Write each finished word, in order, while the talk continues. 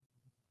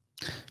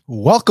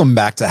Welcome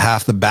back to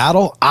Half the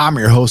Battle. I'm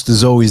your host,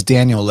 as always,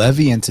 Daniel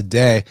Levy, and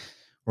today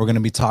we're going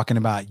to be talking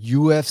about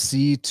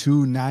UFC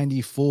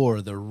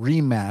 294, the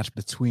rematch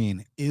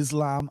between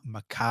Islam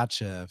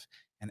Makhachev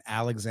and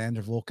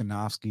Alexander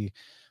Volkanovski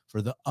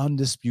for the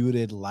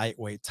undisputed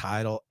lightweight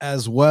title,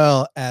 as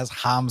well as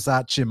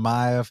Khamzat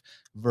Chimaev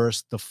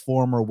versus the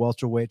former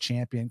welterweight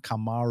champion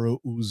Kamaru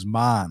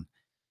Usman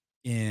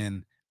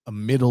in a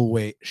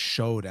middleweight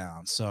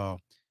showdown. So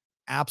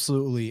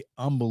absolutely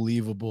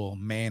unbelievable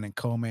main and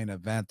co-main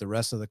event. The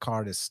rest of the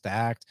card is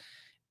stacked.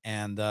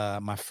 And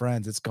my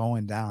friends, it's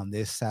going down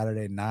this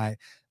Saturday night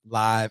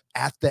live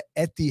at the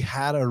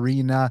Etihad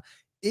Arena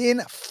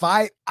in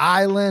Fight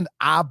Island,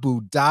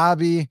 Abu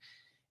Dhabi.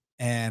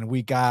 And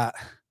we got,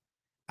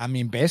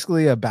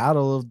 basically a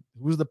battle of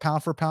who's the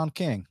pound for pound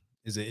king.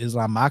 Is it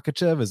Islam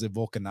Makhachev? Is it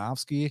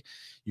Volkanovski?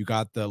 You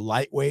got the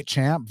lightweight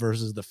champ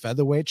versus the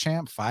featherweight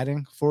champ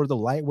fighting for the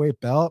lightweight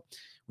belt.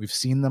 We've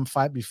seen them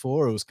fight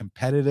before. It was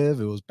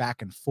competitive. It was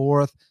back and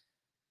forth.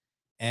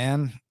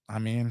 And,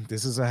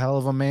 this is a hell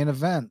of a main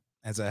event.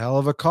 It's a hell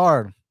of a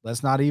card.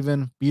 Let's not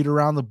even beat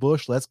around the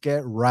bush. Let's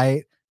get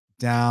right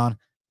down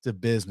to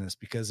business,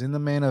 because in the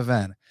main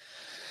event,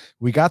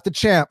 we got the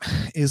champ,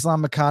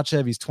 Islam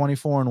Makhachev. He's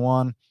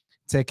 24-1,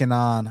 taking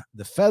on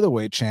the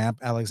featherweight champ,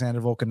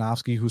 Alexander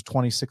Volkanovski, who's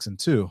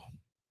 26-2.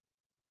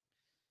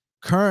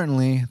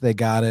 Currently, they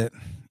got it.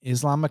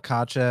 Islam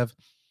Makhachev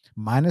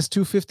minus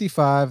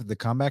 255. The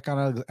comeback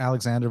on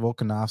Alexander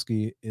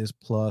Volkanovski is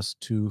plus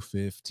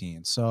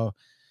 215. So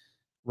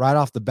right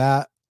off the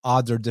bat,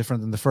 odds are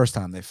different than the first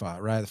time they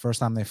fought, right? The first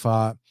time they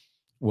fought,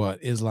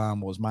 Islam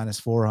was minus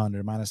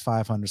 400, minus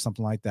 500,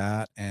 something like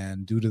that.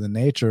 And due to the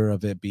nature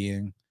of it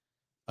being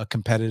a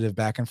competitive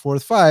back and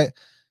forth fight,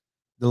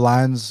 the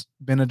line's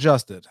been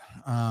adjusted.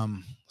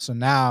 So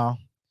now,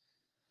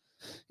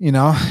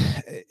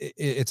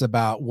 it's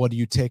about what do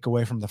you take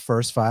away from the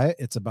first fight.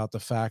 It's about the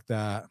fact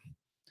that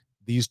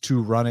these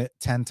two run it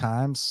 10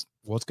 times.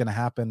 What's going to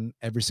happen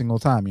every single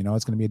time?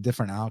 It's going to be a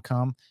different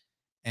outcome.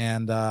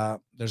 And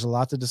there's a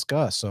lot to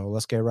discuss. So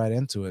let's get right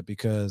into it,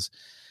 because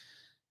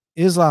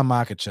Islam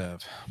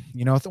Makhachev,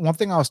 one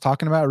thing I was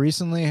talking about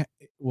recently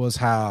was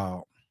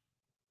how,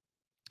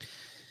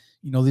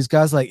 these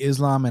guys like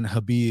Islam and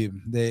Habib,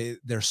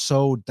 they're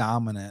so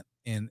dominant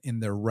in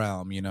their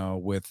realm,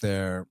 with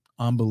their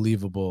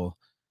unbelievable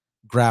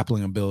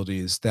grappling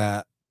abilities,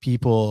 that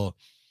people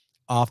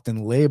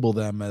often label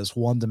them as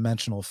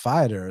one-dimensional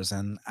fighters.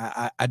 And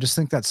I just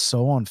think that's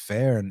so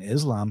unfair in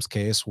Islam's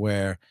case,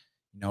 where,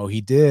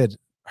 he did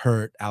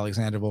hurt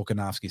Alexander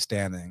Volkanovski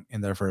standing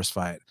in their first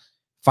fight.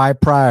 Fight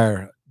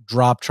prior,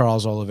 dropped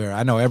Charles Oliveira.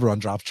 I know everyone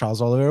drops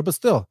Charles Oliveira, but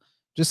still,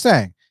 just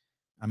saying.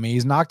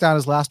 He's knocked out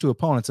his last two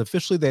opponents.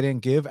 Officially, they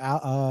didn't give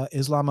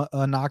Islam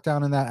a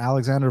knockdown in that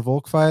Alexander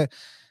Volk fight,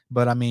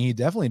 but he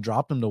definitely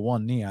dropped him to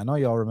one knee. I know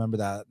y'all remember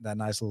that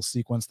nice little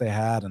sequence they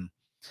had. And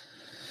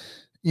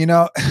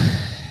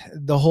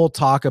the whole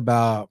talk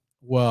about,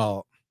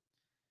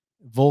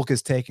 Volk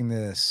is taking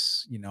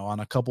this, on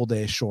a couple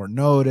days short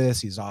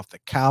notice. He's off the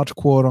couch,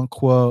 quote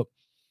unquote.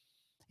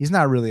 He's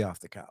not really off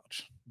the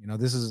couch.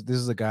 This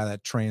is a guy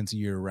that trains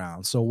year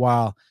round. So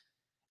while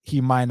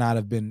he might not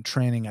have been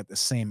training at the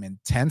same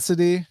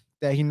intensity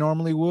that he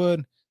normally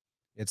would,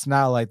 it's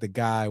not like the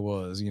guy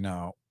was,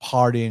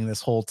 partying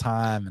this whole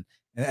time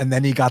and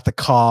then he got the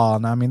call.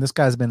 And this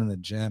guy's been in the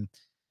gym,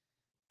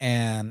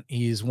 and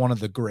he's one of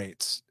the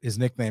greats. His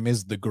nickname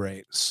is the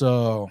Great.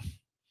 So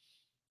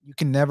you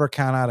can never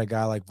count out a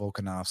guy like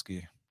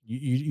Volkanovski.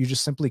 You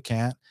just simply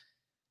can't.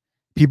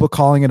 People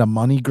calling it a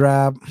money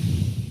grab.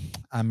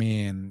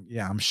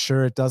 I'm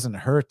sure it doesn't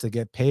hurt to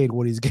get paid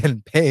what he's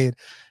getting paid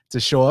to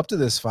show up to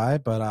this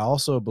fight. But I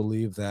also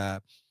believe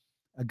that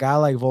a guy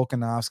like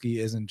Volkanovski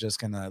isn't just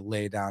going to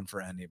lay down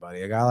for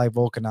anybody. A guy like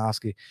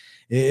Volkanovski,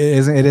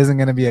 it isn't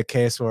going to be a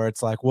case where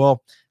it's like,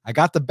 well, I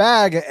got the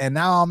bag and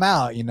now I'm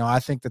out. I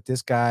think that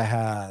this guy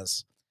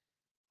has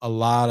a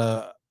lot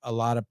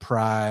of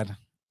pride,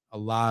 a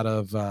lot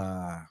of,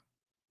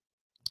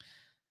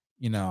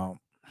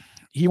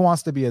 he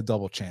wants to be a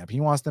double champ.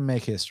 He wants to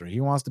make history.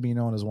 He wants to be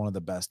known as one of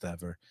the best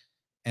ever.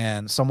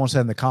 And someone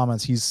said in the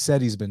comments, he's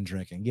said he's been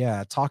drinking.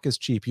 Yeah, talk is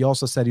cheap. He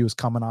also said he was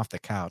coming off the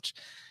couch.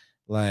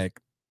 Like,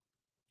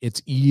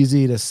 it's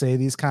easy to say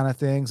these kind of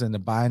things and to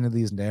buy into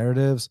these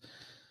narratives.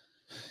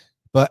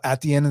 But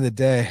at the end of the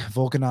day,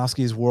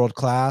 Volkanovski is world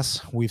class.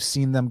 We've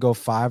seen them go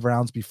 5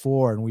 rounds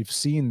before, and we've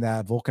seen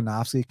that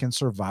Volkanovski can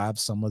survive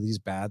some of these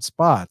bad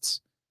spots.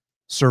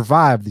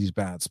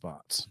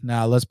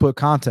 Now, let's put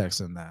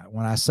context in that.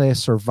 When I say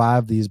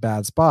survive these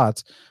bad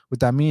spots,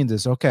 what that means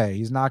is, okay,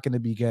 he's not going to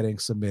be getting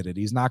submitted.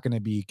 He's not going to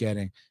be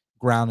getting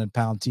ground and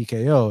pound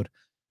TKO'd,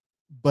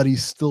 but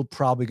he's still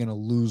probably going to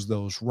lose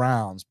those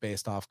rounds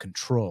based off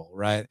control,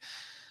 right?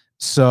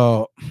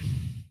 So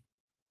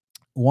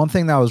one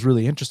thing that was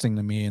really interesting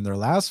to me in their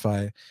last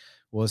fight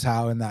was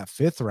how in that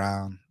 5th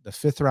round, the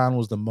 5th round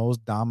was the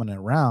most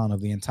dominant round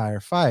of the entire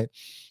fight.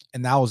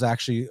 And that was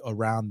actually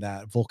around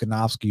that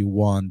Volkanovski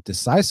won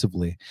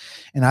decisively.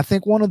 And I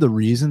think one of the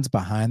reasons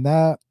behind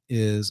that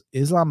is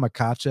Islam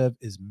Makhachev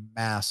is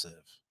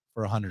massive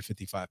for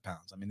 155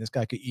 pounds. I mean, this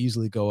guy could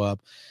easily go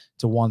up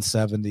to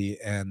 170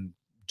 and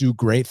do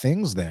great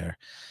things there.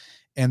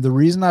 And the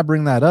reason I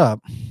bring that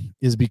up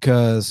is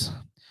because,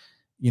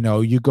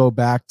 you go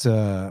back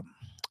to,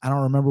 I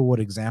don't remember what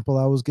example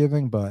I was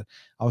giving, but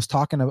I was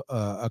talking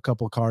a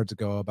couple of cards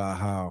ago about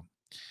how,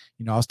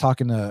 I was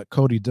talking to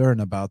Cody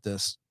Dern about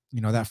this.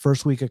 That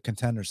first week of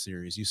Contender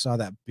Series, you saw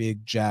that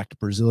big jacked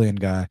Brazilian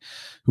guy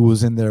who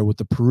was in there with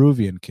the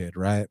Peruvian kid,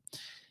 right?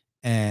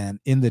 And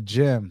in the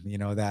gym,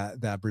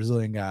 that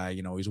Brazilian guy,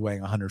 he's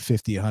weighing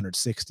 150,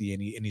 160,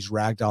 and he's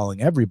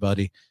ragdolling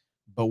everybody.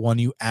 But when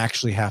you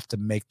actually have to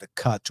make the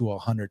cut to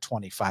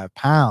 125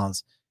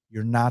 pounds,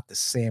 you're not the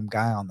same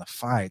guy on the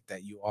fight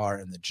that you are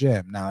in the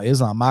gym. Now,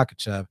 Islam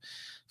Makhachev,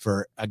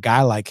 for a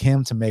guy like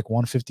him to make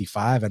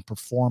 155 and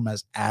perform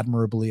as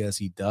admirably as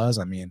he does,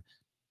 I mean,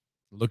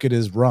 look at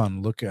his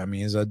run.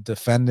 He's a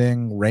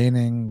defending,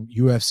 reigning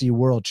UFC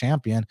world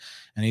champion,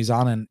 and he's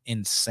on an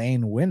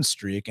insane win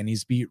streak, and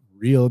he's beat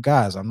real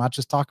guys. I'm not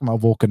just talking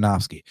about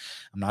Volkanovski.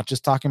 I'm not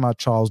just talking about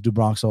Charles do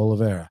Bronx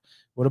Oliveira.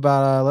 What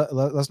about,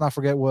 let's not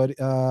forget what,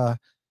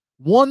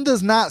 one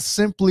does not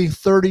simply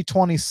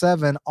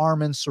 30-27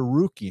 Arman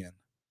Sarukian,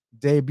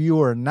 debut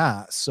or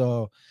not.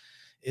 So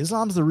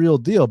Islam's the real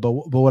deal. But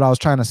what I was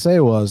trying to say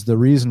was the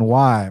reason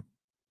why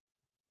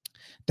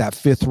that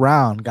fifth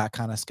round got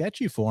kind of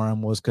sketchy for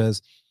him was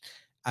because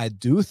I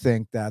do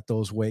think that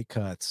those weight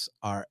cuts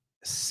are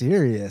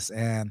serious.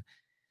 And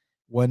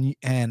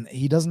and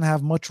he doesn't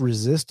have much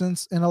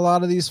resistance in a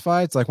lot of these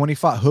fights. Like when he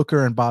fought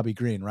Hooker and Bobby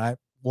Green, right?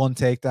 One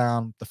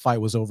takedown, the fight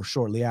was over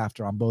shortly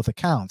after on both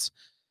accounts.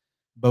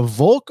 But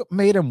Volk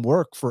made him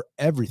work for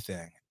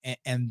everything.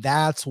 And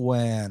that's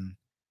when,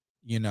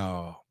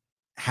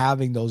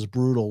 having those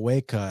brutal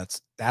weight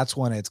cuts, that's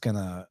when it's going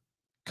to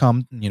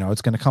come,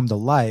 it's going to come to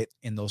light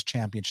in those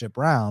championship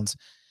rounds.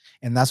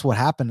 And that's what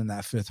happened in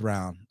that fifth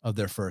round of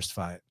their first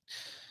fight.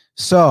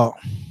 So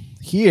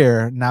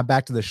here, now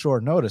back to the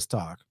short notice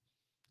talk.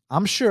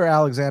 I'm sure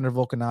Alexander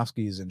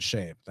Volkanovski is in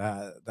shape.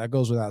 That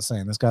goes without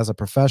saying. This guy's a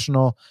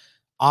professional,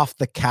 off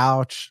the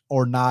couch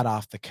or not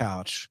off the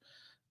couch.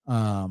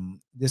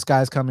 This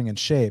guy's coming in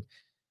shape.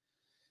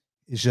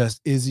 It's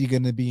just, is he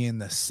going to be in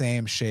the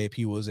same shape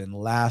he was in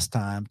last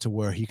time to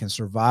where he can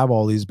survive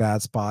all these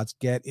bad spots,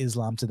 get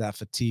Islam to that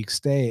fatigue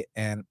state,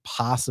 and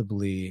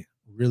possibly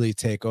really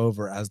take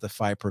over as the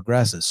fight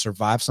progresses,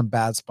 survive some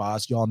bad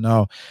spots. Y'all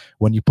know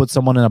when you put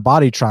someone in a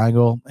body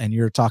triangle and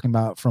you're talking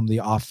about from the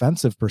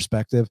offensive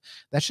perspective,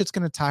 that shit's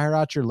going to tire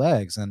out your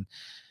legs. And,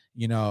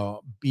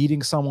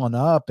 beating someone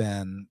up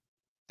and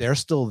they're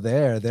still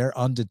there, they're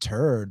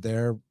undeterred.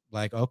 They're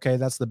like, okay,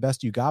 that's the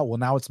best you got. Well,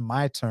 now it's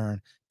my turn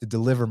to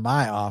deliver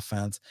my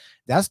offense.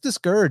 That's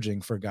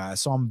discouraging for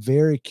guys. So I'm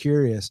very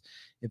curious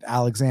if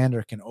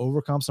Alexander can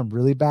overcome some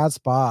really bad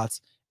spots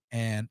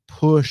and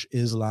push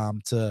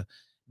Islam to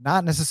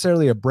not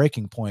necessarily a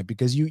breaking point,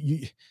 because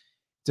you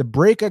to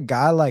break a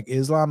guy like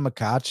Islam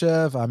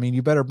Makhachev, I mean,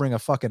 you better bring a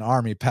fucking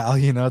army, pal,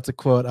 to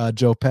quote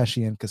Joe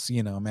Pesci in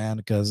Casino, man,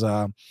 because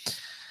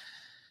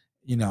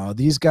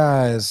these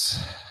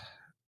guys,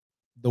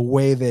 the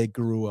way they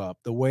grew up,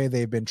 the way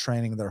they've been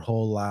training their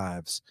whole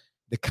lives,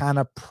 the kind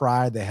of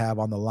pride they have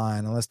on the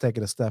line. And let's take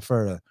it a step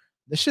further.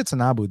 This shit's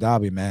in Abu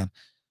Dhabi, man.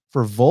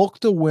 For Volk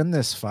to win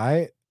this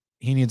fight,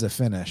 he needs a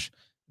finish.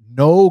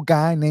 No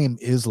guy named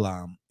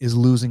Islam is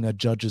losing a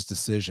judge's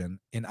decision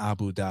in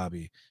Abu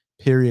Dhabi,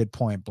 period,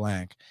 point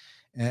blank.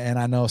 And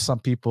I know some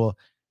people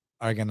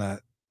are going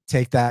to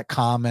take that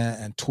comment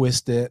and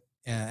twist it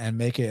and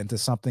make it into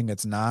something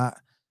it's not.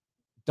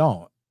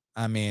 Don't.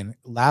 I mean,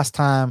 last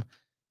time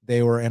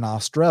they were in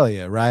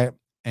Australia, right?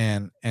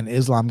 And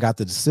Islam got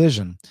the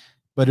decision,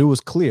 but it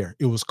was clear.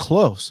 It was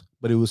close,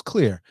 but it was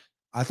clear.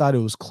 I thought it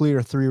was clear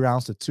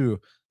 3-2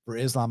 for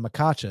Islam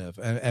Makhachev.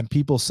 And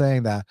people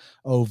saying that,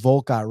 oh,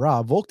 Volk got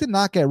robbed. Volk did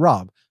not get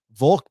robbed.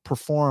 Volk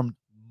performed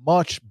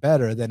much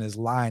better than his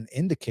line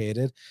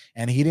indicated,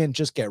 and he didn't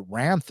just get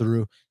ran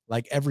through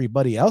like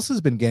everybody else has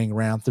been getting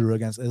ran through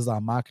against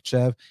Islam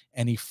Makhachev,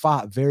 and he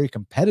fought very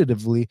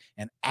competitively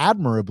and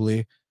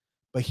admirably,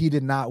 but he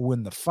did not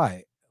win the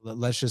fight.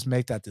 Let's just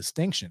make that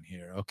distinction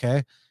here,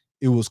 okay?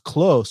 It was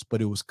close,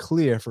 but it was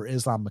clear for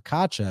Islam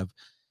Makhachev.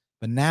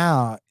 But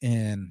now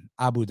in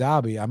Abu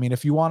Dhabi, I mean,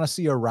 if you want to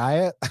see a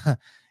riot,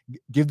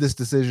 give this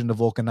decision to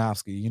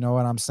Volkanovski. You know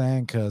what I'm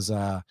saying? Because,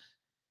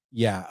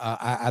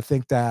 I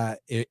think that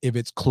if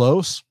it's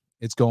close,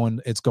 it's going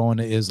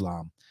to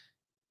Islam.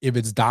 If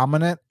it's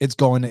dominant, it's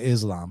going to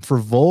Islam. For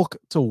Volk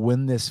to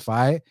win this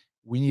fight,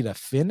 we need a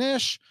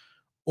finish,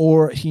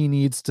 or he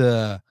needs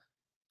to.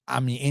 I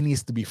mean, it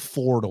needs to be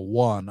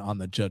 4-1 on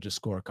the judges'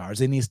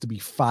 scorecards. It needs to be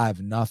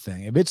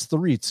 5-0. If it's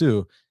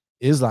 3-2,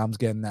 Islam's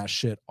getting that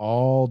shit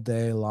all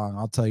day long.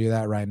 I'll tell you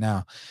that right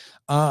now.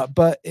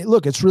 But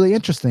look, it's really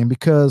interesting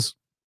because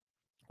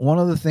one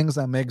of the things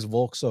that makes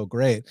Volk so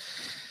great,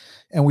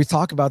 and we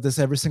talk about this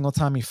every single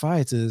time he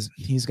fights, is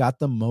he's got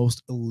the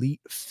most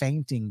elite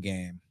feinting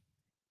game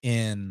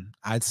in,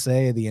 I'd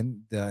say, the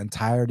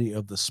entirety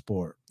of the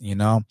sport.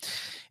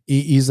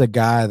 He's a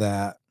guy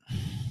that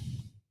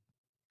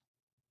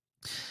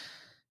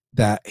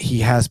he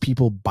has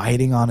people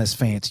biting on his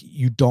feints.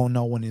 You don't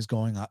know when he's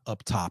going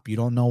up top. You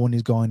don't know when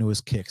he's going to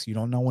his kicks. You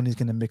don't know when he's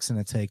going to mix in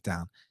a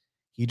takedown.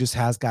 He just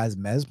has guys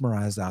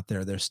mesmerized out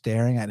there. They're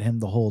staring at him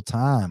the whole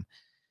time.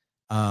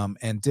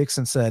 And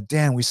Dixon said,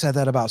 "Dan, we said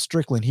that about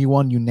Strickland. He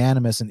won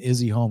unanimous in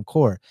Izzy home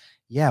court."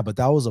 Yeah, but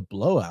that was a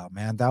blowout,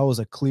 man. That was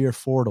a clear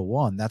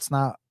 4-1. That's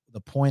not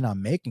the point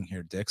I'm making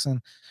here,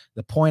 Dixon.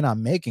 The point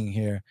I'm making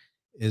here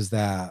is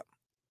that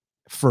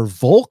for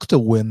Volk to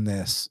win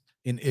this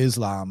in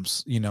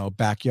Islam's,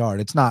 backyard,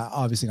 it's not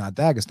obviously not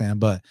Dagestan,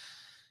 but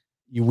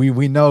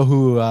we know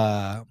who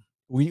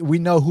we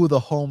know who the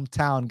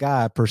hometown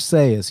guy per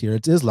se is here.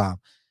 It's Islam.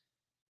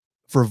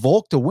 For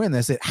Volk to win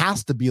this, it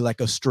has to be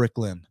like a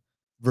Strickland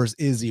versus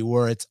Izzy,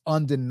 where it's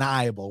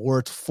undeniable, where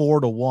it's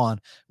 4-1,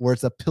 where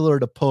it's a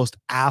pillar to post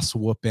ass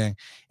whooping,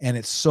 and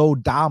it's so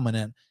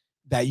dominant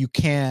that you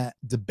can't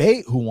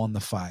debate who won the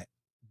fight.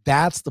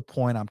 That's the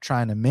point I'm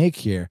trying to make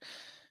here.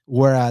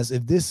 Whereas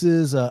if this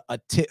is a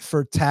tit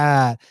for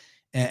tat,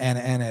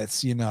 and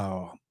it's,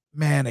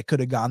 man, it could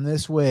have gone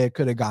this way, it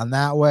could have gone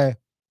that way,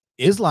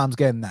 Islam's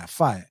getting that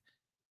fight.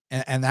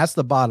 And that's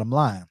the bottom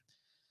line.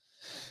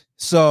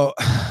 So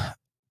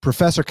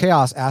Professor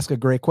Chaos asked a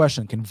great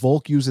question. Can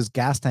Volk use his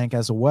gas tank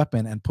as a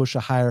weapon and push a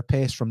higher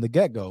pace from the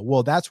get-go?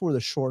 Well, that's where the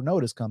short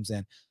notice comes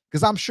in,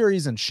 because I'm sure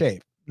he's in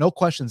shape. No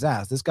questions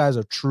asked. This guy's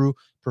a true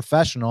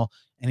professional,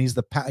 and he's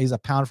a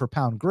pound for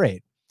pound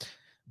great.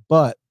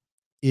 But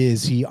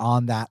is he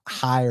on that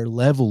higher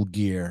level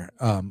gear?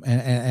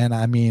 And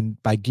I mean,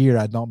 by gear,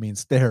 I don't mean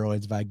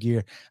steroids. By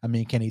gear, I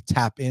mean, can he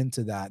tap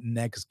into that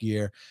next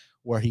gear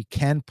where he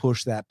can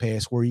push that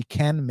pace, where he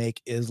can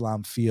make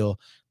Islam feel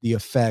the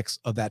effects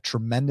of that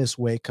tremendous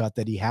weight cut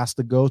that he has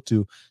to go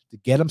to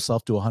get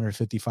himself to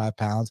 155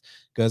 pounds?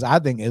 Because I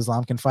think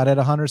Islam can fight at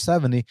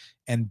 170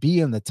 and be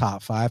in the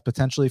top 5,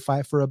 potentially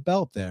fight for a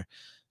belt there.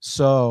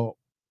 So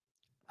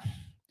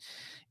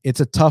it's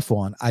a tough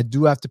one. I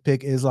do have to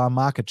pick Islam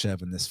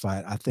Makhachev in this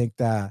fight. I think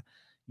that,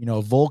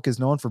 Volk is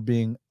known for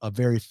being a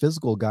very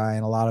physical guy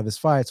in a lot of his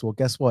fights. Well,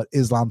 guess what?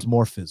 Islam's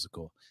more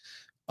physical.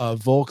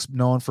 Volk's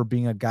known for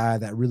being a guy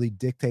that really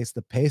dictates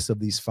the pace of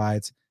these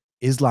fights.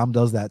 Islam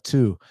does that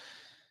too.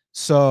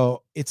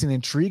 So it's an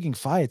intriguing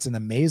fight. It's an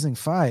amazing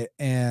fight.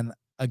 And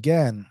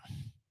again,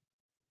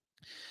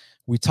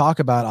 we talk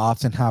about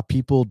often how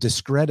people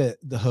discredit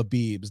the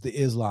Habibs, the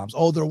Islams.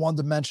 Oh, they're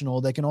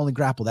one-dimensional. They can only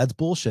grapple. That's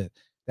bullshit.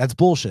 That's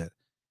bullshit.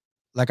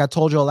 Like I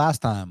told you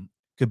last time,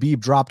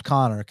 Khabib dropped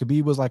Conor.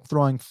 Khabib was like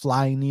throwing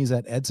flying knees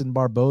at Edson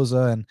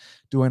Barboza and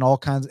doing all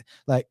kinds of,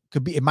 like,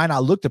 Khabib, it might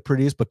not look the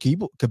prettiest, but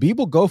Khabib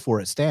will go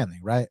for it standing,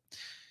 right?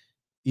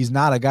 He's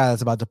not a guy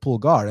that's about to pull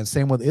guard. And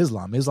same with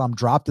Islam. Islam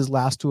dropped his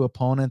last 2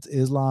 opponents.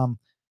 Islam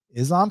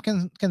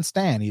can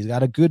stand. He's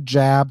got a good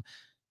jab.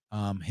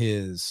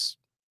 His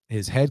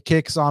head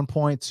kicks on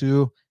point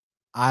too.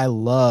 I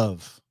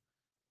love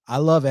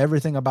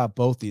everything about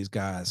both these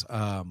guys.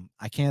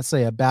 I can't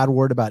say a bad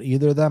word about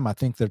either of them. I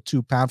think they're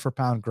 2 pound for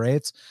pound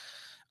greats.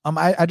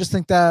 I just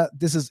think that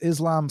this is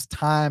Islam's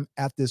time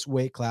at this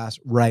weight class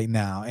right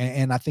now,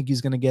 and I think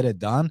he's going to get it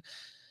done.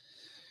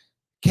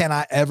 Can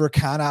I ever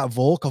count out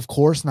Volk? Of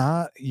course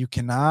not. You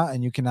cannot,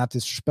 and you cannot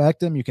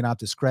disrespect him. You cannot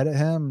discredit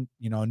him.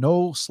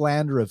 No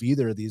slander of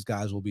either of these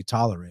guys will be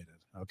tolerated.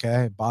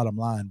 Okay, bottom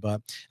line.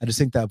 But I just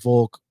think that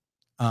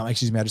I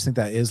just think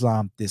that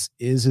Islam, this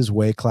is his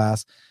weight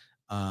class.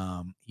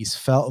 He's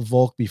felt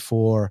Volk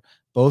before.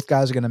 Both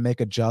guys are going to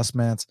make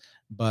adjustments,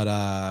 but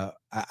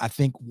I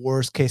think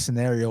worst case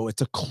scenario,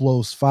 it's a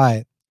close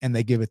fight and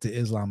they give it to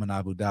Islam in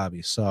Abu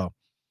Dhabi. So,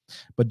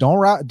 but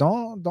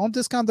don't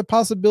discount the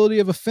possibility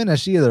of a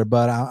finish either.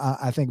 But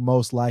I think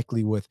most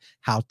likely, with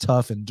how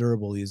tough and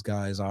durable these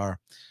guys are,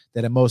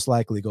 that it most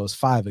likely goes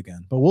 5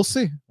 again. But we'll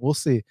see. We'll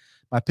see.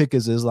 My pick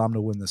is Islam to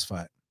win this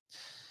fight.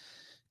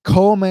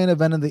 Co-main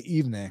event of the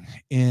evening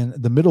in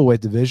the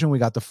middleweight division, we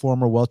got the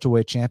former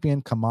welterweight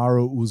champion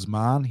Kamaru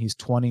Usman. He's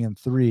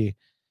 20-3,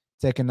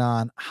 taking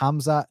on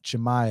Hamza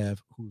Chimaev,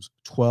 who's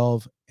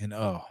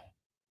 12-0.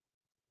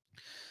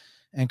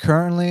 And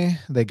currently,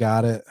 they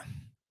got it.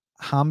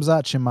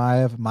 Hamza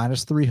Chimaev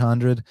minus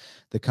 300.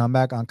 The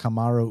comeback on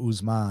Kamaru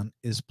Usman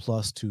is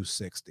plus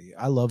 260.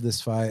 I love this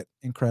fight.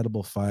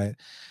 Incredible fight.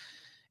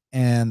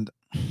 And,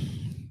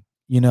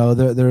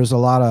 there's a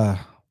lot of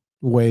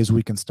ways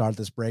we can start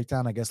this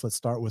breakdown. I guess let's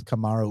start with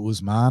Kamaru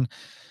Usman.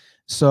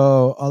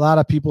 So a lot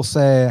of people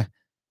say,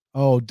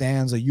 oh,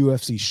 Dan's a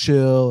UFC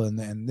shill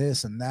and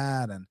this and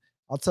that. And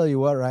I'll tell you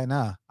what, right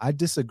now, I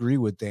disagree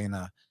with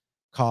Dana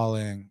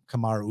calling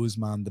Kamaru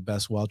Usman the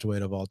best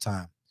welterweight of all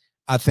time.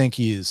 I think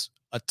he's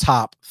a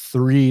top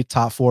 3,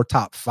 top 4,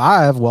 top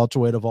 5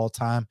 welterweight of all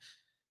time.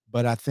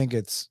 But I think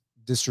it's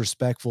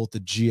disrespectful to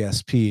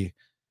GSP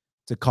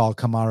to call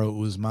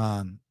Kamaru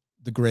Usman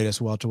the greatest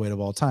welterweight of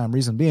all time.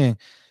 Reason being,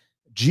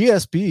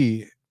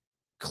 GSP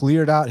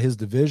cleared out his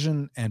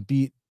division and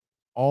beat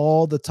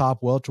all the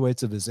top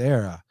welterweights of his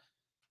era.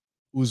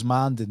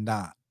 Usman did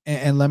not.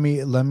 and let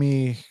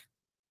me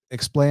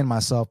explain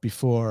myself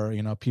before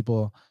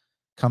people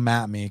come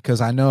at me,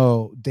 because I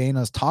know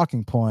Dana's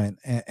talking point,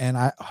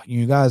 and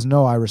you guys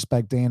know I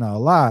respect Dana a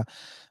lot,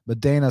 but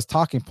Dana's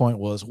talking point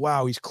was,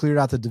 wow, he's cleared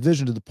out the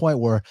division to the point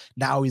where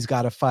now he's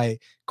got to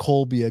fight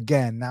Colby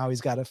again. Now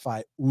he's got to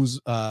fight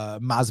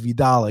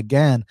Masvidal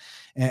again,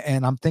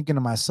 and I'm thinking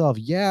to myself,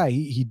 yeah,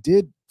 he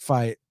did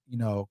fight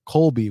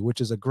Colby,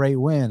 which is a great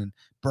win.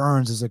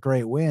 Burns is a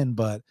great win,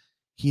 but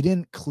he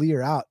didn't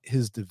clear out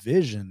his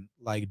division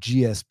like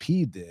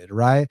GSP did,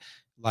 right?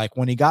 Like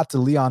when he got to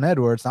Leon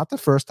Edwards, not the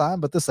first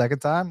time, but the second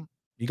time,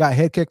 he got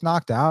head kick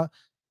knocked out,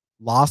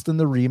 lost in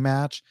the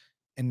rematch,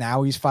 and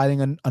now he's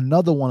fighting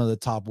another one of the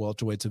top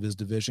welterweights of his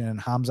division,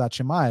 and Hamza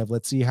Chimaev.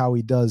 Let's see how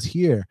he does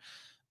here.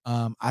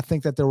 I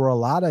think that there were a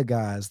lot of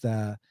guys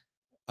that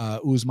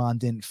Usman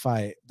didn't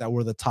fight that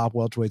were the top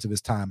welterweights of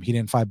his time. He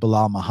didn't fight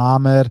Bilal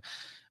Muhammad.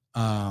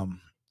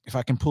 If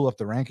I can pull up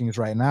the rankings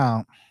right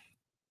now,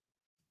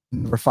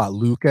 never fought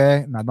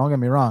Luque. Now, don't get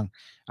me wrong.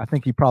 I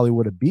think he probably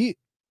would have beat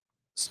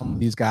some of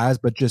these guys,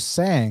 but just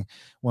saying,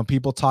 when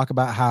people talk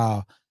about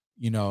how,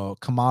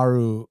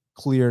 Kamaru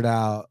cleared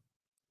out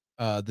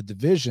the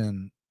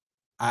division,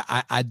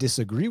 I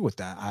disagree with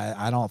that.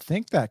 I don't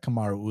think that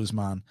Kamaru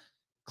Usman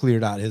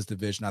cleared out his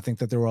division. I think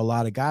that there were a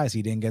lot of guys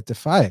he didn't get to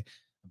fight.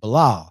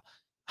 Bilal,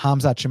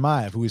 Hamza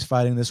Chimaev, who he's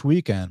fighting this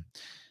weekend,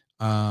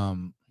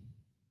 Vicente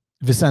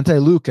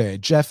Luque,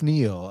 Jeff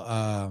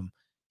Neal,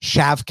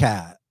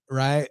 Shavkat,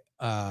 right?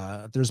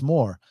 There's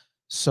more.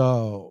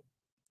 So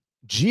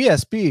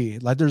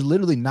GSP, like, there's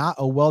literally not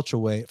a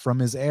welterweight from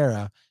his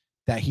era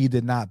that he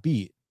did not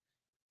beat.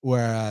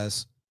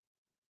 Whereas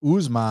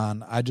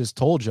Usman, I just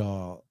told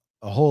y'all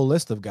a whole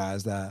list of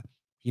guys that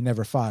he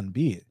never fought and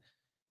beat.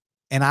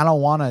 And I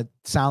don't want to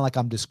sound like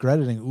I'm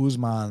discrediting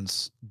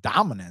Usman's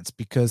dominance,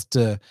 because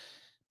to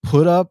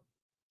put up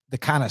the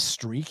kind of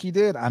streak he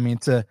did, I mean,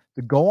 to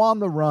go on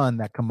the run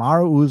that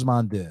Kamaru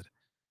Usman did,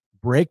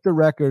 break the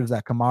records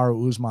that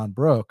Kamaru Usman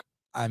broke,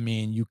 I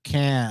mean, you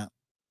can't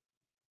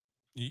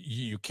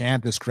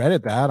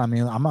discredit that. I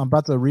mean, I'm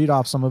about to read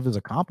off some of his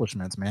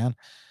accomplishments, man.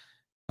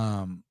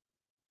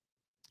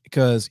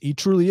 Because he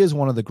truly is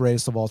one of the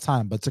greatest of all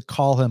time. But to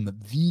call him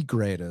the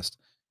greatest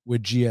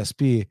with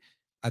GSP,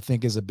 I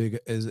think is a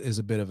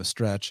bit of a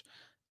stretch.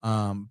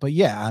 But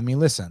yeah, I mean,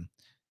 listen,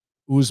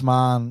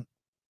 Usman,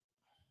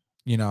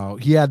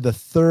 he had the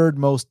third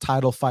most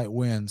title fight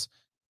wins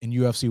in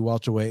UFC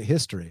welterweight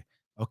history.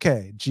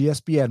 Okay,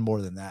 GSP had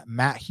more than that.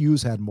 Matt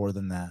Hughes had more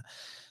than that.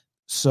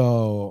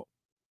 So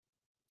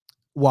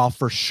while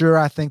for sure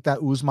I think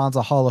that Usman's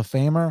a Hall of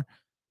Famer,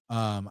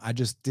 I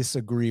just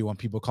disagree when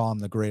people call him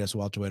the greatest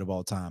welterweight of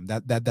all time.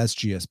 That's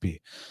GSP.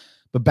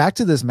 But back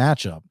to this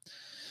matchup.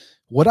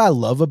 What I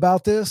love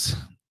about this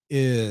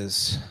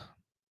is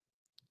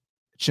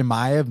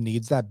Chimaev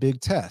needs that big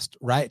test,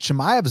 right?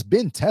 Chimaev's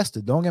been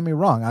tested. Don't get me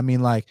wrong. I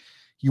mean, like,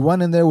 you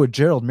went in there with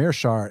Gerald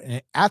Meerschaert,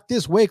 and at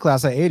this weight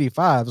class at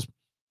 85,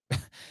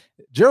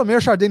 Gerald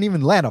Meerschaert didn't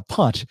even land a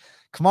punch.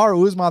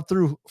 Kamaru Usman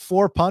threw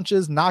 4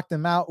 punches, knocked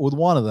him out with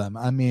one of them.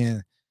 I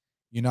mean,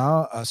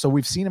 so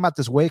we've seen him at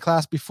this weight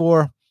class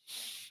before,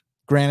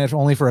 granted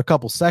only for a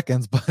couple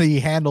seconds, but he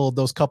handled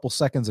those couple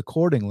seconds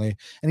accordingly.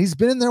 And he's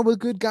been in there with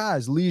good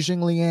guys, Li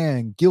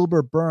Jingliang,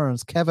 Gilbert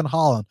Burns, Kevin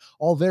Holland,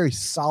 all very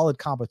solid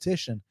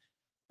competition,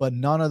 but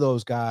none of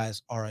those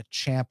guys are a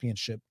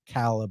championship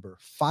caliber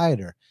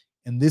fighter.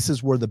 And this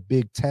is where the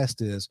big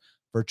test is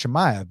for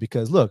Chimaev,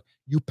 because look,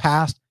 you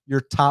passed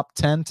your top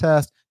 10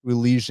 test with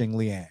Li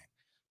Jingliang.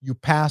 You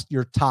passed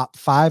your top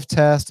 5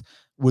 test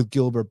with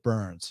Gilbert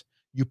Burns.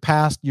 You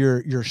passed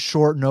your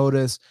short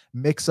notice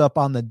mix up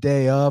on the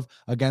day of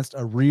against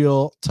a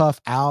real tough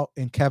out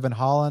in Kevin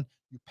Holland.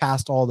 You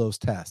passed all those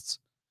tests.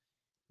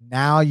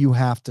 Now you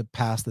have to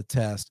pass the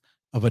test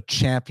of a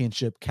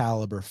championship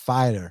caliber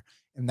fighter.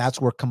 And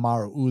that's where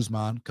Kamaru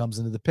Usman comes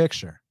into the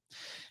picture.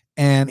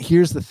 And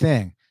here's the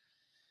thing.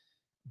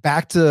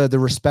 Back to the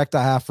respect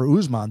I have for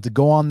Usman, to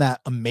go on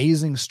that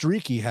amazing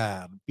streak he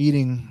had,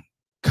 beating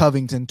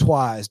Covington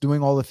twice,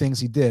 doing all the things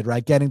he did,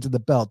 right? Getting to the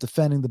belt,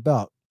 defending the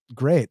belt.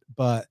 Great.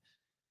 But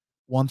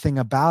one thing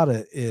about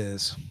it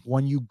is,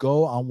 when you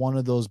go on one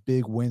of those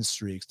big win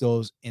streaks,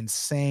 those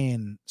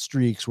insane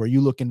streaks where you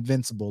look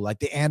invincible, like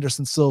the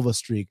Anderson Silva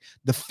streak,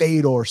 the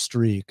Fedor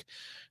streak,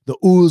 the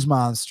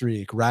Usman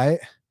streak, right?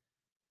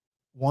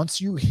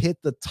 Once you hit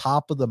the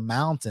top of the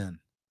mountain,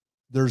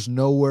 there's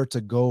nowhere to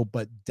go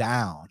but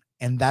down.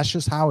 And that's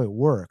just how it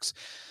works.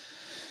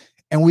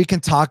 And we can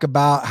talk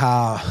about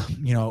how,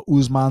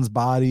 Usman's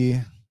body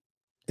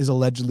is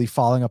allegedly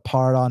falling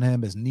apart on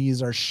him. His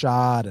knees are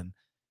shot and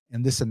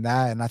this and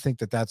that. And I think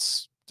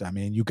that's, I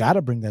mean, you got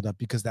to bring that up,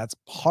 because that's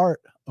part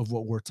of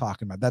what we're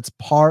talking about. That's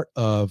part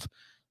of,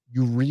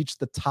 you reach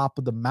the top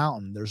of the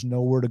mountain. There's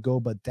nowhere to go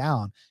but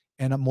down.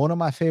 And one of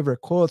my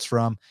favorite quotes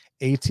from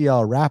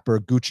ATL rapper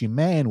Gucci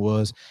Mane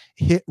was,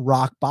 hit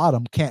rock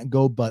bottom, can't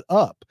go but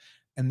up.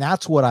 And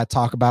that's what I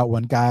talk about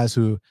when guys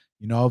who,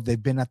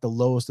 they've been at the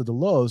lowest of the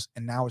lows,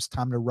 and now it's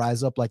time to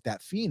rise up like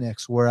that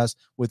Phoenix. Whereas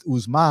with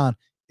Usman,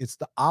 it's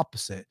the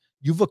opposite.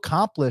 You've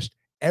accomplished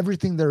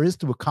everything there is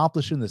to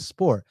accomplish in the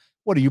sport.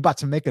 What are you about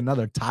to make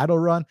another title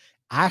run?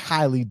 I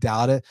highly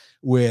doubt it.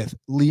 With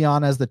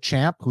Leon as the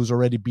champ, who's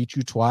already beat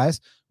you twice,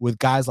 with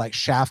guys like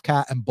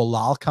Shafkat and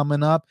Bilal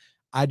coming up,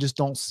 I just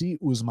don't see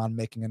Usman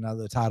making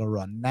another title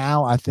run.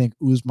 Now I think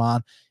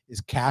Usman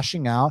is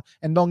cashing out.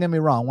 And don't get me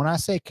wrong, when I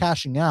say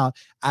cashing out,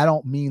 I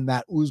don't mean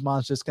that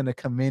Usman's just going to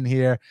come in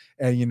here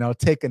and,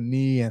 take a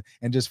knee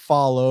and just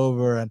fall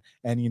over and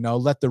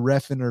let the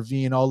ref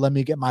intervene. Oh, let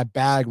me get my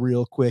bag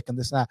real quick and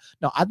this and that.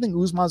 No, I think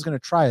Usman's going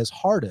to try his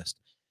hardest.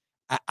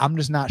 I'm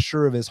just not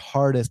sure if his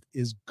hardest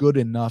is good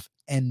enough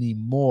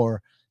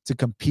anymore to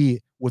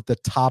compete with the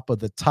top of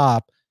the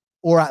top,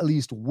 or at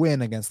least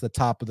win against the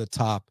top of the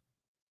top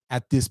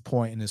at this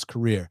point in his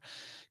career.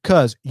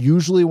 Because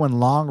usually when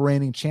long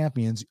reigning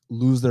champions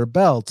lose their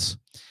belts,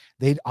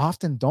 they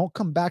often don't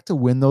come back to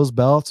win those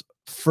belts.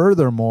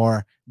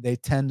 Furthermore, they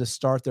tend to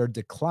start their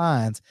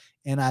declines.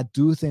 And I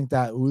do think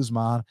that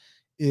Usman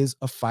is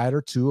a fight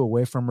or two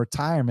away from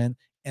retirement.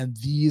 And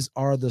these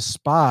are the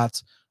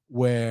spots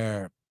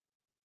where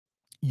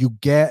you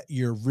get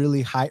your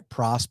really hype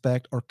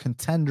prospect or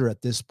contender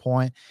at this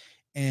point,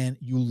 and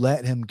you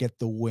let him get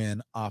the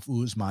win off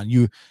Usman.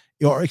 You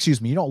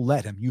don't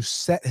let him. You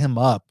set him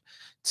up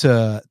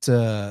to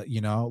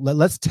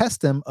let's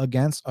test him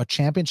against a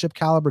championship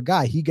caliber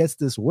guy. He gets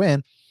this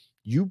win.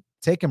 You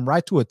take him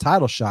right to a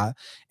title shot.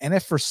 And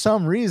if for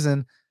some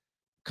reason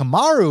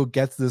Kamaru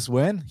gets this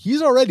win,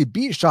 he's already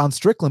beat Sean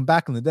Strickland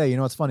back in the day.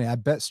 It's funny. I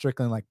bet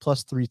Strickland like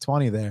plus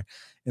 320 there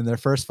in their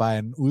first fight,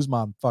 and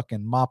Usman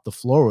fucking mopped the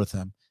floor with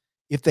him.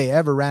 If they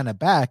ever ran it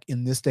back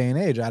in this day and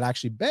age, I'd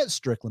actually bet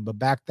Strickland. But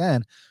back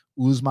then,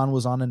 Usman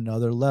was on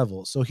another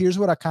level. So here's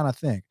what I kind of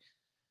think.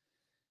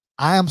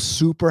 I am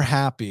super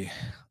happy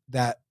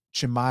that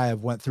Chimaev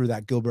went through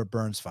that Gilbert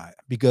Burns fight,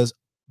 because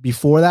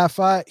before that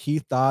fight, he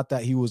thought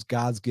that he was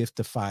God's gift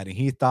to fighting.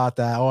 He thought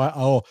that,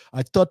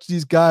 I touched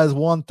these guys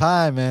one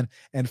time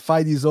and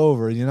fight is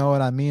over. You know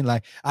what I mean?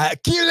 Like, I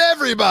kill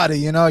everybody.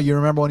 You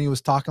remember when he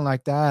was talking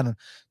like that and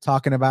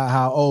talking about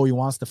how, he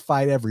wants to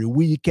fight every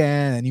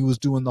weekend, and he was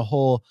doing the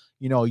whole,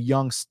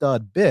 young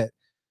stud bit.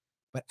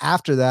 But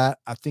after that,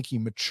 I think he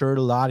matured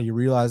a lot. He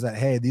realized that,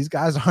 hey, these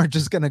guys aren't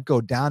just going to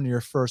go down to your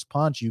first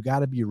punch. You got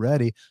to be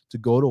ready to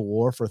go to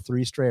war for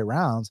 3 straight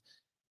rounds.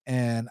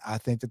 And I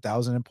think that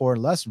was an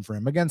important lesson for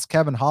him. Against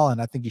Kevin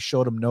Holland, I think he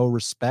showed him no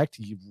respect.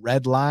 He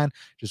redlined,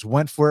 just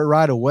went for it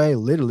right away,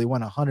 literally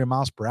went 100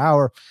 miles per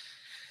hour.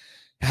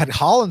 Had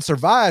Holland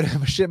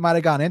survived, shit might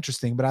have gotten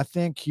interesting. But I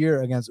think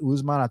here against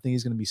Usman, I think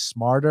he's going to be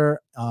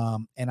smarter.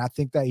 And I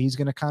think that he's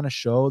going to kind of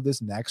show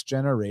this next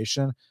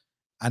generation.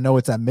 I know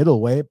it's at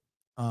middleweight,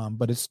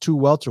 but it's 2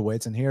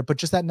 welterweights in here. But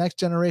just that next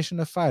generation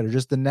of fighter,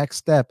 just the next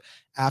step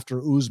after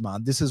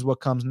Usman. This is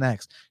what comes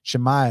next.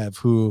 Chimaev,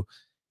 who,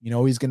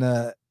 he's going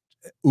to,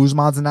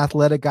 Usman's an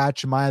athletic guy.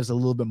 Chimaev's a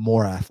little bit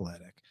more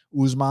athletic.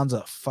 Usman's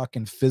a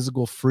fucking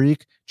physical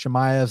freak.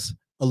 Chimaev's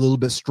a little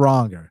bit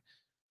stronger.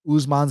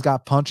 Usman's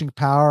got punching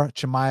power.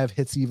 Chimaev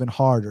hits even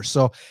harder.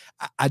 So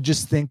I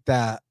just think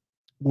that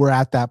we're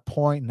at that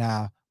point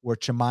now where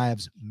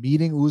Chimaev's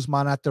meeting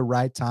Usman at the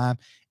right time.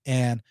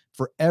 And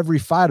for every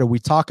fighter, we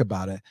talk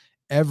about it.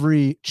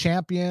 Every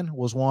champion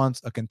was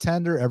once a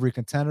contender. Every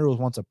contender was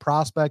once a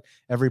prospect.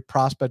 Every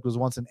prospect was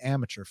once an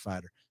amateur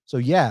fighter. So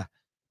yeah,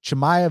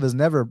 Chimaev has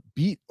never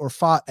beat or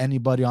fought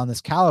anybody on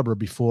this caliber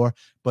before,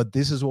 but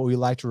this is what we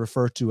like to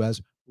refer to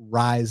as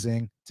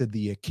rising to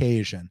the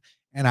occasion.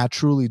 And I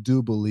truly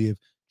do believe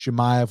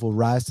Chimaev will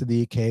rise to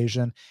the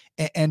occasion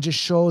and just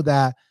show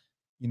that,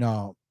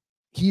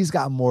 he's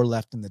got more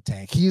left in the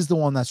tank. He's the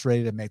one that's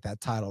ready to make that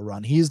title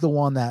run. He's the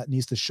one that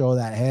needs to show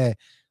that, hey,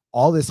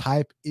 all this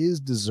hype is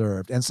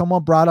deserved. And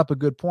someone brought up a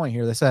good point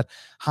here. They said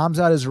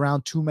Khamzat is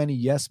around too many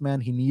yes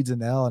men. He needs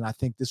an L, and I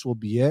think this will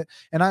be it.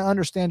 And I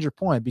understand your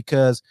point,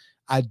 because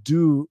I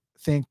do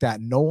think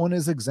that no one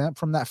is exempt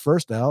from that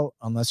first L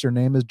unless your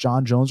name is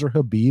John Jones or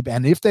Khabib.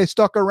 And if they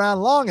stuck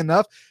around long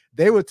enough,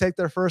 they would take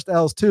their first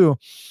L's too.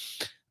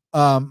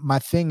 My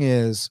thing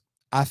is,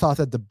 I thought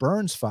that the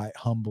Burns fight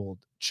humbled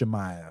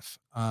Chimaev.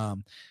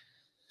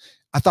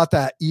 I thought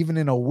that even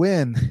in a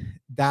win,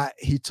 that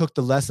he took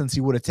the lessons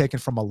he would have taken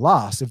from a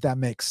loss, if that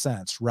makes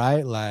sense,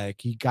 right?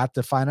 Like, he got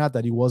to find out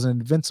that he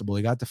wasn't invincible.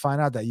 He got to find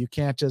out that you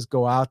can't just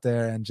go out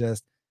there and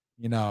just,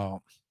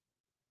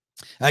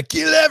 I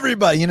kill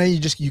everybody.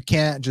 You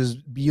can't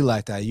just be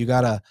like that. You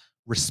got to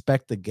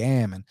respect the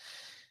game. And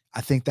I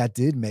think that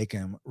did make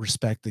him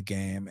respect the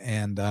game.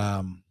 And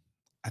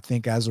I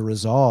think as a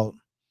result,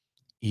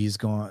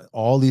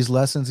 all these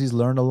lessons he's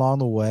learned along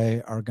the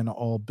way are going to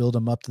all build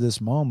him up to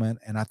this moment.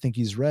 And I think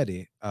he's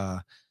ready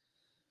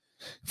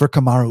for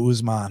Kamaru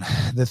Usman.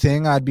 The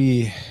thing I'd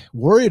be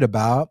worried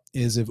about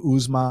is if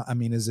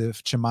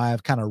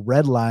Chimaev kind of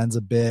redlines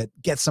a bit,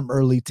 gets some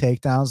early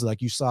takedowns,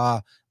 like you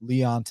saw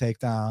Leon take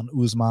down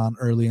Usman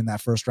early in that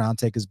first round,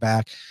 take his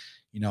back,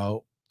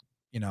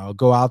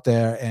 go out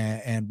there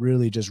and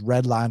really just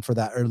redline for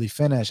that early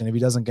finish. And if he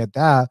doesn't get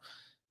that,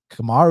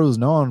 Kamaru's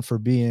known for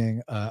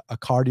being a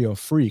cardio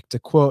freak. To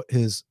quote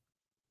his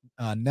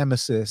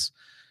nemesis,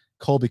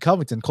 Colby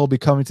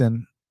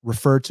Covington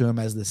referred to him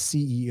as the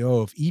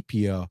CEO of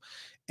EPO.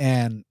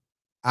 And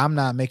I'm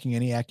not making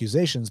any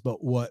accusations,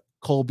 but what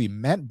Colby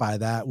meant by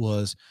that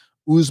was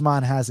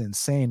Usman has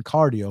insane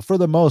cardio for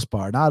the most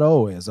part, not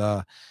always.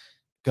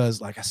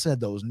 Because like I said,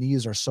 those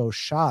knees are so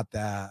shot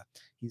that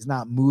he's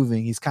not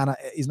moving. He's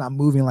not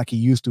moving like he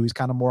used to. He's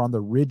kind of more on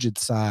the rigid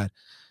side.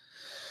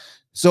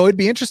 So it'd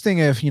be interesting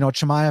if,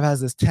 Chimaev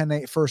has this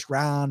 10-8 first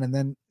round and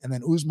then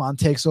Usman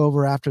takes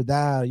over after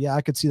that. Yeah,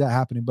 I could see that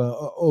happening. But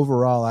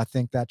overall, I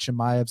think that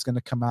Chimaev's going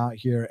to come out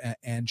here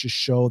and just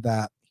show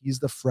that he's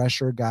the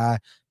fresher guy.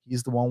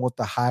 He's the one with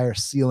the higher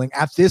ceiling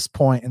at this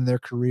point in their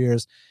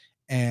careers.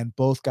 And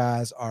both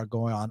guys are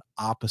going on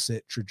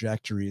opposite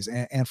trajectories.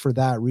 And for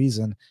that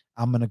reason,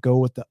 I'm going to go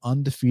with the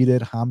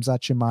undefeated Khamzat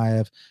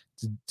Chimaev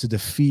to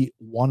defeat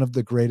one of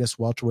the greatest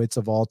welterweights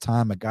of all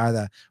time, a guy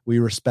that we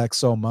respect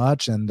so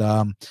much. And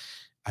I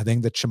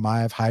think the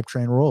Chimaev hype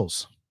train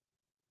rolls.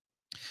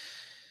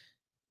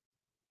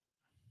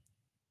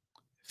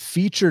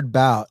 Featured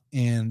bout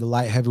in the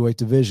light heavyweight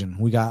division,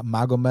 we got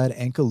Magomed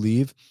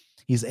Ankalaev.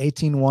 He's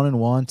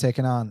 18-1-1,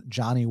 taking on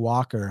Johnny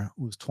Walker,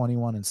 who's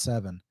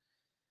 21-7.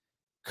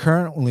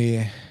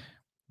 Currently,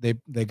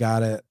 they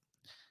got it.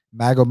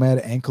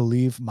 Magomed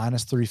Ankalaev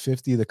minus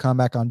 350. The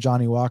comeback on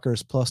Johnny Walker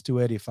is plus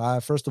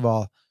 285. First of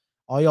all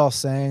y'all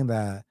saying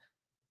that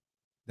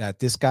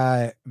this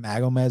guy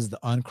Magomed's the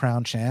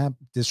uncrowned champ,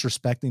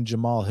 disrespecting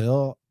Jamal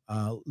Hill.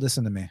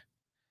 Listen to me.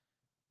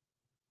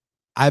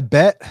 I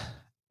bet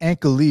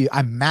Ankalaev.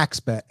 I max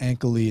bet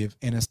Ankalaev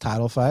in his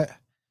title fight,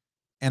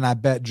 and I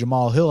bet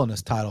Jamal Hill in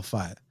his title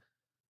fight.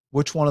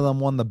 Which one of them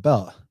won the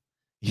belt?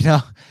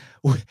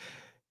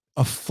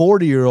 A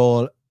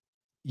 40-year-old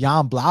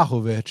Jan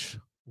Blachowicz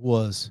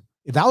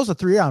if that was a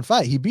 3-round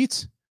fight, he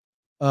beats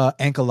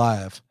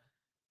Ankalaev.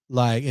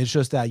 Like, it's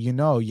just that,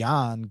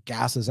 Jan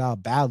gasses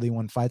out badly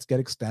when fights get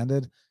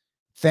extended.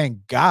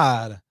 Thank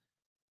God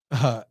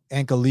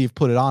Ankalaev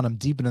put it on him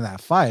deep into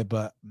that fight.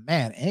 But,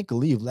 man,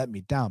 Ankalaev let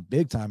me down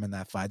big time in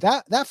that fight.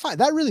 That fight,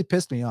 that really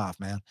pissed me off,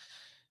 man.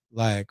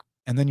 Like,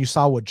 and then you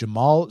saw what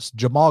Jamal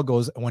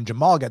goes, when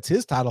Jamal gets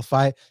his title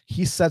fight,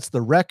 he sets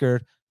the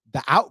record,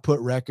 the output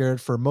record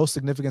for most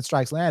significant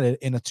strikes landed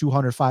in a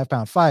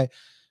 205-pound fight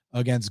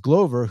against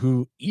Glover,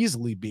 who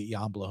easily beat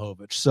Jan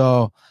Blachowicz.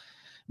 So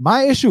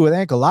my issue with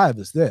Ankalaev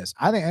is this.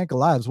 I think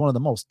Ankalaev is one of the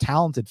most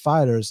talented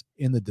fighters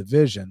in the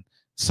division.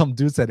 Some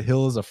dude said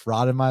Hill is a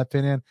fraud, in my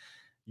opinion.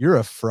 You're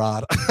a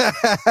fraud.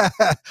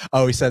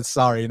 Oh, he said,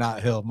 sorry,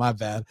 not Hill. My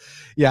bad.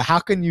 Yeah, how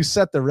can you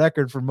set the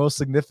record for most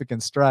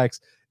significant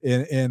strikes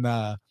in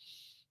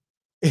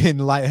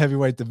light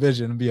heavyweight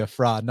division and be a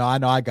fraud? No, I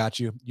know, I got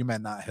you. You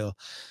meant not Hill.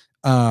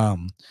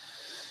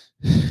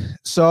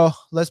 So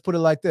let's put it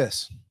like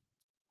this.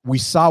 We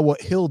saw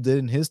what Hill did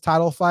in his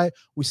title fight.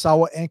 We saw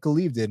what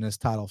Ankalaev did in his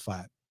title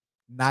fight.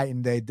 Night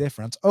and day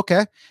difference.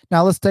 Okay,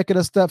 now let's take it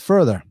a step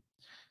further.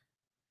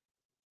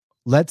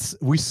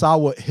 We saw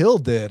what Hill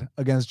did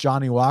against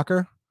Johnny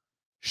Walker.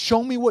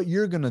 Show me what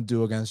you're going to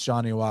do against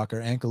Johnny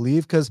Walker,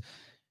 Ankalaev.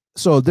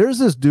 So there's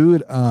this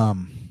dude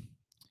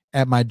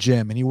at my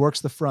gym, and he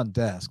works the front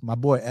desk. My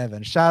boy,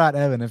 Evan. Shout out,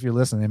 Evan, if you're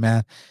listening,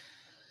 man.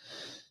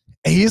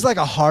 And he's like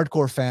a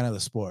hardcore fan of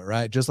the sport,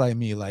 right? Just like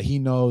me. Like, he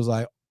knows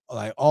like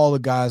all the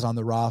guys on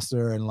the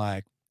roster, and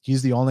like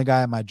he's the only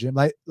guy at my gym.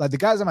 Like the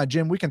guys at my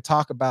gym, we can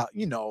talk about,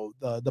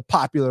 the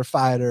popular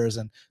fighters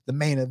and the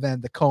main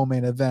event, the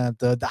co-main event,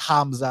 the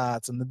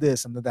Khamzats and the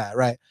this and the that,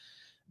 right?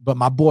 But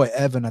my boy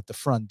Evan at the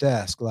front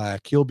desk,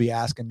 like, he'll be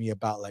asking me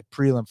about like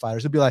prelim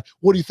fighters. He'll be like,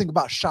 what do you think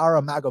about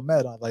Shara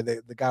Magomedov? Like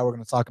the guy we're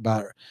going to talk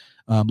about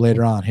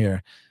later on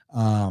here.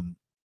 And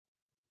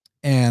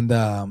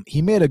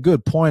he made a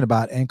good point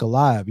about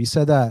Ankalaev. He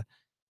said that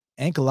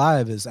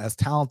Ankalaev is as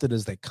talented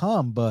as they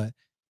come, but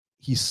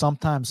he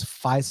sometimes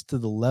fights to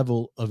the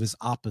level of his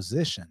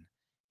opposition.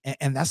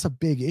 And that's a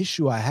big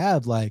issue I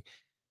have. Like,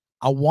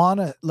 I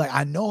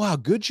know how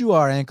good you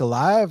are,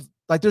 Ankalaev.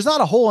 Like, there's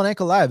not a hole in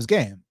Ankalaev's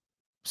game.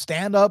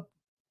 Stand up,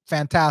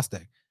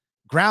 fantastic.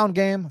 Ground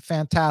game,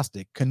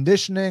 fantastic.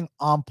 Conditioning,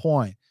 on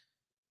point.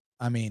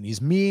 I mean,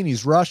 he's mean,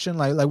 he's Russian.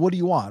 Like what do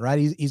you want, right?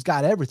 He's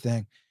got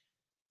everything.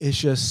 It's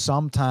just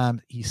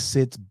sometimes he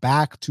sits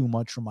back too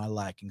much for my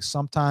liking.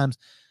 Sometimes,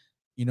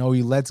 he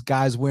lets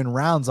guys win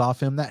rounds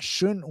off him that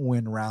shouldn't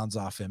win rounds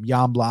off him.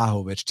 Jan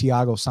Blachowicz,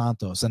 Thiago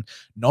Santos. And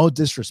no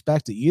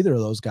disrespect to either of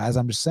those guys.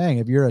 I'm just saying,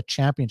 if you're a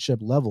championship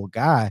level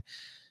guy,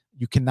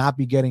 you cannot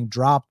be getting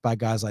dropped by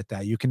guys like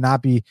that. You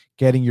cannot be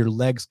getting your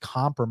legs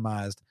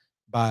compromised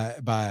by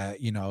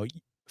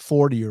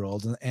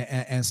 40-year-olds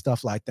and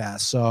stuff like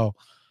that. So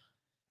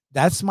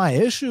that's my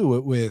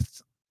issue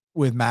with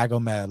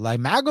Magomed.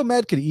 Like,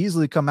 Magomed could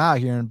easily come out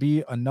here and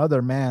be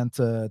another man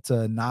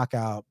to knock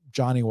out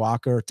Johnny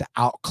Walker, to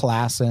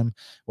outclass him,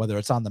 whether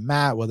it's on the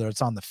mat, whether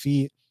it's on the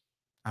feet.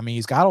 I mean,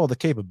 he's got all the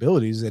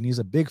capabilities, and he's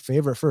a big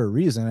favorite for a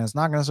reason. And it's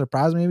not going to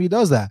surprise me if he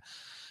does that.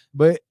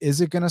 But is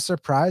it going to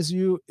surprise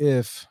you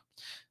if,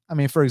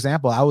 for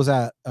example, I was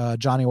at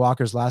Johnny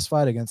Walker's last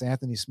fight against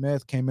Anthony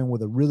Smith, came in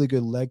with a really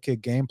good leg kick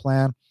game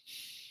plan.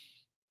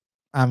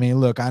 I mean,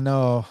 look, I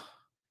know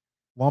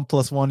 1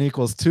 + 1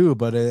 = 2,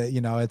 but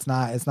it's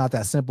not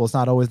that simple. It's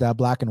not always that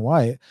black and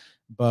white.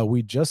 But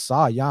we just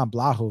saw Jan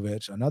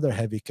Blachowicz, another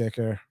heavy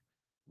kicker,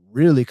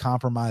 really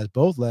compromise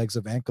both legs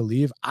of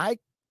Ankalaev. I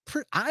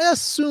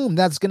assume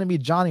that's going to be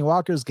Johnny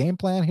Walker's game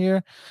plan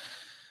here.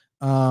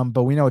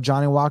 But we know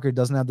Johnny Walker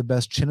doesn't have the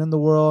best chin in the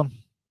world.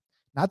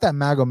 Not that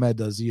Magomed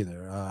does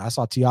either. I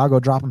saw Tiago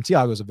drop him.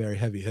 Tiago's a very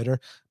heavy hitter,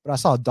 but I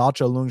saw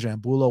Dalcha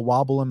Lungjambula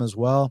wobble him as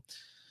well.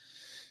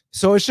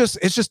 So it's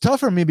just tough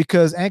for me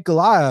because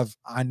Ankalaev,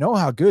 I know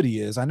how good he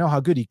is. I know how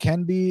good he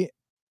can be.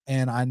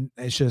 And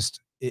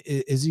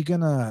is he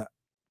going to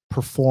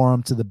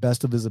perform to the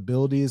best of his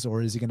abilities,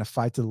 or is he going to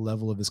fight to the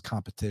level of his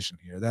competition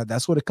here?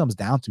 That's what it comes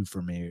down to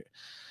for me.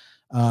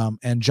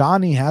 And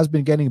Johnny has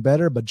been getting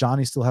better, but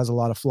Johnny still has a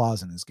lot of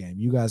flaws in his game.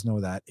 You guys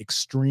know that.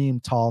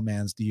 Extreme tall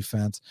man's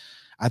defense.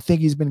 I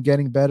think he's been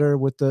getting better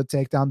with the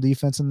takedown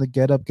defense in the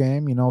get-up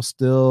game.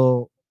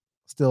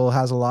 Still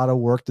has a lot of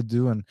work to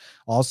do. And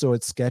also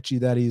it's sketchy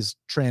that he's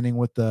training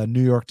with the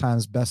New York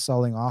Times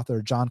best-selling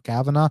author, John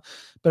Kavanagh.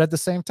 But at the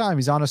same time,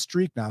 he's on a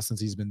streak now since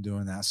he's been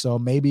doing that. So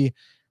maybe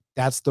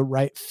that's the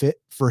right fit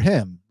for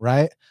him,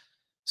 right?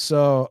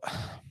 So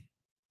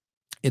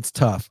it's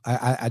tough.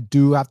 I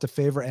do have to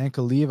favor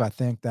Ankalaev. I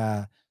think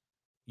that,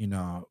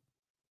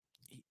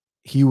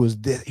 he was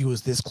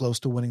this close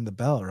to winning the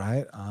belt,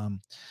 right?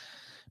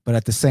 But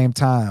at the same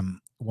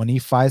time, when he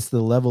fights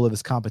the level of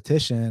his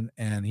competition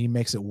and he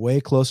makes it way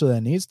closer than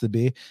it needs to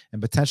be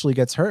and potentially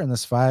gets hurt in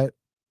this fight,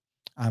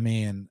 I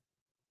mean,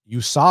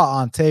 you saw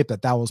on tape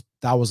that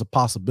was a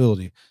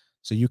possibility.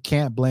 So you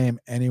can't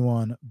blame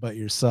anyone but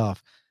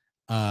yourself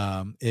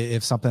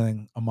if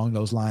something among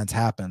those lines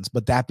happens.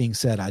 But that being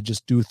said, I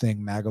just do think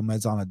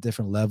Magomed's on a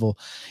different level.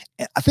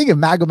 I think if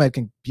Magomed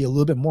can be a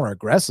little bit more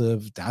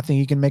aggressive, I think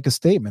he can make a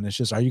statement. It's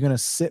just, are you going to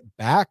sit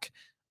back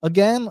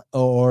again,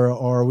 or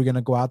are we going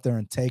to go out there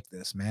and take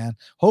this, man?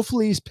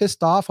 Hopefully he's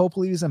pissed off.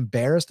 Hopefully he's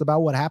embarrassed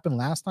about what happened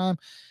last time,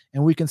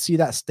 and we can see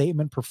that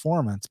statement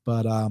performance.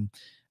 But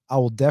I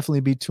will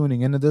definitely be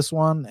tuning into this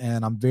one,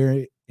 and I'm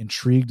very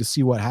intrigued to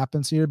see what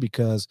happens here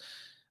because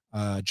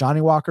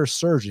Johnny Walker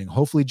surging.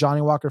 Hopefully Johnny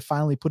Walker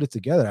finally put it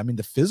together. I mean,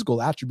 the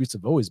physical attributes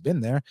have always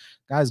been there.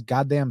 Guy's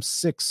goddamn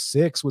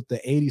 6'6" with the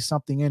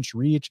 80-something inch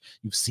reach.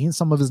 You've seen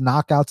some of his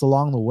knockouts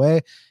along the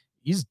way.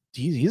 He's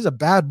a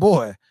bad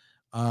boy.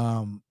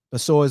 But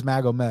so is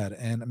Magomed.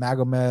 And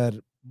Magomed,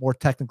 more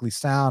technically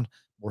sound,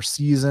 more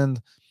seasoned.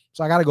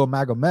 So I got to go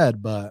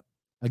Magomed. But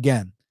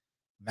again,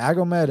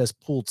 Magomed has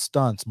pulled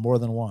stunts more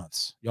than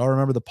once. Y'all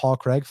remember the Paul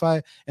Craig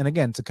fight? And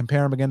again, to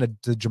compare him again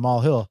to Jamal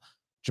Hill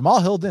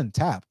didn't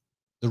tap.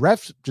 The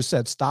ref just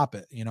said, stop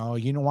it. You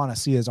don't want to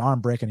see his arm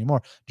break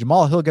anymore.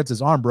 Jamal Hill gets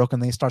his arm broken,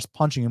 then he starts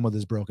punching him with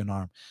his broken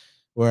arm.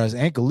 Whereas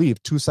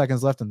Ankalaev, 2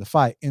 seconds left in the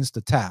fight,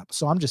 insta tap.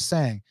 So I'm just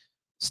saying,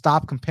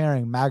 stop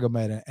comparing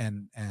Magomed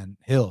and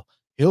Hill.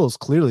 Hill is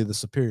clearly the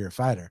superior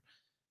fighter.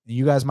 And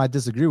you guys might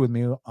disagree with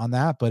me on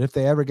that, but if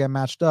they ever get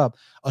matched up,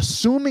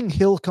 assuming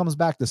Hill comes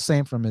back the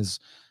same from his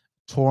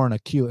torn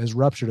Achilles, his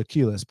ruptured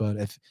Achilles, but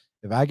if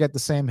I get the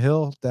same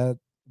Hill that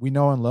we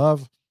know and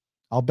love,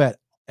 I'll bet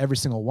every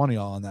single one of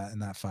y'all in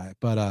that fight.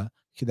 But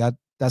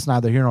that's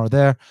neither here nor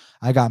there.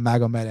 I got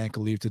Magomed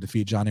Ankalaev to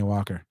defeat Johnny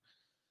Walker.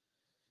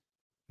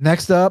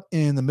 Next up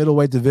in the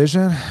middleweight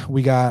division,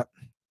 we got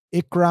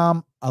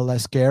Ikram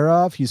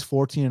Aliskerov. He's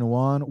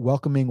 14-1,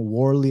 welcoming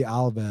Warley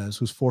Alves,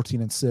 who's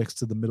 14-6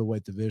 to the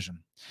middleweight division.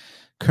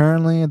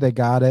 Currently, they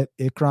got it.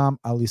 Ikram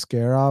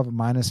Aliskerov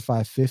minus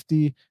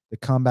 550. The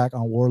comeback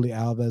on Warley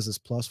Alves is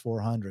plus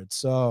 400.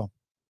 So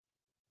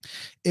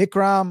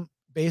Ikram,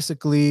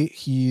 basically,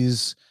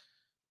 he's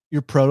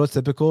your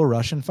prototypical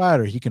Russian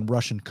fighter. He can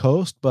Russian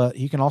coast, but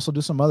he can also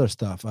do some other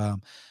stuff.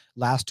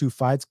 Last 2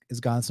 fights has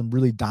gotten some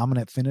really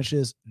dominant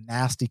finishes.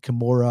 Nasty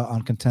Kimura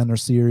on Contender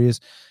Series.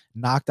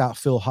 Knocked out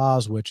Phil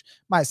Haas, which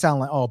might sound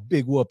like, oh,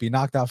 big whoop, he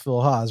knocked out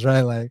Phil Haas,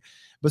 right?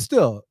 But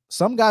still,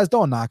 some guys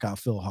don't knock out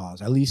Phil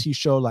Haas. At least he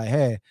showed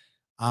hey,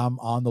 I'm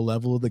on the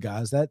level of the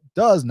guys that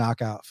does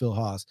knock out Phil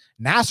Haas.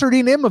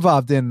 Nasruddin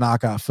Imavov didn't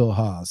knock out Phil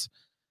Haas.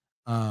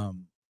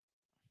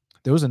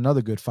 There was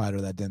another good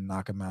fighter that didn't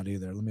knock him out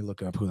either. Let me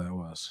look up who that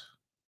was.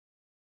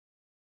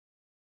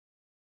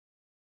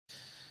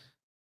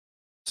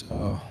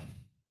 So,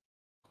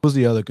 who's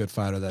the other good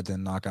fighter that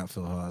didn't knock out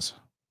Phil Haas?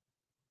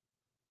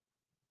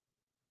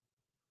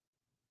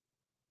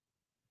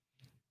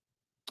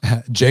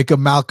 Jacob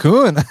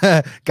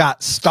Malkoun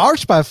got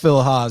starched by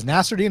Phil Haas.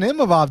 Nasruddin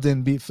Imavov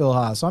didn't beat Phil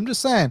Haas. So I'm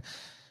just saying,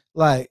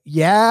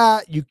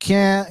 you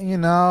can't,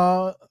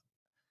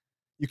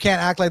 you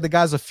can't act like the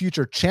guy's a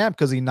future champ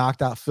because he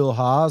knocked out Phil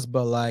Haas,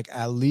 but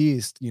at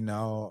least,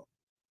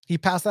 he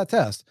passed that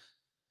test.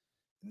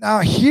 Now,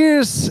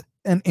 here's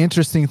an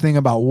interesting thing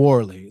about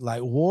Warley.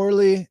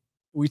 Warley,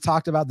 we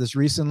talked about this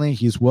recently.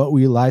 He's what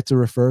we like to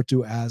refer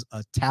to as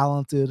a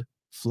talented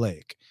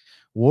flake.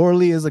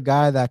 Warley is a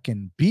guy that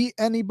can beat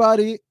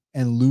anybody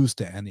and lose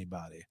to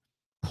anybody.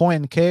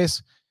 Point in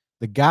case,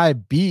 the guy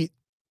beat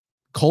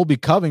Colby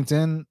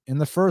Covington in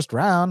the first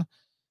round,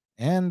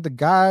 And the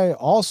guy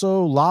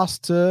also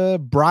lost to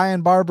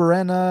Brian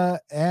Barberena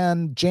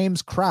and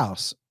James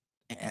Krause.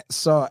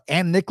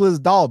 And Nicholas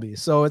Dalby.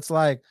 So it's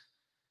like,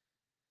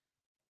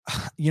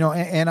 you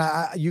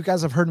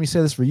guys have heard me say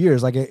this for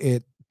years. Like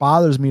it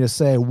bothers me to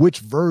say which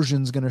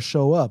version's going to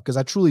show up, because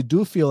I truly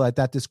do feel like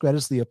that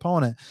discredits the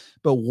opponent.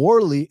 But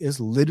Worley is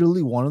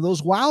literally one of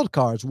those wild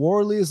cards.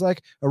 Worley is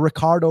like a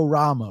Ricardo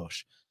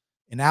Ramos,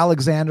 an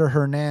Alexander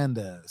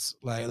Hernandez,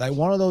 like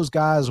one of those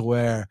guys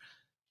where,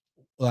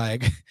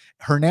 like,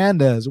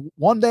 Hernandez,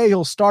 one day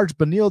he'll start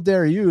Beneil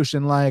Dariush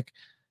and like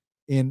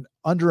in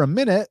under a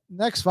minute,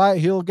 next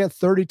fight he'll get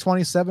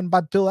 30-27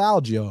 by Bill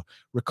Algeo.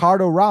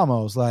 Ricardo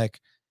Ramos,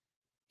 like,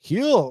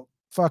 he'll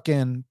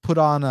fucking put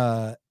on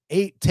a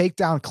 8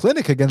 takedown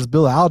clinic against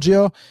Bill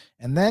Algeo,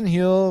 and then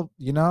he'll,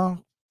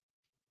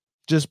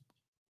 just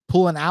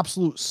pull an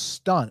absolute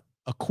stunt,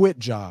 a quit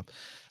job.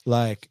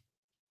 Like,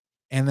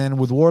 and then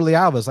with Warley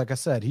Alves, like I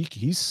said,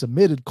 he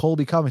submitted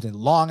Colby Covington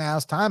long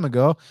ass time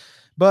ago.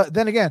 But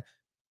then again,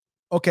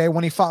 okay,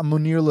 when he fought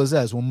Munir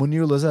Lazzez, when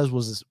Munir Lazzez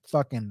was this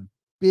fucking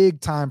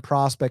big time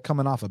prospect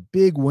coming off a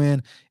big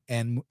win,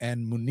 and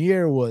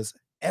Munir was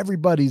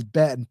everybody's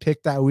bet and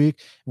pick that week,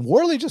 and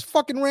Worley just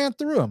fucking ran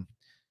through him.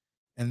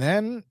 And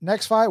then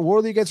next fight,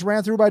 Worley gets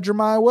ran through by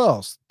Jeremiah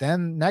Wells.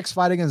 Then next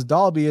fight against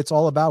Dalby, it's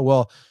all about,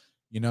 well,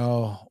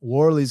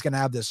 Worley's going to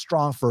have this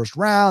strong first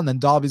round, then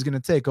Dalby's going to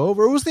take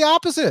over. It was the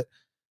opposite.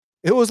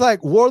 It was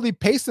like Worley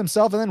paced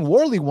himself, and then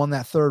Worley won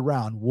that third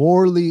round.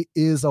 Worley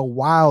is a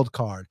wild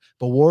card,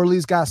 but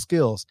Worley's got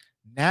skills.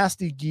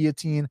 Nasty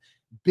guillotine,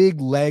 big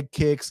leg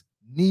kicks,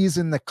 knees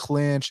in the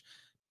clinch,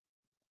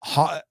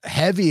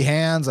 heavy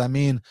hands. I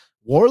mean,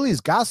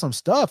 Worley's got some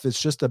stuff.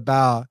 It's just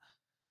about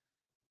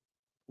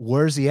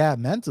where's he at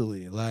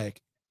mentally.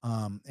 Like,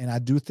 and I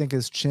do think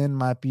his chin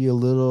might be a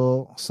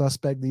little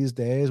suspect these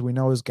days. We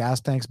know his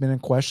gas tank's been in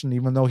question,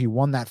 even though he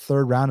won that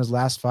third round his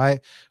last fight.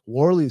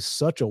 Worley's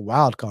such a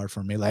wild card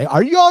for me. Like,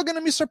 are you all going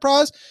to be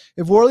surprised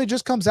if Worley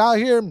just comes out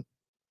here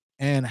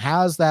and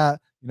has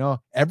that,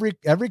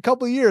 every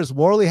couple of years,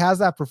 Worley has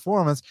that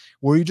performance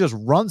where he just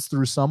runs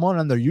through someone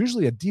and they're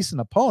usually a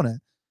decent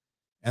opponent.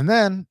 And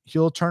then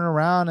he'll turn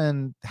around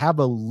and have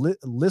a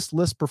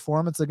listless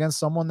performance against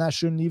someone that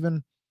shouldn't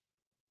even,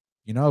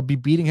 be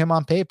beating him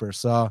on paper.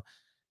 So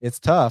it's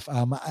tough.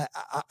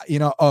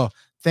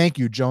 Thank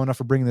you, Jonah,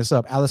 for bringing this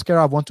up.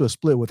 Aliskerov went to a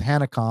split with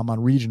Hanacom on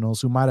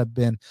regionals, who might have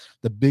been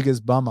the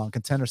biggest bum on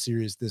Contender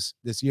Series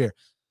this year.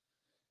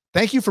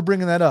 Thank you for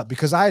bringing that up,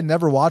 because I had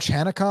never watched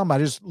Hanacom. I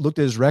just looked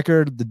at his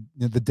record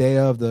the day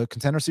of the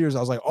Contender Series. I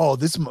was like, oh,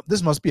 this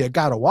must be a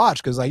guy to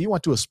watch, because like he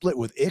went to a split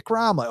with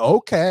Ikram. I'm like,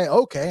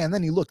 okay. And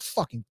then he looked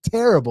fucking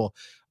terrible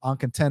on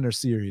Contender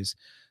Series.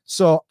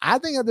 So I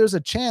think that there's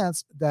a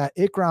chance that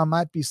Ikram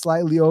might be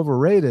slightly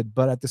overrated,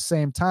 but at the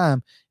same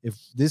time, if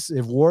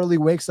Worley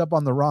wakes up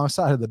on the wrong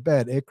side of the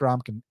bed,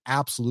 Ikram can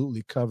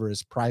absolutely cover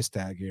his price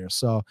tag here.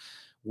 So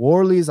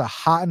Worley's a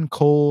hot and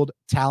cold,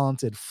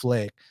 talented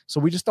flake.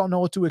 So we just don't know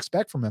what to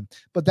expect from him.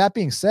 But that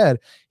being said,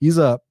 he's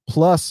a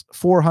plus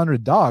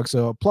 400 dog,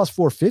 so plus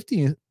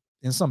 450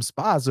 in some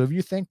spots. So if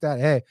you think that,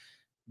 hey,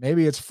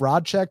 maybe it's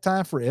fraud check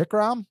time for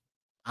Ikram,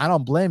 I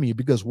don't blame you,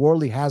 because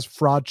Worley has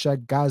fraud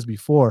checked guys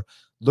before.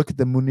 Look at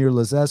the Munir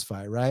Lazzez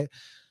fight, right?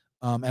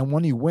 And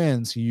when he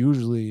wins, he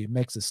usually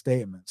makes a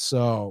statement.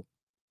 So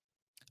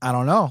I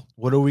don't know.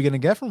 What are we going to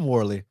get from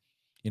Worley?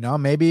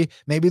 Maybe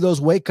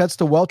those weight cuts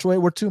to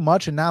welterweight were too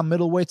much, and now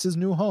middleweight's his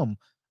new home.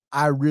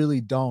 I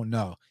really don't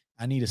know.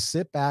 I need to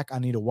sit back. I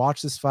need to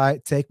watch this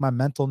fight, take my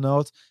mental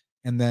notes,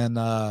 and then,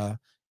 then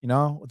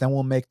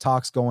we'll make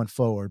talks going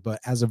forward.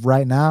 But as of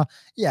right now,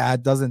 yeah,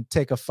 it doesn't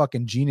take a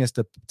fucking genius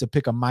to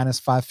pick a minus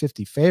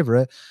 550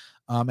 favorite.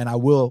 And I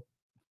will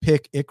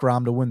pick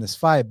Ikram to win this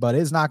fight, but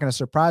it's not going to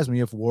surprise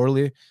me if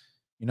Worley,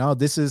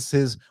 this is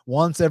his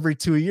once every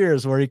 2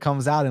 years where he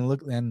comes out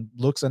and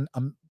looks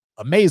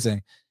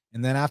amazing.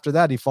 And then after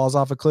that, he falls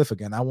off a cliff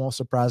again. That won't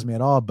surprise me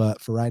at all.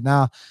 But for right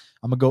now,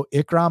 I'm going to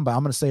go Ikram, but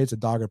I'm going to say it's a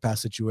dog or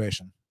pass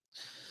situation.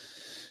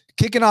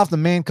 Kicking off the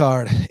main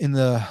card in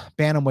the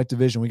bantamweight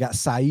division, we got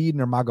Saeed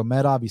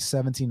Nurmagomedov. He's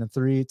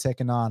 17-3,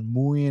 taking on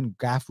Muin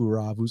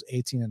Gafurov, who's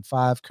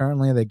 18-5.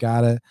 Currently, they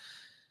got it.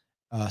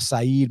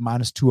 Saeed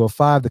minus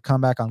 205. The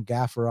comeback on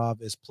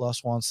Gafurov is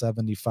plus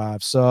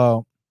 175.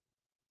 So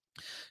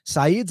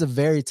Saeed's a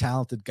very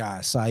talented guy.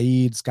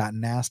 Saeed's got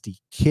nasty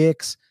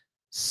kicks,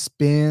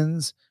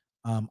 spins.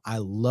 I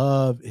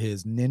love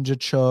his ninja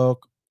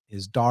choke,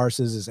 his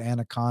darces, his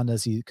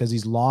anacondas, because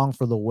he's long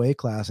for the weight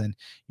class, and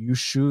you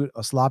shoot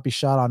a sloppy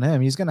shot on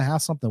him, he's going to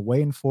have something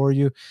waiting for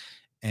you.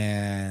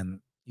 And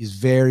he's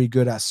very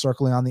good at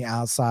circling on the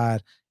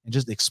outside and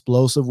just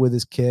explosive with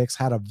his kicks.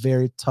 Had a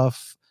very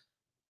tough,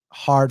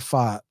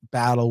 hard-fought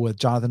battle with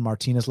Jonathan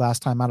Martinez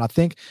last time out. I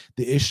think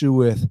the issue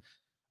with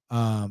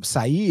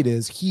Saeed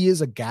is he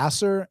is a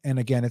gasser, and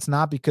again, it's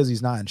not because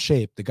he's not in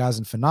shape. The guy's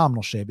in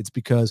phenomenal shape. It's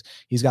because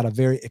he's got a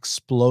very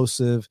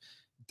explosive,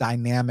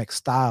 dynamic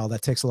style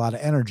that takes a lot of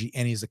energy,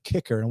 and he's a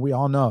kicker, and we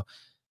all know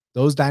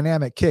those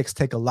dynamic kicks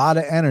take a lot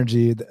of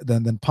energy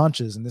than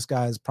punches, and this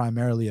guy is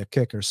primarily a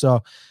kicker.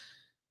 So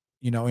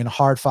in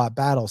hard fought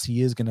battles,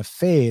 he is going to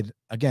fade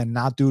again,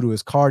 not due to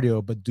his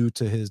cardio, but due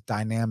to his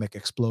dynamic,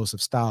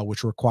 explosive style,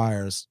 which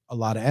requires a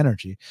lot of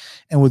energy.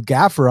 And with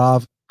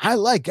Gafarov, I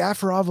like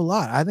Gafarov a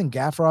lot. I think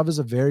Gafarov is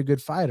a very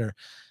good fighter.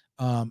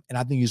 And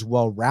I think he's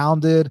well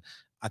rounded.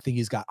 I think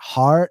he's got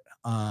heart.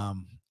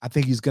 I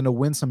think he's going to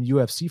win some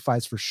UFC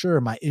fights for sure.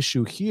 My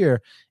issue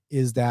here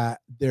is that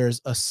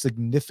there's a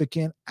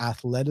significant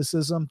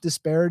athleticism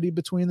disparity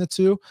between the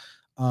two.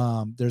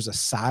 There's a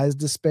size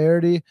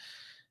disparity.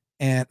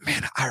 And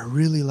man, I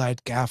really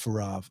liked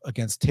Gafarov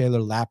against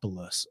Taylor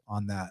Lapilus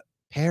on that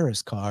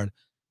Paris card.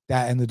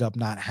 That ended up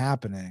not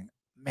happening.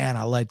 Man,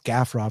 I liked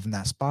Gafarov in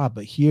that spot,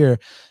 but here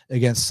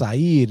against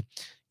Saeed,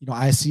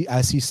 I see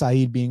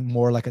Saeed being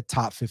more like a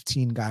top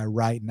 15 guy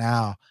right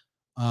now.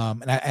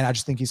 And I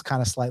just think he's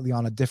kind of slightly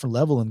on a different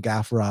level than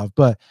Gafarov.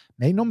 But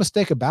make no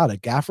mistake about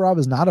it, Gafarov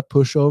is not a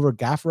pushover.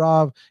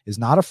 Gafarov is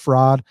not a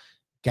fraud.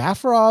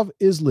 Gafarov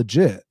is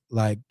legit.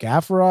 Like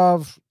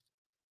Gafarov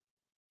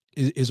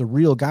is a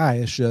real guy.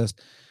 It's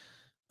just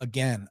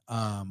again,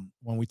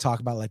 when we talk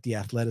about like the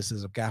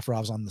athleticism,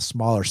 Gafarov's on the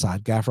smaller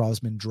side.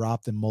 Gafarov's been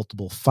dropped in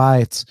multiple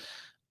fights.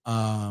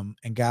 And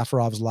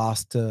Gafarov's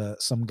lost to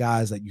some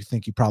guys that you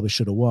think he probably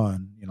should have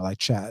won, like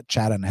Chad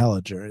and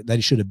Hellinger, that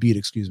he should have beat,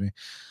 excuse me.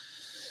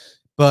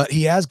 But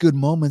he has good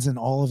moments in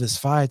all of his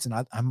fights, and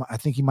I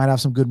think he might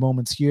have some good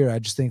moments here. I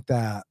just think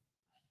that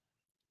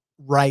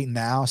right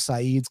now,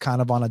 Saeed's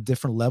kind of on a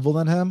different level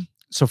than him.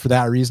 So for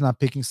that reason, I'm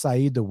picking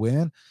Saeed to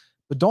win.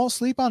 But don't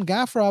sleep on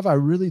Gafarov. I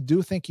really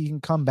do think he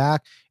can come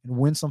back and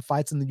win some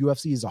fights in the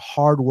UFC. He's a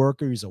hard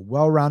worker. He's a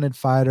well-rounded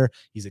fighter.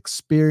 He's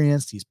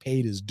experienced. He's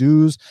paid his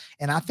dues.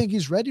 And I think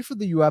he's ready for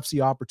the UFC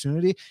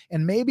opportunity.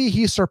 And maybe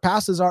he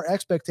surpasses our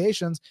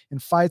expectations in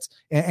fights.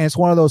 And it's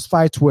one of those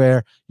fights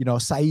where,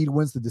 Saeed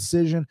wins the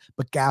decision,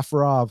 but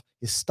Gafarov,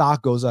 his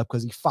stock goes up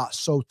because he fought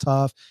so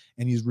tough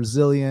and he's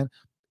resilient.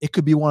 It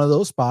could be one of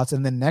those spots.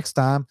 And then next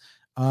time,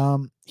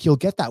 he'll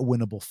get that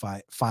winnable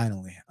fight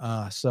finally.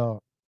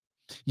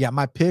 Yeah,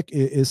 my pick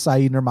is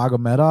Saeed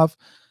Nurmagomedov.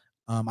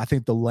 I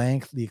think the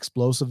length, the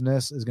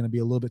explosiveness is going to be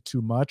a little bit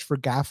too much for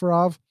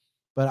Gafarov,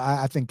 but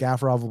I think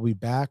Gafarov will be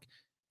back.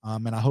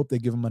 And I hope they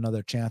give him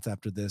another chance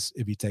after this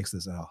if he takes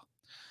this L.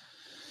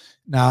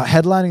 Now,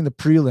 headlining the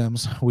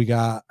prelims, we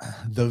got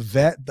the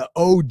vet, the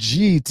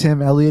OG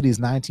Tim Elliott. He's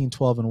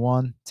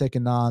 19-12-1,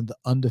 taking on the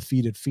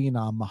undefeated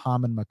phenom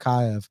Muhammad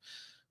Makhachev,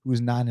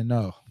 who's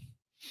 9-0.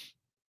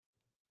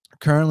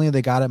 Currently,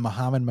 they got it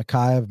Muhammad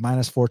Makhachev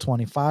minus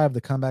 425.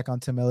 The comeback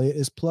on Tim Elliott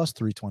is plus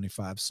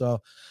 325.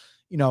 So,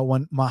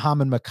 when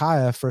Muhammad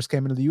Makhachev first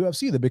came into the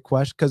UFC, the big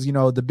question, because,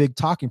 the big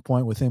talking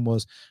point with him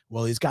was,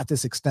 well, he's got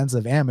this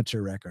extensive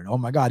amateur record. Oh,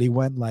 my God, he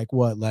went like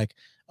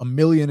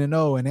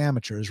 1,000,000-0 in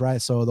amateurs, right?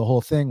 So the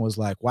whole thing was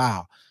like,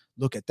 wow,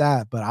 look at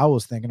that. But I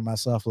was thinking to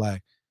myself,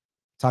 like,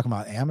 talking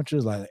about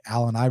amateurs, like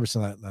Allen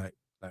Iverson, like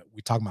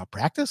we talking about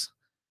practice?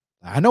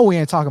 I know we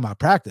ain't talking about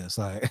practice.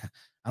 Like,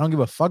 I don't give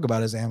a fuck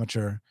about his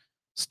amateur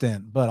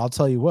stint, but I'll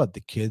tell you what,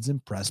 the kid's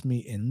impressed me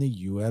in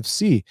the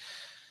UFC.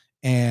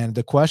 And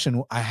the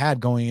question I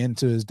had going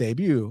into his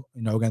debut,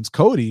 against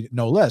Cody,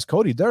 no less,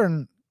 Cody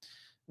Durden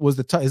was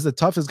is the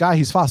toughest guy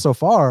he's fought so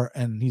far,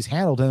 and he's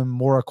handled him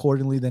more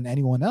accordingly than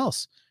anyone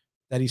else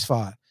that he's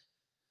fought.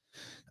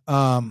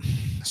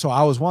 So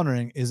I was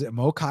wondering, is it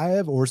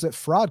Makhachev or is it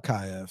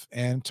Fraudkaev?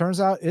 And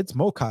turns out it's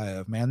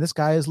Makhachev, man. This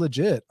guy is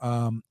legit.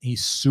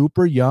 He's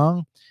super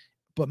young,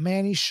 but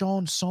man, he's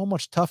shown so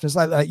much toughness.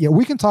 Yeah,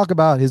 we can talk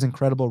about his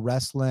incredible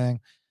wrestling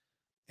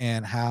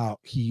and how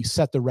he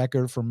set the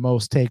record for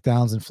most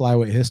takedowns in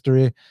flyweight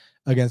history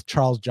against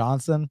Charles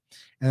Johnson.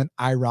 And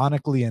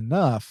ironically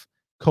enough,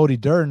 Cody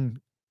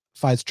Durden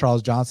fights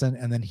Charles Johnson,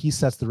 and then he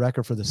sets the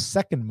record for the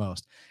second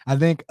most. I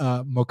think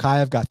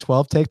Makhachev got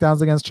 12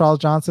 takedowns against Charles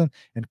Johnson,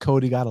 and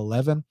Cody got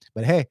 11.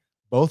 But hey,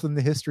 both in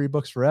the history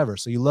books forever,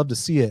 so you love to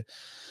see it.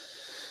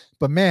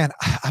 But man,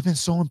 I've been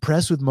so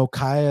impressed with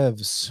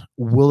Mokhachev's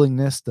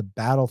willingness to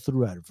battle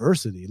through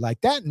adversity.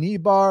 Like that knee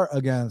bar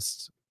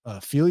against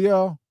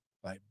Filio,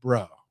 like,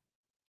 bro,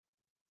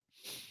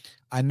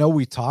 I know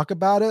we talk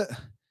about it,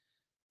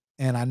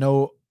 and I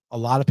know a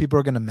lot of people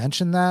are going to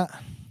mention that,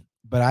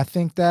 but I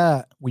think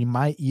that we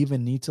might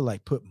even need to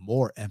like put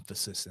more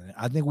emphasis in it.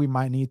 I think we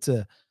might need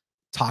to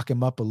talk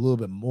him up a little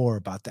bit more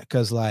about that,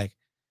 because like,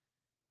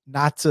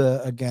 not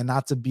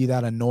to be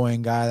that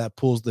annoying guy that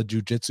pulls the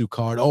jujitsu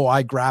card. Oh,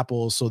 I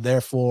grapple, so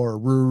therefore,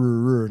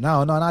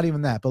 no, not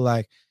even that. But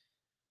like,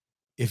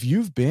 if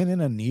you've been in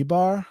a knee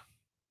bar,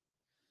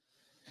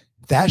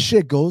 that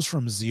shit goes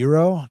from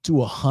 0 to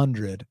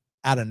 100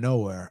 out of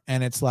nowhere,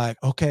 and it's like,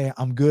 okay,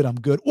 I'm good.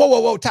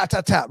 Whoa, tap,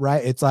 tap, tap,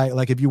 right? It's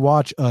like if you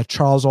watch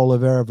Charles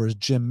Oliveira versus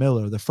Jim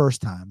Miller the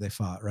first time they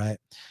fought, right?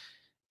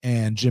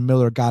 And Jim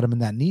Miller got him in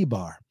that knee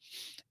bar.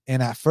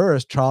 And at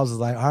first, Charles is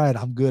like, all right,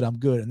 I'm good.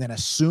 And then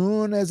as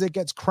soon as it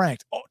gets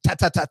cranked, oh, tap,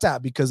 tap, tap,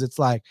 tap, because it's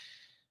like,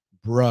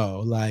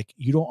 bro, like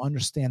you don't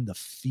understand the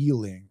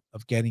feeling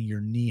of getting your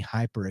knee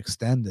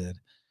hyperextended.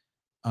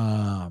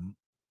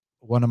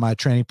 One of my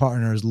training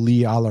partners,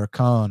 Lee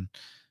Alarcon,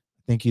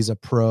 I think he's a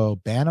pro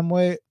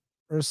bantamweight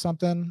or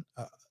something.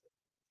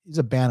 he's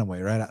a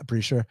bantamweight, right? I'm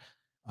pretty sure.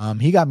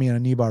 He got me in a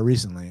knee bar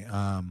recently.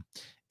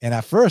 And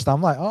at first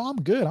I'm like, oh,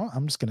 I'm good.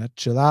 I'm just gonna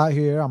chill out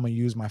here. I'm gonna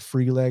use my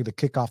free leg to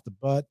kick off the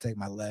butt, take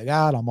my leg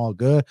out. I'm all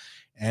good.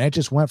 And it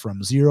just went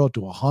from 0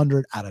 to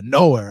 100 out of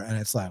nowhere. And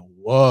it's like,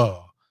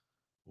 whoa,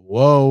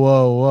 whoa,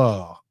 whoa,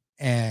 whoa.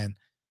 And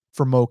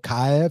for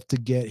Mokaev to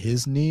get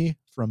his knee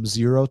from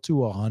 0 to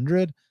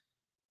 100,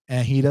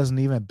 and he doesn't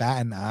even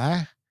bat an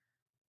eye.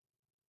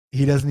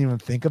 He doesn't even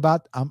think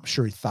about, I'm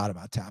sure he thought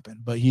about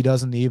tapping, but he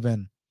doesn't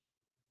even,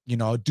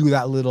 do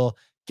that little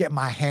get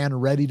my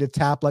hand ready to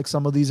tap like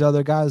some of these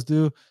other guys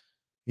do.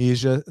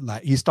 He's just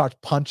like, he starts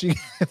punching.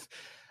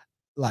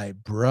 Like,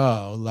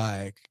 bro,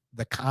 like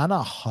the kind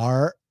of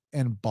heart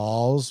and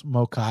balls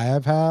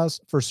Mokaev has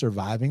for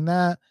surviving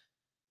that.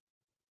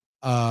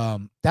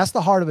 That's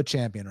the heart of a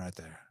champion right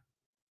there.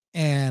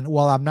 And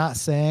while I'm not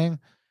saying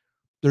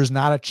there's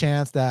not a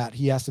chance that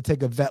he has to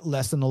take a vet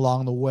lesson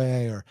along the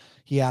way, or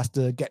he has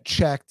to get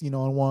checked, in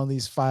one of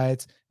these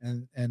fights,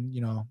 and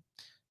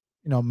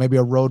maybe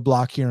a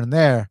roadblock here and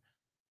there.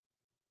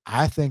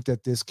 I think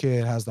that this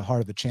kid has the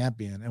heart of a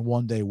champion and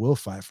one day will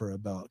fight for a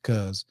belt,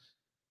 because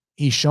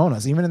he's shown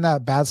us, even in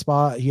that bad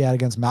spot he had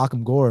against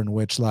Malcolm Gordon,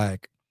 which,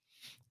 like,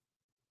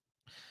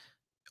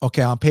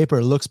 okay, on paper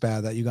it looks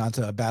bad that you got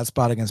into a bad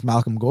spot against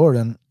Malcolm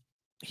Gordon.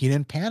 He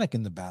didn't panic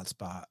in the bad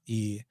spot.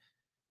 He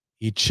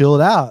chilled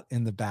out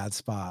in the bad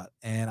spot,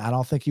 and I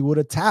don't think he would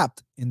have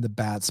tapped in the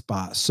bad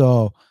spot.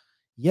 So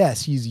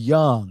yes, he's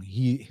young.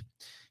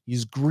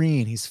 He's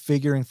green. He's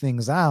figuring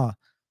things out,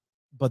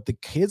 but the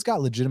kid's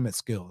got legitimate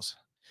skills.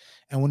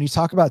 And when you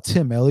talk about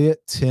Tim Elliott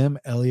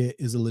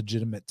is a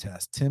legitimate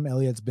test. Tim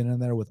Elliott's been in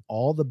there with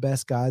all the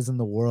best guys in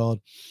the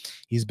world.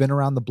 He's been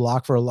around the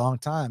block for a long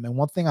time. And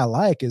one thing I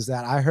like is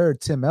that I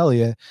heard Tim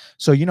Elliott,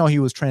 so he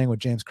was training with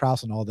James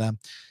Krause and all them.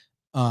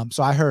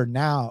 So I heard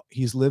now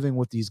he's living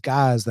with these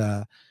guys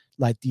that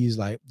these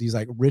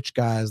rich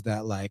guys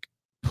that like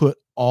put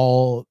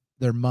all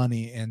their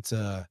money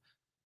into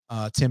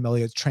Tim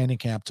Elliott's training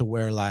camp, to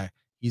where like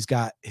he's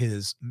got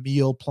his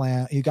meal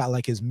plan. He got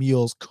like his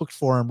meals cooked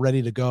for him,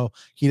 ready to go.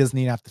 He doesn't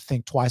even have to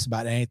think twice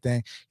about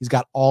anything. He's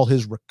got all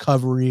his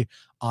recovery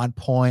on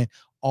point.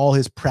 All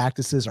his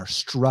practices are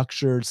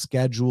structured,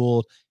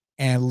 scheduled,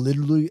 and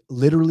literally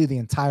the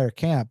entire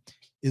camp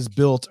is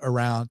built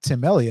around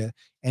Tim Elliott.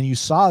 And you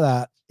saw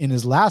that in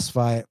his last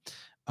fight.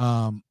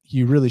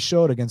 He really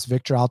showed against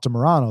Victor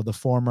Altamirano, the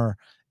former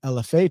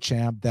LFA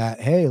champ, that,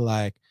 hey,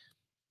 like,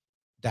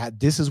 that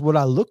this is what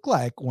I look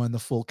like when the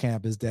full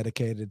camp is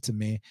dedicated to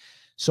me.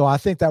 So I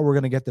think that we're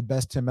going to get the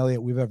best Tim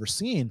Elliott we've ever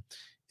seen.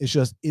 It's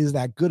just, is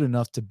that good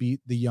enough to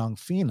beat the young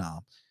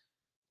phenom?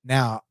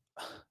 Now,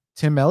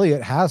 Tim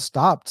Elliott has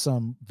stopped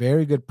some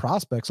very good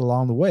prospects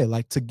along the way,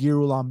 like Tagir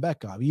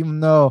Ulanbekov, even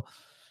though,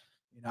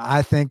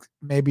 I think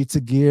maybe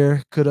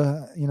Tagir could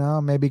have,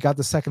 maybe got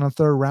the second or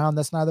third round.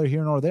 That's neither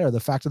here nor there. The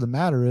fact of the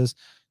matter is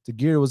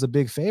Tagir was a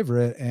big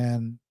favorite,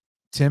 and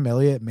Tim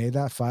Elliott made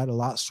that fight a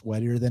lot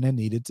sweatier than it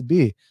needed to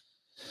be.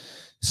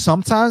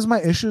 Sometimes my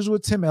issues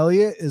with Tim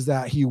Elliott is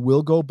that he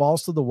will go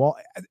balls to the wall.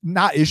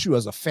 Not issue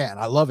as a fan.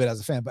 I love it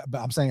as a fan, but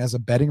I'm saying as a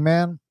betting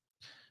man,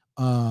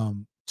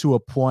 to a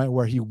point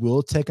where he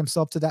will take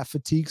himself to that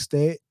fatigue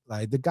state.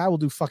 Like, the guy will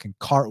do fucking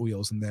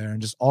cartwheels in there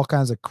and just all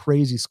kinds of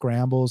crazy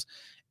scrambles.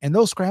 And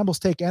those scrambles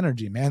take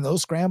energy, man.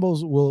 Those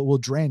scrambles will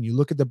drain you.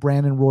 Look at the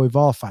Brandon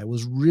Royval fight. It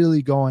was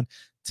really going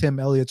Tim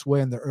Elliott's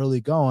way in the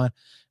early going,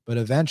 but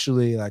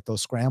eventually, like,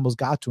 those scrambles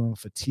got to him,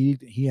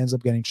 fatigued. He ends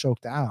up getting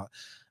choked out.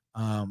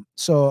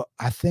 So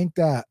I think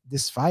that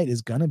this fight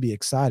is going to be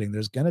exciting.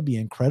 There's going to be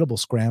incredible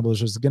scrambles.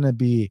 There's going to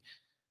be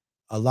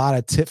a lot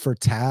of tit for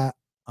tat.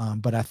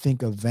 But I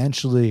think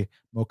eventually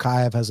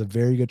Mokaev has a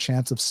very good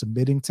chance of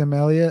submitting Tim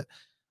Elliott,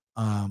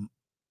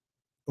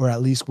 or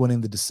at least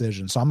winning the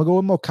decision. So I'm gonna go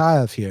with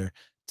Mokaev here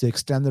to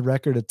extend the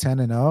record to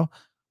 10-0.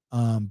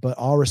 But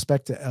all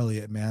respect to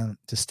Elliott, man,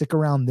 to stick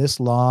around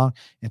this long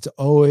and to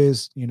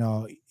always,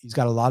 he's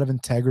got a lot of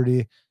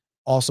integrity.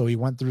 Also, he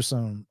went through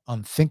some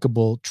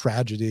unthinkable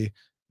tragedy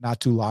not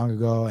too long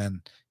ago,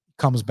 and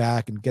comes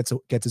back and gets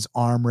his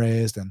arm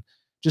raised. And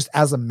just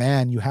as a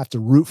man, you have to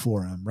root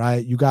for him,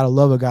 right? You got to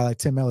love a guy like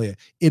Tim Elliott.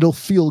 It'll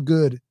feel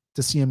good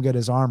to see him get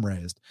his arm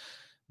raised.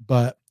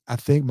 But I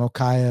think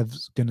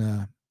he's going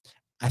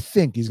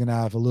to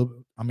have a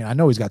little, I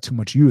know he's got too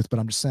much youth, but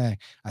I'm just saying,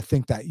 I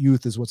think that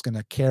youth is what's going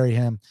to carry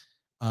him.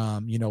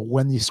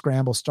 When these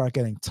scrambles start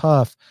getting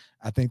tough,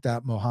 I think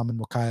that Muhammad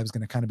Mokaev is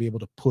going to kind of be able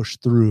to push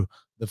through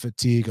the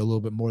fatigue a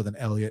little bit more than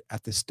Elliott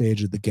at this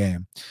stage of the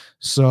game.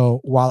 So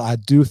while I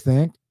do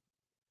think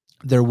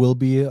there will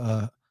be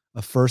a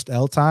first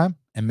L time,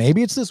 and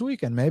maybe it's this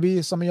weekend,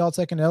 maybe some of y'all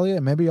taking Elliott,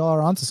 and maybe y'all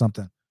are onto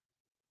something.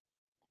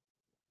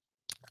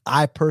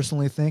 I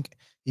personally think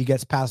he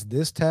gets past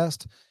this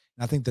test,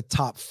 and I think the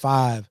top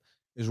 5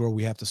 is where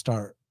we have to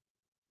start,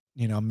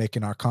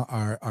 making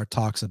our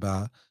talks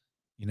about,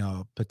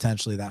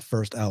 potentially that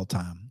first L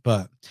time.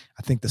 But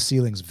I think the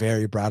ceiling's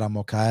very bright on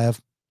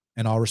Mokaev,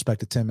 and all respect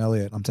to Tim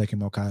Elliott, I'm taking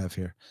Mokaev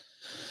here.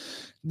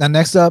 Now,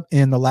 next up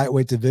in the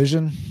lightweight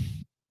division,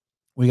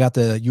 We got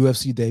the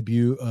UFC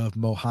debut of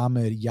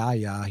Mohamed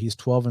Yahya. He's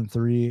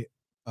 12-3,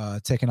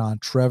 taking on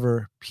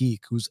Trevor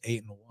Peek, who's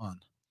 8-1.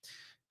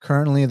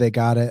 Currently, they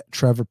got it.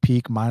 Trevor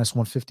Peek minus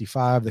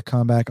 155. The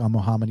comeback on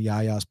Mohamed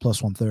Yahya is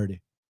plus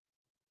 130.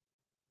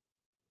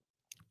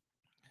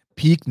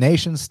 Peak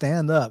Nation,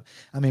 stand up.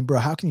 I mean, bro,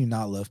 how can you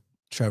not love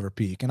Trevor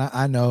Peek? And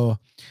I know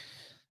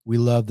we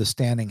love the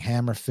standing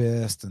hammer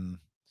fist and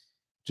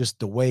just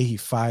the way he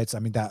fights. I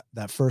mean,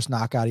 that first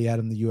knockout he had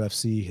in the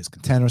UFC, his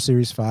Contender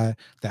Series fight,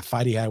 that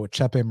fight he had with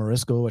Chepe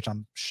Mariscal, which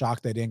I'm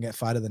shocked they didn't get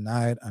fight of the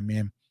night. I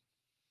mean,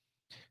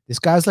 this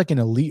guy's like an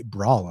elite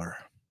brawler.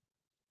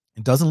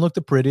 It doesn't look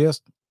the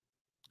prettiest.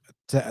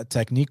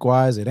 Technique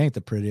wise, it ain't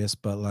the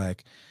prettiest, but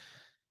like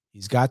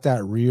he's got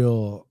that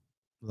real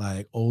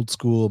like old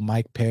school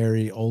Mike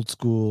Perry, old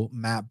school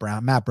Matt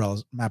Brown. Matt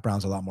Brown's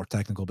a lot more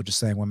technical, but just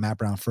saying when Matt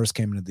Brown first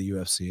came into the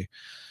UFC,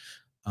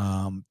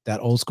 that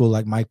old school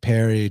like Mike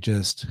Perry,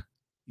 just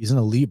he's an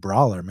elite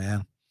brawler,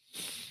 man.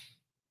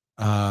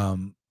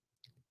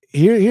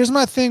 Here's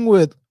my thing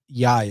with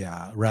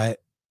Yaya, right?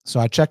 So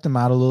I checked him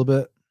out a little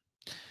bit.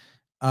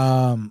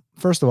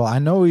 First of all, I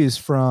know he's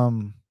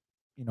from,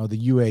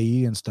 the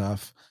UAE and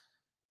stuff.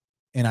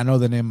 And I know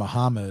the name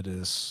Muhammad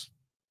is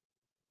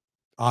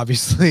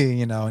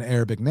obviously, an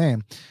Arabic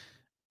name.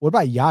 What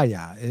about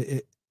Yaya?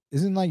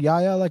 Isn't like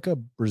Yaya like a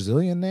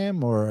Brazilian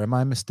name, or am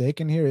I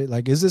mistaken here?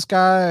 Like, is this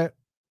guy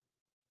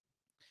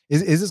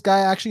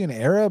actually an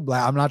Arab?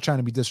 Like, I'm not trying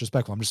to be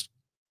disrespectful. I'm just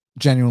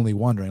genuinely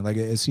wondering. Like,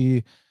 is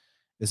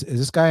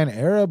this guy an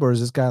Arab, or is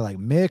this guy like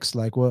mixed?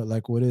 Like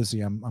what is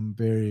he? I'm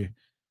very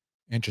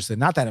interested.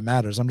 Not that it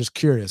matters. I'm just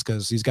curious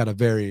because he's got a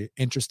very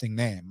interesting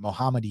name,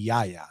 Mohamed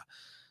Yahya.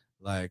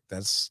 Like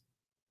that's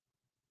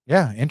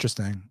yeah,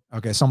 interesting.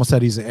 Okay, someone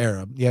said he's an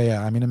Arab.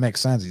 Yeah. I mean, it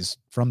makes sense. He's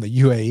from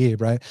the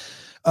UAE, right?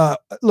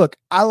 Look,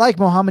 I like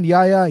Mohamed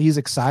Yahya. He's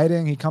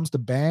exciting. He comes to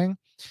bang.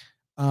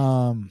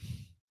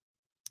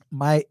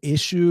 My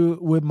issue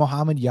with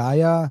Mohamed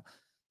Yahya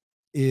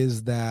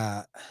is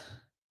that,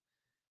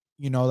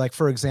 like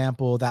for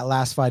example, that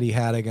last fight he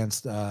had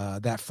against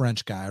that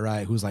French guy,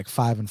 right? Who's like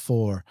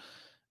 5-4.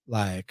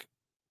 Like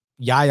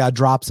Yaya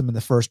drops him in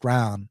the first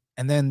round,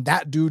 and then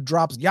that dude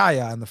drops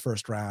Yaya in the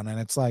first round. And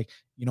it's like,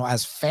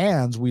 as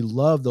fans, we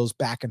love those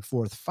back and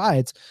forth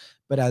fights.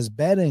 But as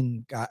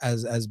betting,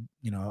 as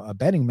a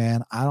betting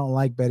man, I don't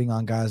like betting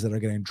on guys that are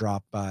getting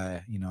dropped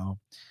by,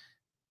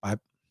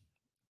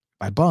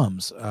 by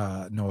bums.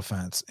 No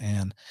offense.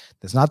 And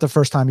that's not the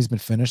first time he's been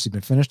finished. He's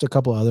been finished a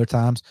couple other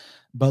times,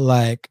 but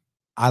like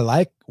I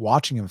like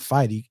watching him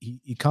fight.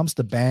 He comes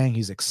to bang.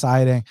 He's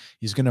exciting.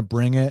 He's gonna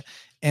bring it.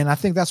 And I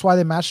think that's why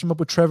they matched him up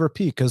with Trevor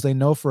Peek, because they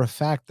know for a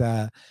fact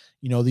that,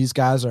 these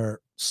guys are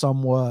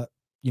somewhat,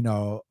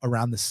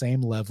 around the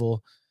same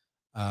level.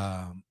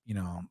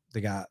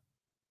 They got,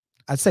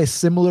 I'd say,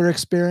 similar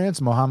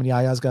experience. Mohamed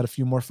Yaya's got a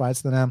few more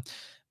fights than him,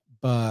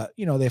 but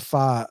they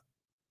fought.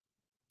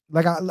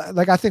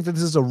 I think that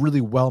this is a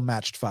really well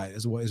matched fight.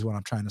 Is what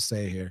I'm trying to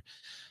say here.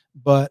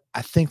 But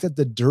I think that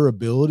the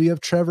durability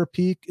of Trevor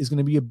Peek is going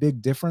to be a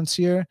big difference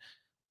here.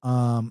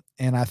 And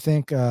I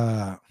think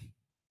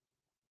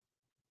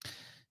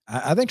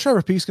I think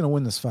Trevor Peek's going to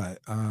win this fight.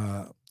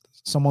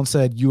 Someone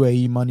said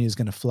UAE money is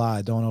going to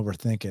fly. Don't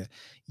overthink it.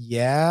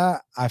 Yeah,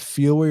 I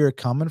feel where you're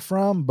coming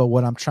from, but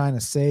what I'm trying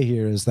to say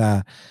here is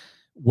that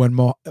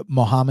when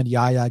Mohamed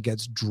Yahya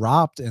gets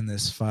dropped in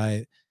this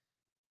fight,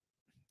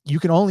 you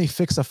can only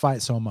fix a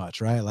fight so much,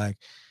 right? Like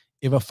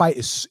if a fight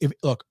is, if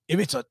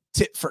it's a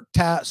tit for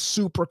tat,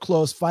 super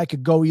close fight,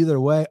 could go either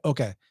way.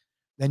 Okay.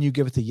 Then you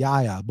give it to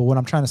Yahya. But what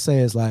I'm trying to say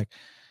is like,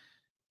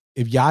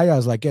 if Yahya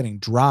is like getting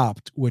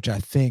dropped, which I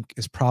think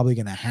is probably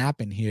going to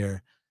happen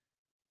here,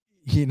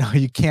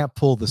 you can't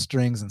pull the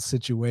strings in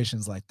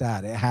situations like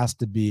that. It has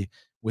to be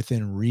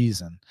within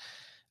reason.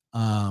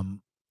 And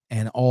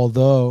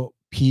although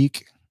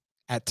Peek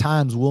at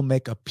times will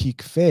make a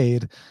Peek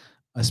fade,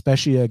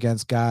 especially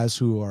against guys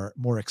who are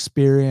more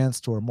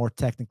experienced, who are more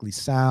technically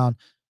sound,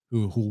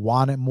 who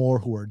want it more,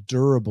 who are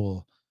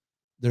durable,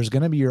 there's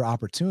going to be your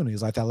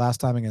opportunities. Like that last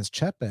time against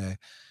Chepe.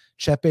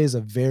 Chepe is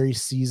a very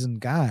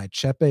seasoned guy.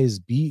 Chepe's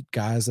beat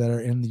guys that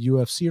are in the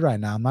UFC right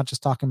now. I'm not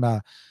just talking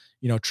about,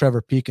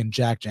 Trevor Peek and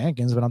Jack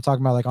Jenkins, but I'm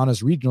talking about like on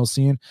his regional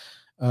scene.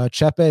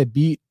 Chepe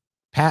beat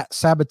Pat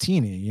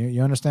Sabatini.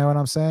 You understand what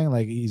I'm saying?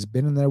 Like he's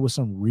been in there with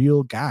some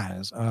real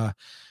guys.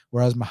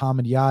 Whereas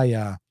Mohamed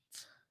Yahya,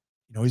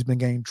 he's been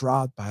getting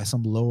dropped by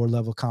some lower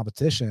level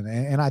competition.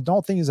 And I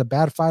don't think he's a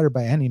bad fighter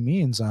by any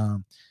means.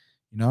 And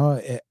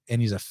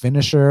he's a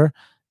finisher.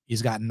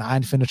 He's got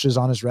 9 finishes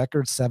on his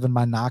record, 7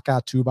 by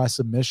knockout, 2 by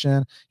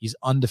submission. He's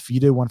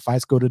undefeated when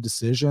fights go to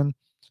decision.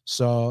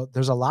 So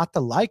there's a lot to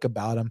like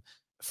about him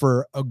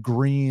for a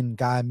green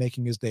guy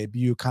making his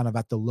debut kind of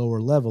at the lower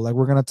level. Like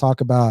we're going to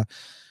talk about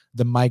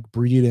the Mike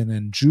Breeden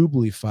and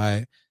Jubilee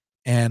fight.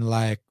 And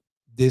like,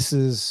 this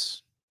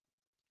is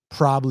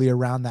probably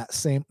around that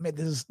same,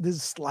 this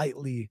is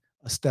slightly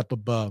a step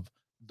above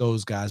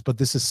those guys, but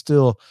this is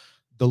still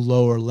the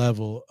lower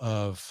level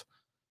of,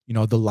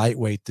 the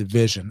lightweight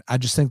division. I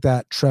just think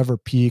that Trevor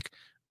Peek,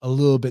 a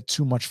little bit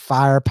too much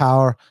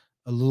firepower,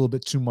 a little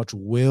bit too much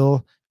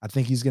will. I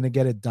think he's going to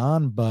get it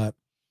done, but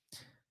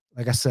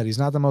like I said, he's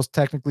not the most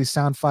technically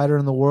sound fighter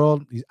in the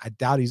world. I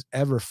doubt he's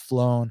ever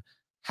flown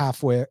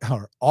halfway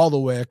or all the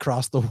way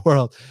across the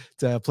world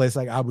to a place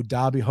like Abu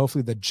Dhabi.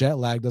 Hopefully the jet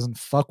lag doesn't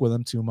fuck with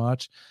him too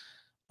much.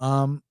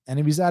 And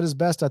if he's at his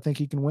best, I think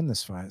he can win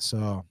this fight. So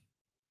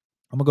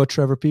I'm gonna go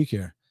Trevor Peak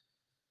here.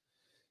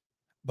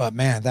 But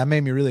man, that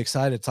made me really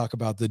excited to talk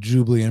about the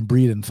Jubilee and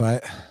Breeden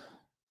fight.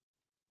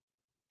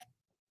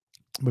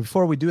 But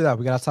before we do that,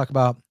 we got to talk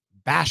about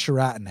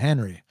Basharat and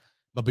Henry.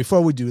 But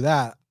before we do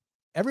that,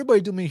 everybody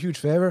do me a huge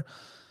favor.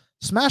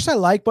 Smash that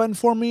like button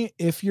for me.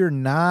 If you're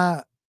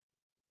not,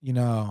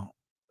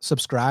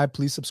 subscribe,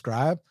 please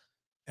subscribe.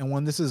 And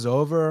when this is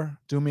over,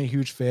 do me a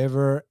huge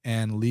favor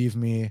and leave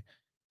me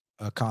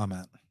a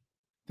comment.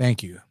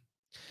 Thank you.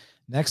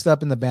 Next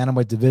up in the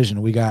bantamweight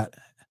division, we got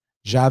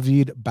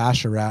Javid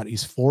Basharat.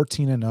 He's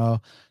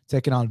 14-0,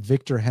 taking on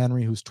Victor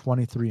Henry, who's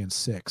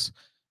 23-6.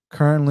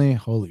 Currently,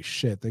 holy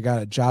shit, they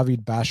got a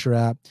Javid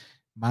Basharat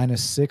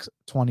minus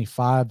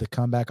 625. The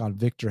comeback on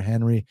Victor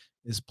Henry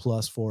is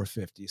plus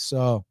 450.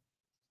 So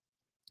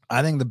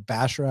I think the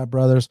Basharat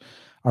brothers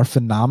are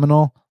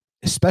phenomenal,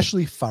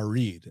 especially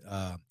Farid.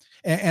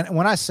 And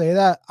when I say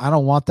that, I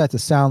don't want that to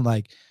sound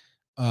like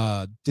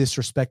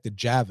disrespected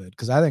Javid,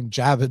 because I think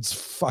Javid's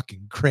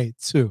fucking great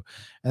too.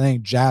 I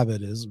think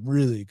Javid is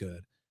really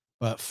good.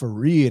 But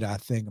Farid, I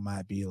think,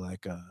 might be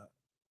like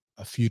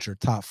a future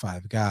top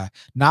 5 guy.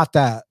 Not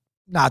that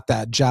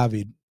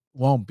Javid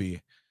won't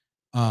be.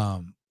 I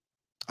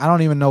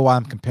don't even know why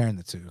I'm comparing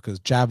the two, because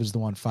Javid's the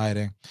one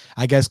fighting.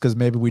 I guess because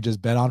maybe we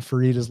just bet on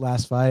Farid his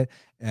last fight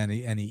and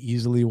he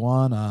easily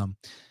won.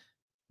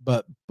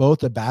 But both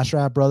the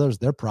Basharat brothers,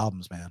 they're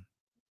problems, man.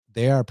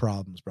 They are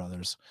problems,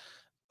 brothers.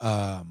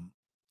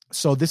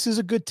 So this is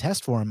a good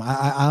test for him.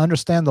 I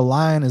understand the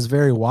line is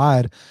very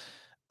wide.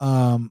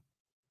 But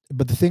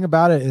the thing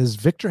about it is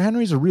Victor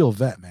Henry's a real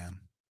vet, man.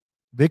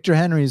 Victor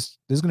Henry's,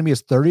 this is going to be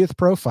his 30th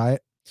pro fight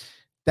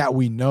that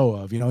we know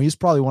of. He's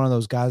probably one of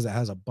those guys that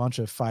has a bunch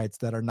of fights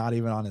that are not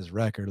even on his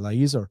record. Like,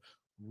 he's a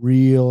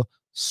real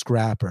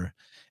scrapper.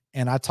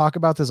 And I talk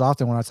about this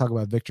often when I talk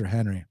about Victor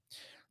Henry.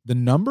 The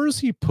numbers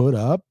he put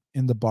up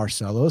in the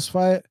Barcelos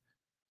fight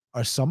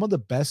are some of the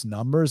best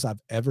numbers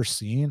I've ever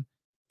seen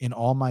in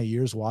all my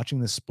years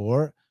watching the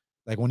sport.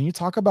 Like, when you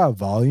talk about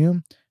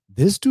volume,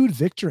 this dude,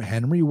 Victor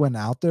Henry, went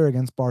out there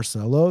against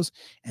Barcelos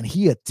and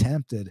he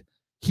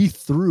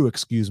threw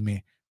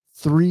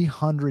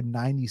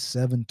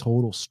 397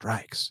 total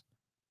strikes.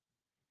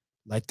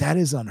 Like, that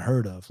is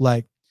unheard of.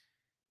 Like,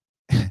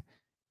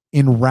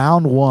 in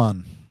round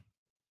 1,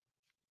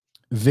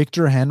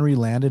 Victor Henry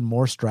landed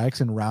more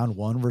strikes in round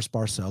 1 versus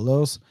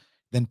Barcelos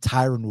than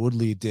Tyron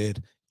Woodley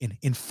did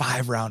in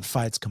 5-round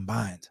fights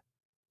combined.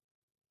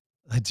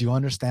 Like, do you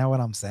understand what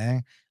I'm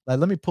saying? Like,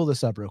 let me pull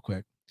this up real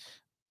quick.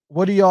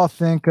 What do y'all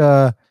think?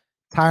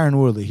 Tyron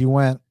Woodley, he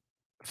went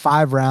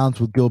 5 rounds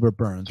with Gilbert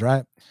Burns,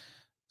 right?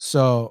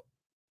 So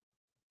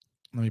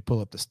let me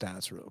pull up the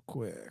stats real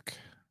quick.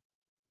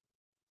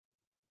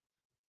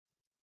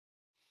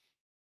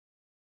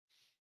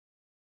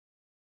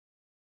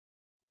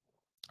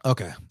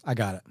 Okay, I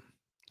got it.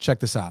 Check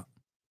this out.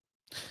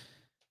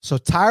 So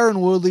Tyron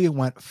Woodley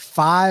went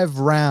 5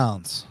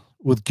 rounds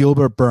with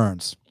Gilbert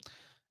Burns.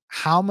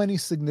 How many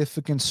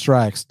significant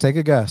strikes, take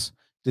a guess,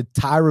 did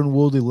Tyron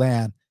Woodley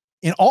land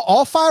in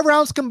all 5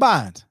 rounds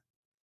combined?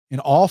 In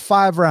all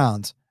 5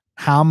 rounds,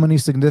 how many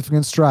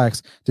significant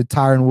strikes did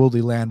Tyron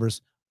Woodley land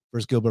versus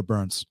Gilbert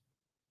Burns?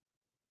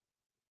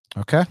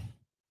 Okay.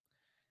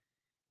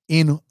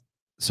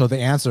 So the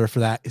answer for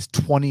that is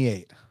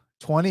 28.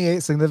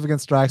 28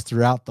 significant strikes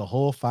throughout the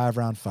whole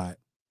 5-round fight.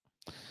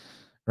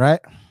 Right?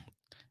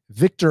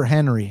 Victor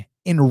Henry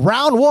in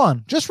round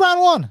 1, just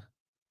round 1,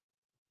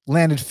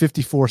 landed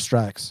 54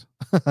 strikes.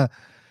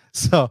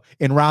 So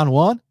in round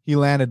 1, he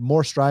landed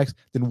more strikes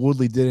than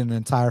Woodley did in an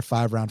entire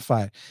 5-round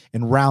fight.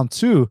 In round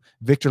 2,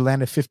 Victor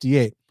landed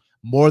 58,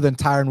 more than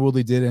Tyron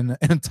Woodley did in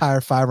an entire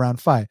 5-round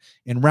fight.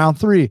 In round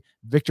 3,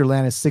 Victor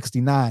landed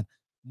 69,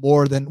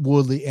 more than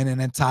Woodley in an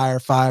entire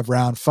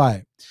 5-round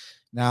fight.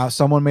 Now,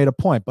 someone made a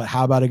point, but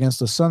how about against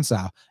the Sun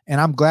Sao?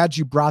 And I'm glad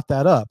you brought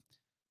that up.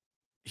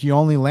 He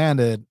only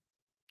landed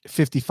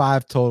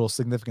 55 total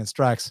significant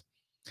strikes.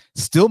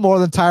 Still more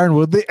than Tyron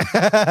Woodley,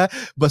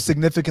 but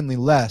significantly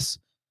less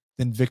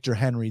than Victor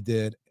Henry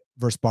did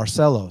versus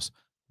Barcelos.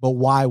 But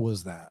why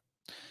was that?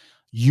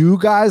 You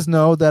guys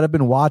know that have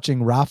been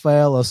watching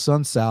Rafael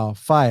Assunção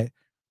fight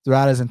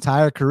throughout his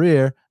entire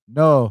career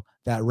know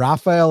that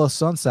Rafael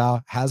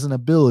Assunção has an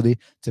ability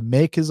to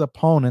make his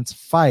opponents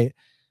fight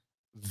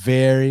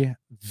very,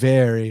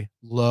 very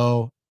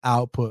low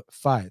output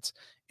fights.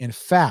 In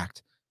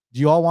fact, do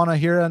you all want to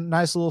hear a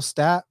nice little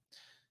stat?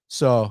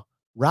 So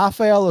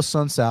Rafael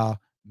Assunção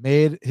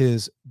made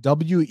his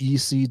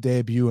WEC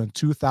debut in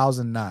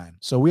 2009.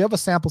 So we have a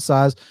sample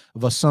size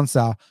of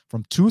Assunção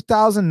from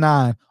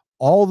 2009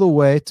 all the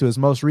way to his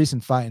most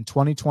recent fight in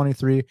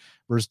 2023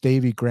 versus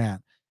Davey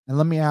Grant. And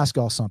let me ask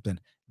y'all something.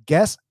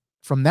 Guess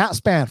from that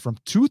span, from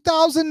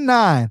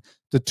 2009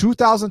 to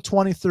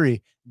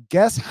 2023,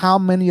 guess how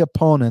many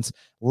opponents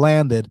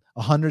landed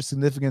 100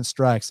 significant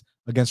strikes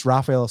against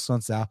Rafael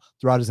Assunção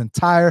throughout his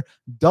entire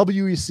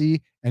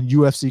WEC and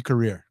UFC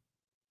career?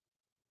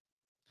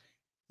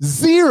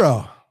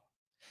 Zero.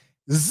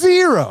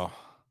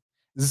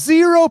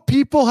 Zero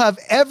people have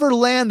ever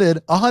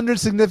landed 100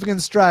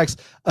 significant strikes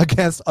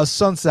against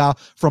Assunção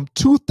from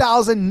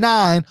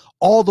 2009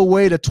 all the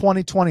way to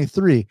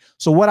 2023.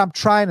 So what I'm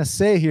trying to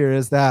say here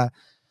is that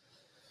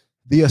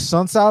the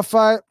Assunção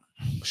fight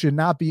should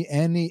not be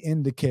any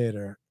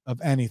indicator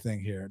of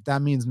anything here.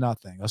 That means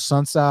nothing.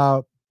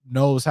 Assunção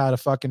knows how to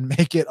fucking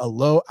make it a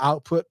low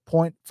output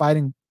point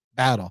fighting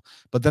battle.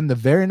 But then the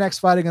very next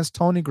fight against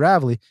Tony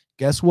Gravely,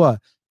 guess what?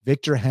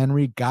 Victor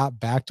Henry got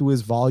back to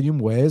his volume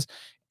ways,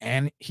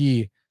 and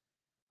he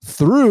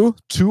threw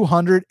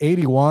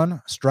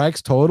 281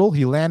 strikes total.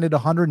 He landed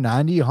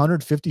 190,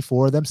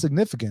 154 of them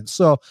significant.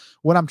 So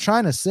what I'm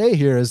trying to say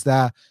here is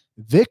that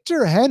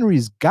Victor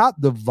Henry's got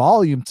the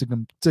volume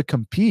to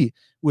compete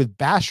with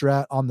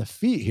Basharat on the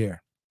feet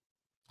here.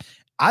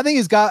 I think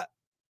he's got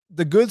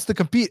the goods to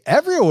compete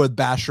everywhere with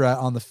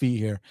Basharat on the feet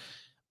here.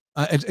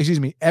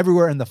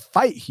 Everywhere in the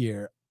fight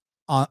here,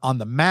 on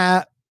the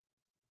mat,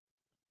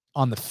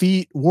 on the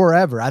feet,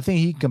 wherever. I think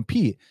he can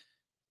compete.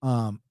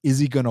 Is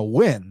he going to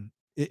win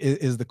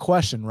is the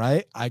question,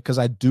 right? Because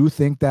I do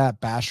think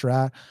that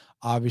Basharat,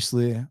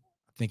 obviously, I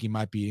think he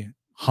might be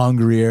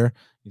hungrier.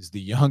 He's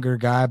the younger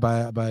guy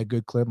by a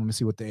good clip. Let me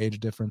see what the age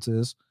difference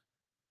is.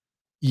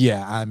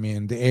 Yeah, I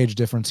mean, the age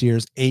difference here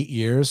is 8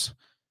 years.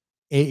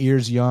 8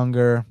 years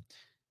younger,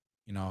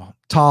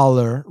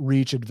 taller,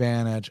 reach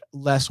advantage,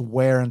 less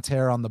wear and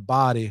tear on the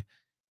body.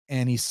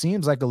 And he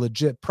seems like a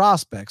legit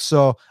prospect.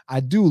 So I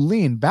do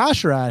lean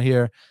Basharat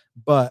here,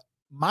 but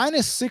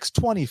minus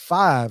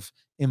 625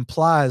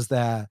 implies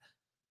that,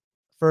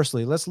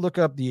 firstly, let's look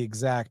up the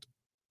exact,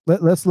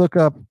 let's look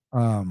up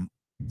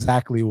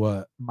exactly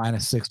what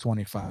minus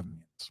 625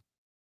 means.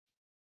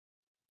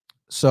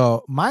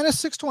 So minus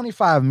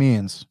 625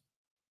 means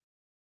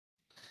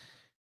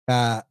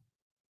that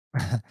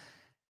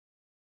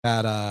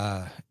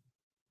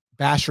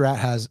Basharat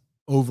has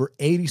over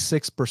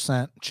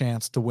 86%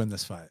 chance to win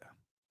this fight.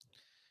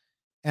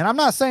 And I'm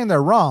not saying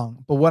they're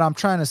wrong, but what I'm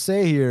trying to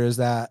say here is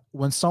that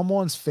when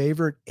someone's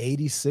favored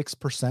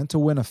 86% to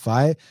win a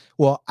fight,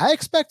 well, I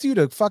expect you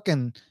to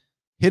fucking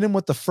hit him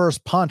with the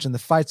first punch and the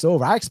fight's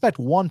over. I expect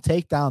one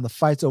takedown, the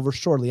fight's over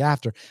shortly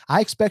after.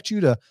 I expect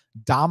you to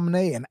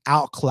dominate and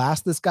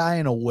outclass this guy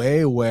in a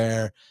way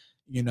where,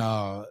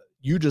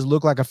 you just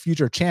look like a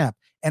future champ.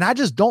 And I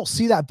just don't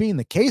see that being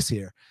the case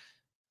here.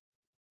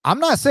 I'm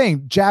not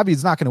saying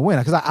Javid's not going to win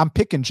because I'm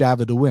picking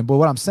Javid to win. But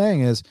what I'm saying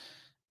is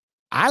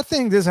I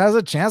think this has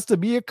a chance to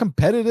be a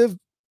competitive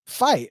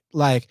fight.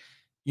 Like,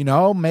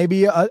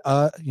 maybe a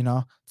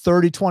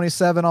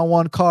 30-27 on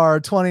one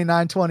card,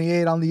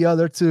 29-28 on the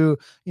other two,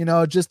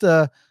 just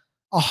a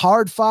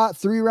hard fought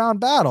 3-round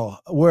battle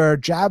where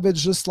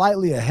Javid's just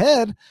slightly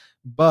ahead,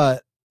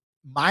 but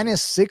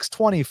minus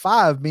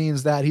 625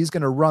 means that he's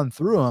going to run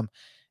through him.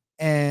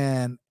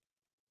 And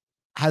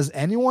has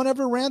anyone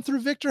ever ran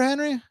through Victor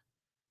Henry?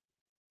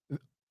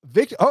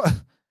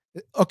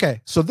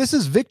 Okay. So this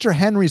is Victor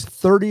Henry's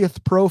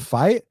 30th pro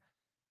fight.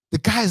 The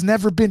guy's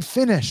never been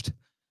finished.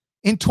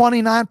 In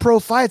 29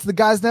 pro fights, the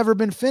guy's never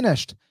been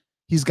finished.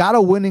 He's got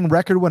a winning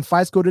record when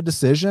fights go to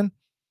decision.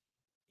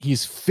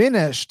 He's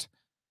finished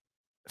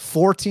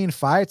 14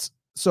 fights.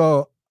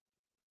 So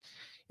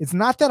it's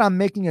not that I'm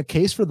making a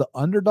case for the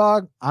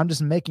underdog. I'm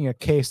just making a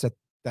case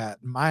that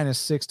minus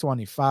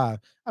 625.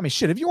 I mean,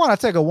 shit, if you want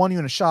to take a 1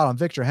 unit shot on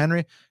Victor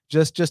Henry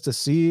just to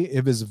see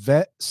if his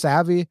vet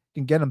savvy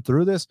can get him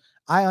through this,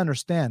 I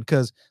understand.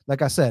 Because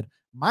like I said,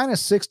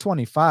 minus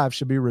 625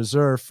 should be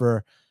reserved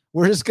for,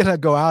 we're just going to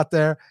go out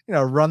there,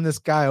 run this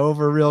guy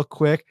over real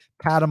quick,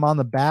 pat him on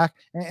the back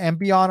and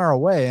be on our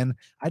way. And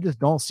I just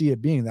don't see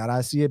it being that.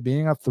 I see it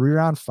being a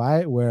 3-round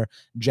fight where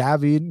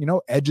Javid,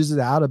 edges it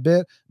out a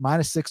bit.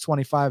 Minus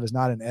 625 is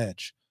not an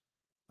edge.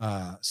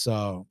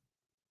 So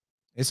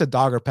it's a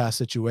dog or pass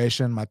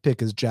situation. My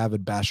pick is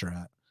Javid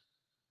Basharat.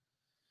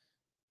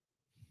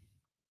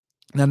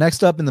 Now,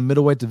 next up in the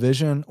middleweight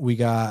division, we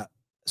got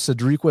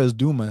Cedriquez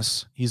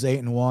Dumas. He's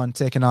 8-1,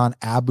 taking on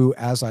Abu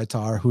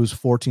Azaitar, who's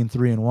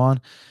 14-3-1.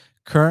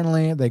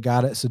 Currently, they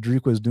got it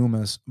Cedriquez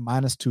Dumas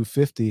minus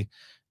 250.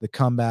 The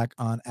comeback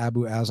on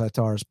Abu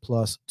Azaitar's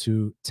plus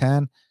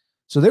 210.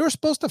 So they were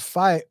supposed to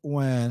fight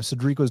when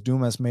Cedriquez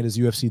Dumas made his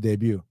UFC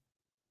debut.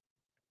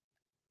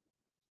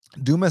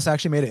 Dumas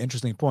actually made an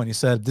interesting point. He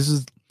says this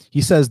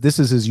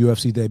is his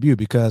UFC debut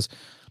because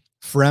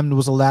Fremd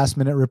was a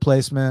last-minute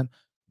replacement.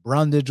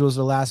 Brundage was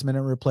a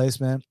last-minute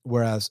replacement,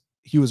 whereas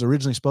he was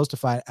originally supposed to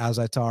fight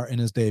Azaitar in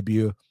his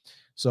debut.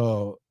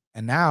 So,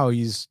 and now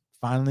he's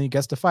finally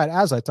gets to fight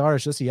Azaitar.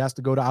 It's just he has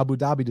to go to Abu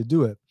Dhabi to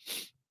do it.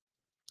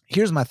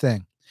 Here's my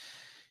thing.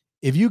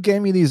 If you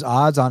gave me these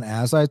odds on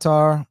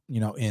Azaitar,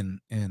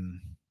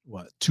 in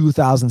what,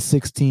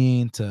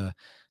 2016 to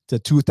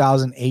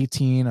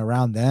 2018,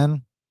 around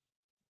then,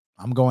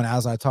 I'm going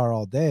Azaitar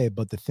all day.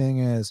 But the thing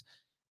is,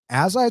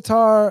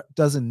 Azaitar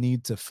doesn't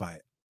need to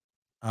fight.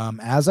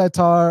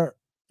 Azaitar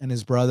and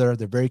his brother,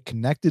 they're very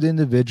connected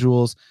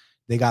individuals.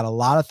 They got a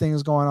lot of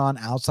things going on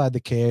outside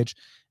the cage.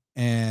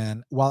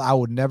 And while I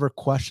would never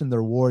question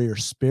their warrior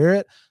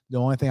spirit, the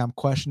only thing I'm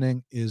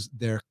questioning is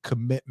their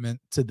commitment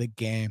to the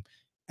game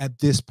at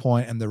this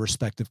point in their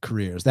respective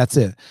careers. That's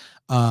it.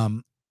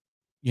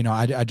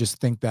 I just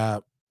think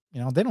that,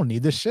 they don't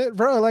need this shit,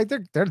 bro. Like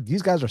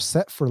these guys are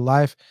set for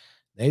life.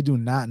 They do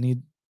not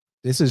need,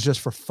 this is just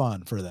for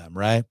fun for them,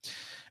 right?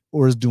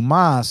 Whereas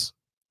Dumas,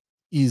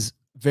 he's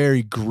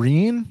very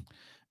green,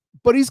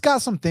 but he's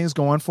got some things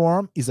going for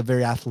him. He's a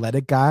very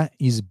athletic guy.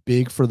 He's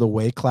big for the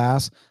weight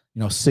class,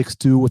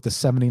 6'2" with the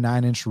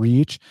 79-inch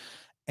reach.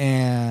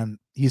 And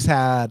he's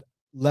had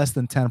less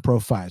than 10 pro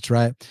fights,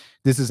 right?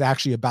 This is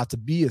actually about to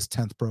be his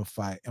 10th pro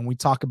fight. And we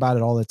talk about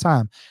it all the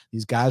time.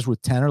 These guys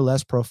with 10 or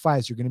less pro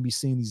fights, you're going to be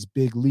seeing these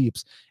big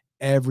leaps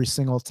every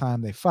single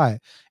time they fight.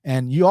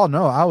 And you all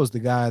know I was the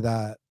guy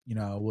that,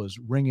 was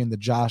ringing the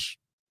Josh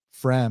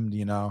Fremd,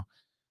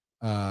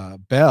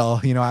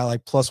 bell, I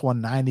like plus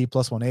 190,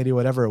 plus 180,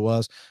 whatever it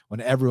was,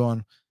 when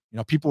everyone,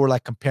 people were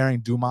like comparing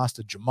Dumas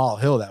to Jamal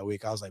Hill that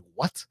week. I was like,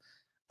 what?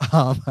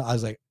 I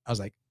was like,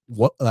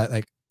 what?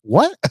 Like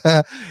what?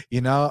 But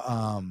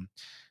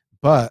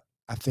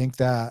I think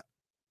that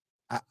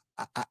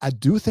I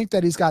do think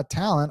that he's got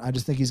talent. I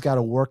just think he's got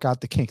to work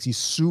out the kinks. He's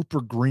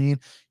super green.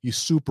 He's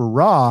super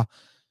raw,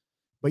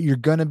 but you're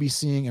going to be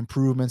seeing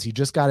improvements. He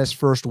just got his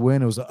first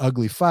win. It was an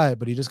ugly fight,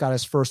 but he just got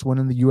his first win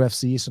in the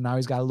UFC. So now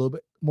he's got a little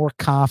bit more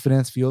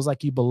confidence, feels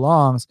like he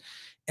belongs.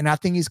 And I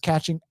think he's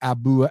catching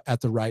Abu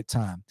at the right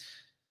time.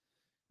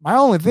 My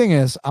only thing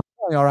is, I'm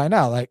telling you right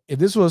now, like if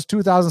this was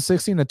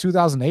 2016 to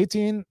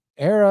 2018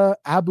 era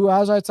Abu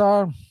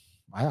Azaitar,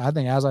 I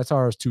think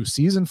Azaitar is too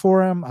seasoned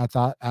for him. I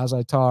thought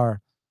Azaitar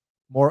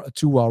more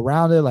too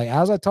well-rounded. Like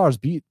Azaitar's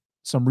beat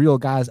some real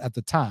guys at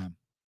the time.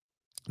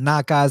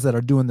 Not guys that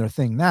are doing their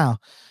thing now,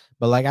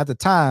 but like at the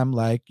time,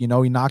 like, he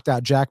knocked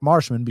out Jack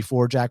Marshman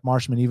before Jack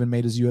Marshman even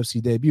made his UFC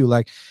debut.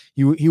 Like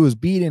he was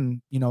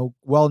beating,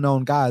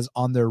 well-known guys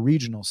on their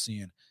regional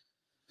scene.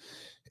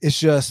 It's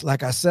just,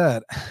 like I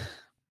said,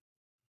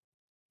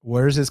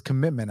 where's his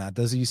commitment at?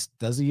 Does he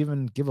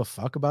even give a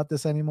fuck about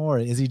this anymore?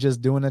 Is he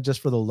just doing it just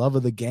for the love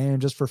of the game,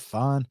 just for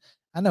fun?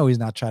 I know he's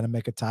not trying to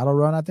make a title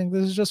run. I think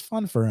this is just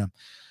fun for him.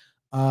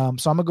 So I'm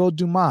gonna go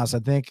Dumas. I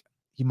think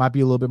he might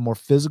be a little bit more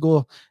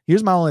physical.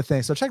 Here's my only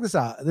thing. So check this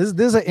out. This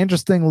is an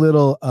interesting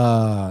little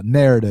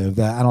narrative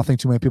that I don't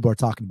think too many people are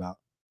talking about.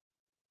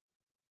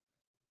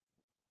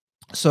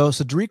 So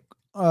Cedric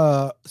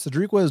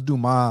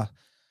Dumas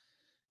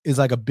is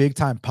like a big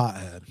time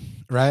pothead,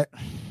 right?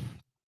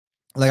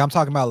 Like I'm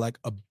talking about like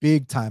a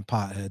big time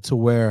pothead to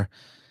where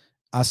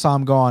I saw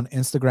him go on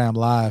Instagram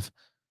Live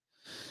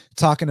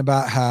talking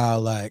about how,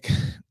 like,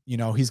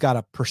 he's got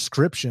a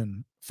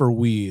prescription for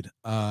weed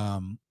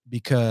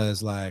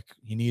because like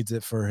he needs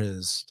it for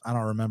his, I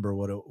don't remember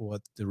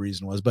what the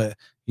reason was, but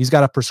he's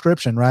got a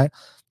prescription, right?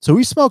 So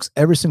he smokes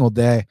every single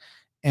day.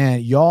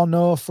 And y'all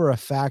know for a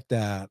fact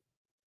that,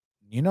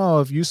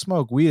 if you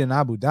smoke weed in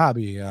Abu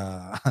Dhabi,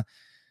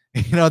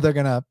 they're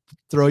going to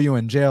throw you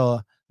in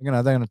jail.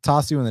 They're gonna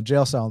toss you in the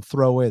jail cell and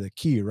throw away the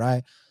key,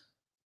 right?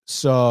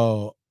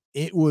 So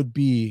it would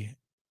be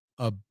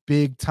a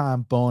big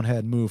time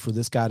bonehead move for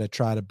this guy to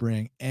try to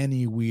bring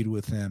any weed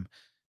with him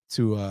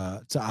to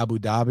Abu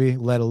Dhabi,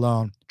 let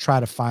alone try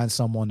to find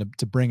someone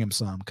to bring him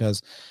some.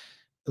 Because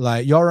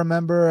like y'all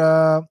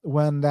remember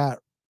when that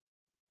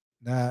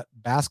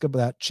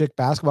chick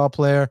basketball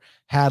player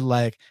had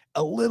like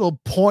a little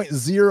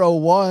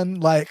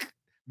 0.01 like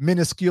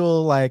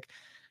minuscule like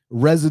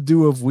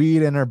residue of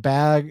weed in her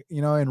bag,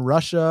 in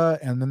Russia,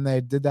 and then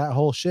they did that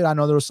whole shit. I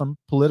know there was some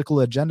political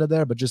agenda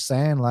there, but just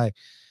saying, like,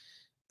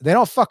 they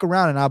don't fuck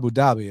around in Abu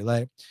Dhabi.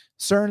 Like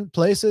certain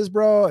places,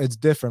 bro, it's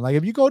different. Like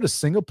if you go to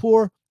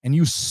Singapore and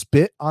you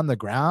spit on the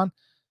ground,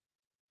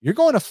 you're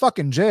going to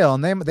fucking jail,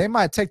 and they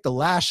might take the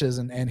lashes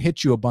and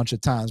hit you a bunch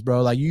of times,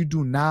 bro. Like you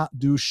do not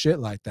do shit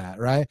like that,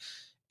 right?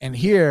 And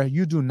here,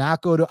 you do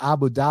not go to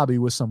Abu Dhabi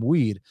with some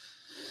weed.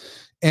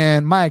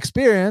 And my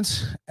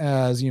experience,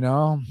 as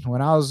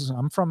when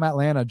I'm from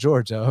Atlanta,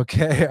 Georgia,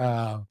 okay?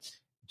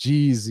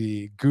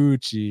 Jeezy,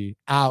 Gucci,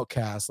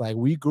 Outkast, like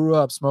we grew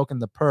up smoking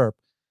the perp.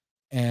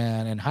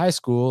 And in high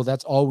school,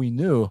 that's all we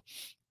knew.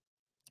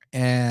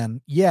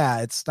 And yeah,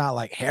 it's not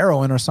like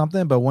heroin or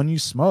something, but when you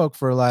smoke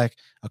for like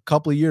a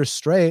couple of years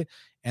straight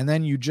and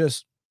then you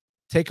just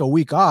take a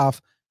week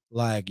off,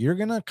 like you're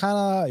gonna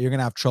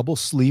have trouble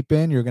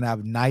sleeping, you're gonna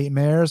have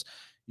nightmares,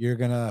 you're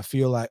gonna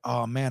feel like,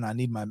 oh man, I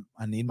need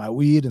my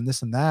weed and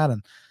this and that.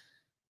 And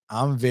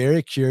I'm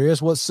very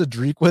curious what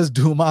Cedric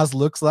Dumas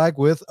looks like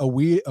with a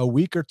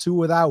week or two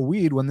without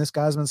weed, when this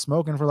guy's been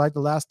smoking for like the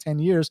last 10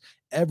 years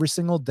every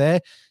single day,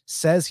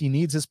 says he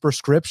needs his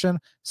prescription,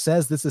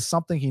 says this is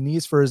something he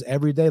needs for his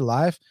everyday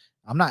life.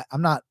 I'm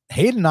not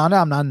hating on it.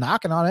 I'm not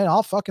knocking on it.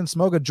 I'll fucking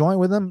smoke a joint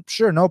with him.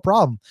 Sure, no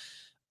problem.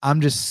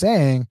 I'm just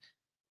saying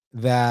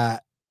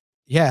that,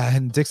 yeah,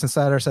 and Dixon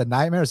Sider said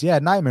nightmares. Yeah,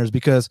 nightmares,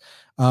 because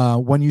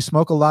when you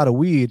smoke a lot of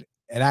weed,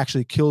 it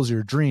actually kills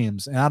your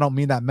dreams. And I don't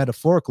mean that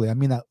metaphorically. I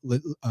mean that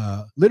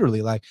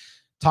literally. Like,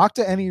 talk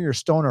to any of your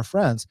stoner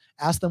friends,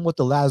 ask them what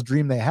the last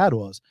dream they had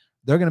was.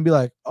 They're going to be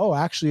like, oh,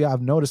 actually,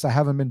 I've noticed I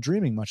haven't been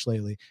dreaming much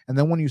lately. And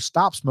then when you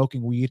stop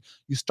smoking weed,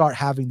 you start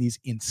having these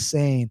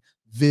insane,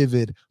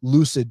 vivid,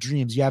 lucid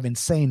dreams. You have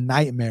insane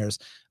nightmares.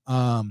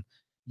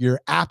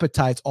 Your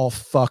appetite's all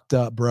fucked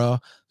up, bro.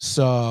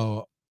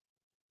 So,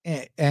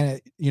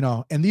 and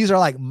these are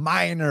like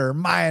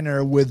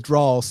minor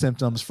withdrawal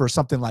symptoms for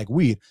something like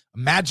weed.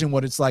 Imagine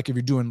what it's like if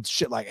you're doing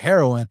shit like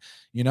heroin,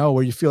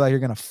 where you feel like you're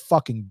going to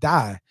fucking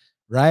die,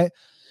 right?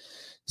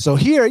 So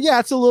here, yeah,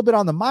 it's a little bit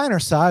on the minor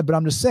side, but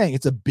I'm just saying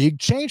it's a big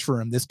change for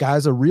him. This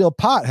guy's a real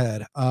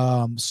pothead.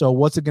 So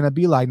what's it going to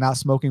be like not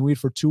smoking weed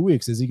for 2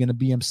 weeks? Is he going to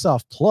be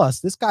himself? Plus,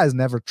 this guy's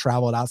never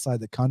traveled outside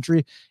the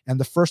country. And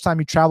the first time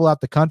he traveled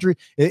out the country,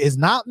 it is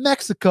not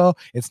Mexico.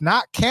 It's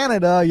not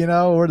Canada,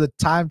 where the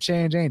time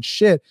change ain't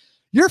shit.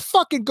 You're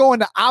fucking going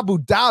to Abu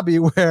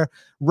Dhabi, where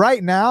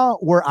right now,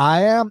 where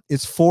I am,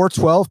 it's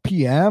 4:12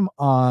 p.m.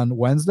 on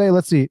Wednesday.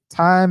 Let's see.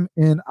 Time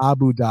in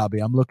Abu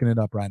Dhabi. I'm looking it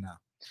up right now.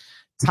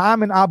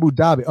 Time in Abu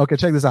Dhabi. Okay,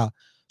 check this out.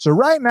 So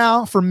right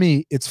now, for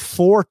me, it's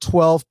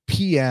 4:12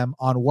 p.m.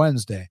 on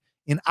Wednesday.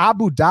 In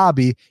Abu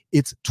Dhabi,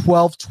 it's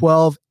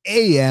 12:12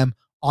 a.m.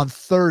 on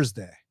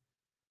Thursday.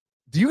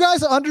 Do you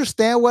guys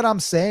understand what I'm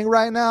saying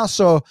right now?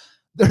 So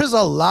there's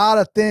a lot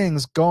of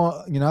things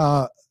going,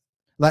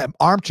 like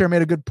Armchair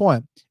made a good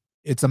point.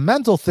 It's a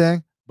mental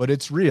thing, but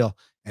it's real.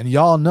 And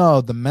y'all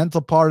know the mental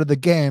part of the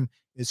game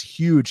is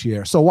huge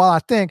here. So while I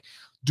think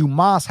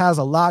Dumas has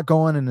a lot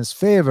going in his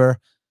favor,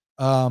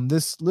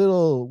 this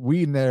little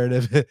weed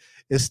narrative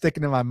is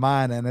sticking in my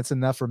mind, and it's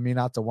enough for me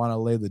not to want to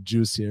lay the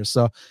juice here.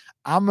 So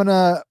I'm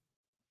gonna,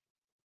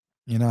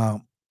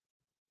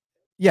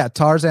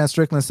 Tarzan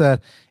Strickland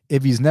said,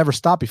 if he's never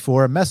stopped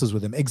before, it messes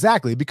with him.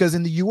 Exactly, because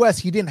in the US,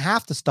 he didn't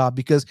have to stop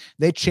because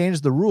they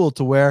changed the rule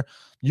to where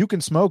you can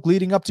smoke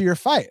leading up to your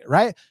fight,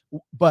 right?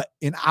 But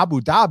in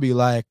Abu Dhabi,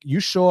 like, you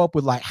show up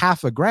with like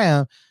half a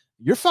gram,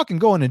 you're fucking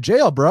going to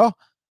jail, bro.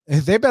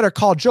 They better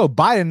call Joe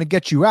Biden to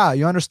get you out.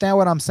 You understand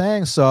what I'm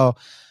saying? So,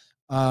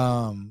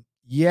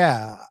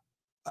 yeah,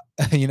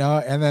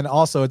 and then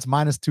also it's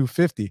minus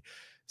 250.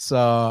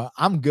 So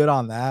I'm good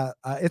on that.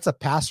 It's a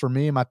pass for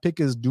me. My pick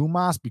is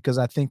Dumas because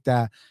I think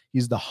that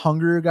he's the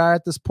hungrier guy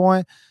at this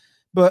point.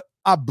 But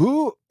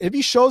Abu, if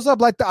he shows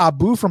up like the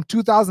Abu from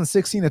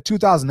 2016 to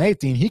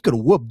 2018, he could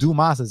whoop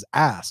Dumas's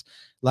ass.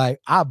 Like,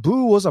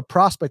 Abu was a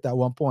prospect at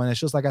one point. It's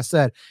just like I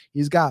said,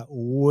 he's got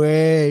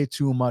way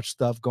too much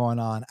stuff going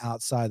on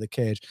outside the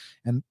cage.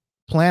 And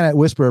Planet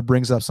Whisperer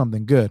brings up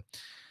something good.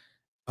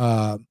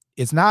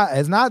 It's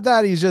not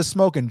that he's just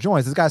smoking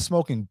joints. This guy's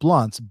smoking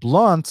blunts.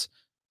 Blunt,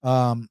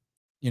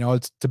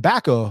 it's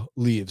tobacco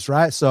leaves,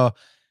 right? So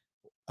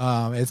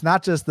it's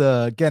not just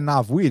the getting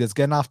off weed, it's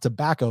getting off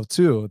tobacco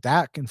too.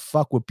 That can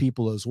fuck with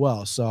people as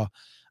well. So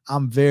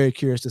I'm very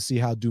curious to see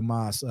how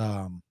Dumas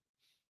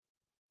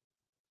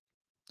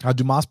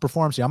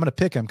performs here. I'm going to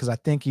pick him because I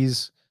think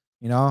he's,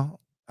 I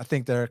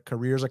think their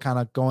careers are kind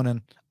of going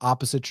in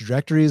opposite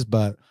trajectories,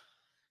 but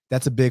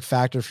that's a big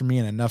factor for me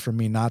and enough for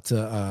me not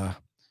to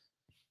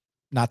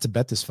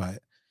bet this fight.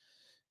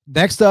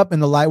 Next up in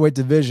the lightweight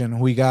division,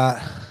 we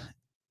got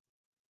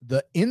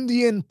the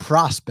Indian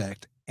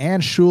prospect,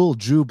 Anshul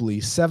Jubli,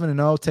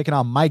 7-0, taking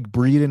on Mike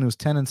Breeden, who's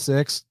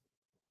 10-6.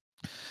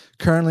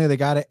 Currently, they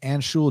got it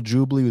Anshul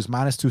Jubli, who's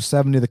minus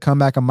 270. The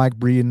comeback on Mike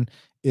Breeden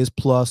is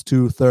plus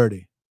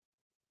 230.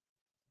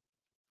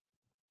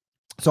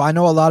 So I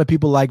know a lot of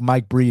people like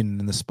Mike Breeden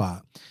in the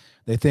spot.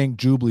 They think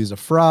Jubilee's a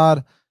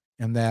fraud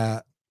and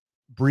that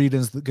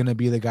Breeden's going to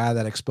be the guy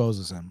that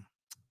exposes him.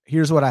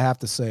 Here's what I have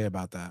to say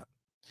about that.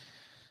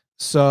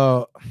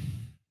 So,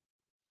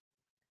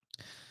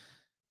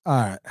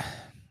 all right.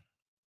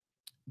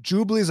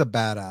 Jubilee's a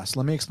badass.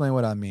 Let me explain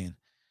what I mean.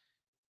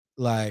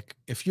 Like,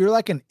 if you're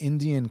like an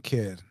Indian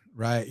kid,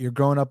 right? You're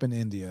growing up in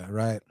India,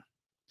 right?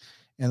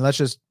 And let's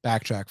just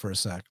backtrack for a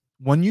sec.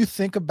 When you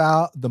think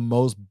about the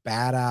most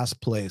badass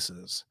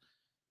places,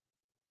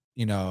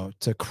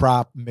 to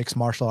crop mixed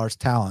martial arts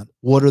talent,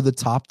 what are the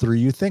top three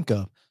you think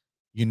of?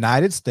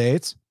 United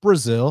States,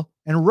 Brazil,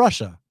 and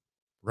Russia,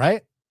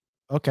 right?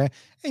 Okay.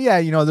 And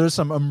yeah, there's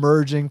some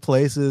emerging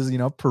places,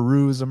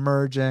 Peru's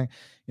emerging,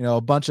 a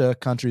bunch of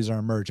countries are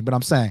emerging, but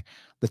I'm saying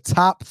the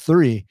top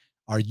three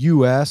are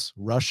US,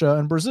 Russia,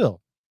 and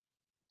Brazil.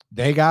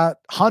 They got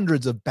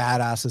hundreds of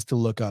badasses to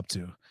look up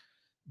to.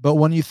 But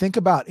when you think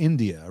about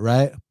India,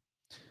 right?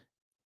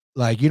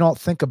 Like, you don't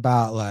think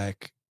about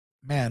like,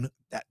 man,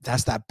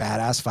 that's that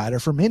badass fighter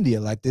from India.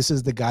 Like, this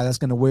is the guy that's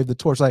going to wave the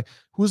torch. Like,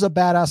 who's a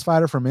badass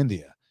fighter from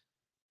India?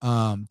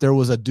 There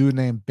was a dude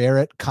named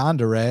Barrett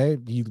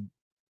Kandare. He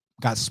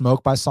got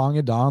smoked by Song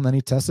Yadong, then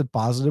he tested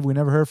positive. We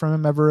never heard from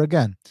him ever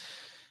again.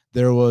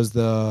 There was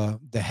the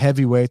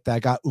heavyweight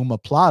that got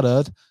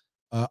Plata,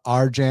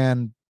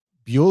 Arjan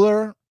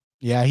Bueller.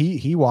 Yeah,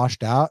 he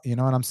washed out. You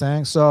know what I'm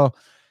saying? So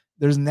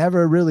there's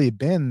never really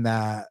been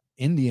that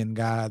Indian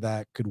guy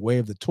that could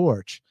wave the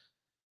torch.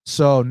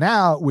 So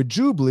now with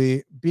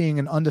Jubilee being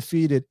an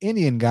undefeated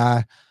Indian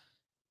guy,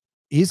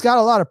 he's got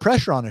a lot of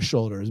pressure on his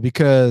shoulders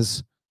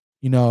because,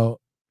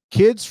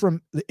 kids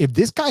if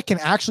this guy can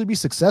actually be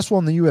successful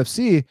in the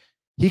UFC,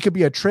 he could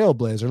be a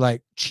trailblazer.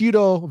 Like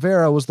Chito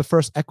Vera was the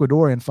first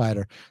Ecuadorian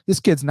fighter. This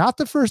kid's not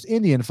the first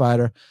Indian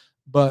fighter,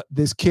 but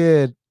this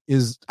kid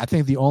is, I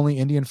think, the only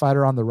Indian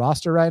fighter on the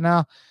roster right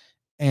now.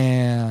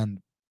 And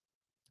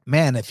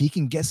man, if he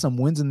can get some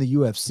wins in the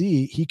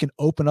UFC, he can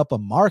open up a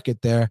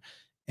market there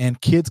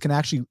and kids can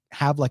actually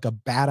have like a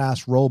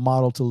badass role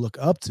model to look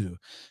up to.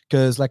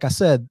 Because like I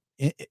said,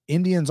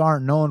 Indians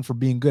aren't known for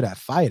being good at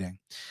fighting.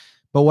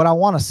 But what I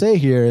want to say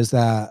here is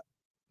that,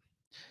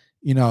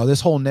 this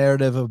whole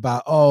narrative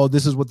about, oh,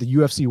 this is what the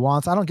UFC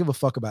wants. I don't give a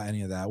fuck about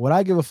any of that. What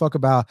I give a fuck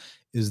about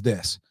is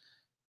this.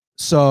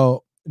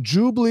 So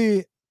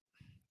Jubilee,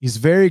 he's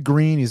very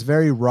green, he's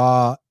very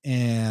raw,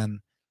 and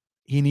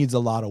he needs a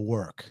lot of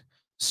work.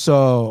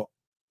 So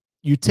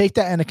you take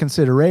that into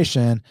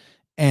consideration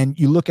and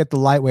you look at the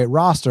lightweight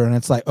roster and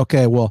it's like,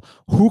 okay, well,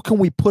 who can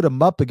we put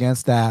him up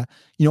against that,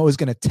 is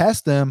going to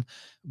test him,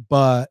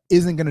 but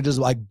isn't going to just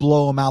like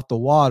blow him out the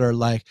water?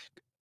 Like,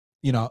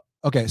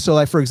 okay. So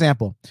like, for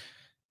example,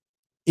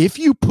 if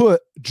you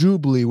put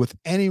Jubilee with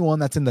anyone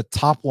that's in the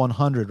top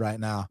 100 right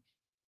now,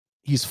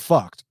 he's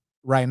fucked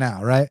right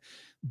now. Right.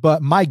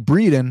 But Mike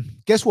Breeden,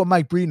 guess what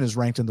Mike Breeden is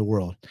ranked in the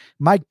world?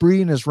 Mike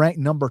Breeden is ranked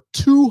number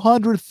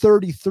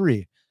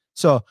 233.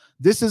 So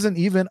this isn't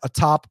even a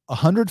top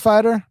 100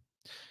 fighter.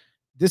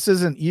 This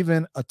isn't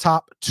even a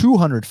top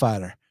 200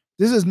 fighter.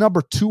 This is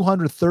number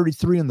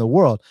 233 in the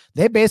world.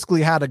 They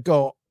basically had to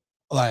go,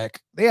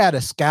 they had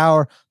to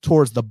scour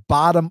towards the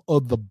bottom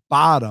of the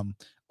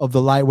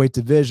lightweight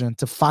division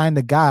to find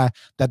a guy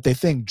that they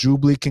think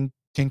Jubilee can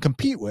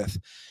compete with.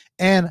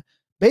 And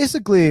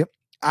basically,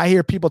 I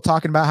hear people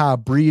talking about how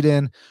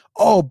Breeden,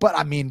 but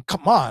I mean,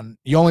 come on,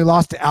 you only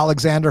lost to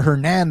Alexander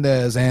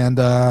Hernandez and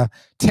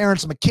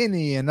Terrence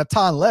McKinney and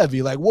Natan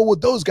Levy. Like, what would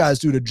those guys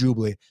do to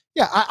Jubilee?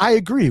 Yeah, I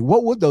agree.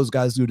 What would those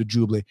guys do to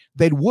Jubilee?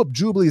 They'd whoop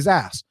Jubilee's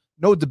ass.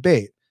 No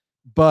debate.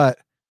 But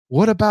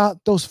what about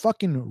those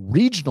fucking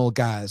regional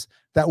guys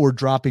that were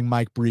dropping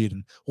Mike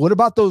Breeden? What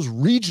about those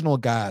regional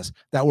guys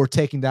that were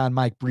taking down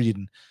Mike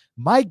Breeden?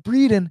 Mike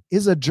Breeden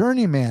is a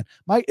journeyman.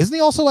 Mike, isn't he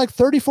also like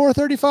 34,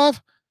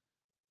 35?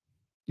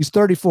 He's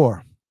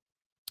 34.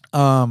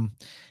 And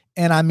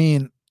I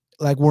mean,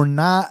 like,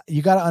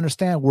 you got to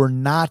understand, we're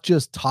not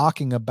just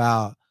talking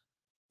about,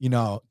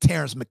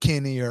 Terrence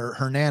McKinney or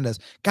Hernandez.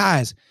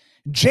 Guys,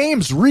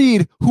 James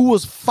Reed, who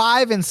was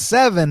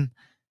 5-7.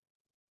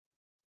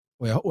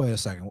 Wait a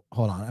second.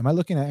 Hold on. Am I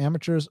looking at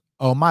amateurs?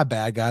 Oh, my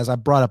bad, guys. I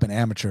brought up an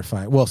amateur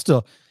fight. Well,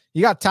 still,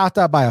 you got topped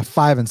out by a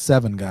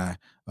 5-7 guy.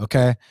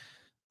 Okay.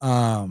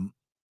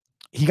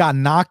 He got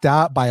knocked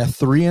out by a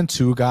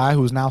 3-2 guy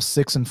who's now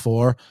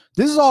 6-4.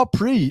 This is all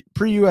pre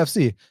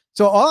UFC.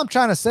 So all I'm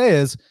trying to say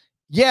is,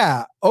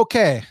 yeah,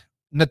 okay,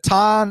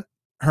 Natan,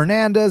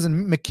 Hernandez,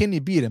 and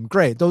McKinney beat him.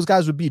 Great. Those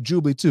guys would beat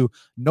Jubilee too.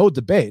 No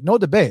debate.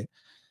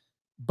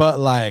 But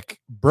like,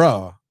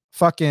 bro,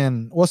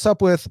 fucking, what's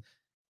up with,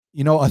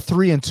 a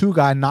 3-2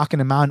 guy knocking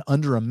him out in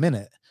under a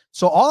minute?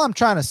 So all I'm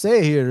trying to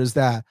say here is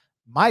that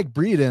Mike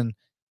Breeden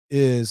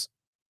is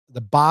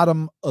the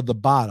bottom of the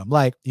bottom.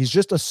 Like, he's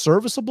just a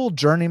serviceable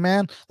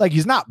journeyman. Like,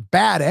 he's not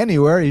bad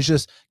anywhere. He's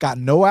just got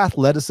no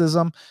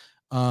athleticism.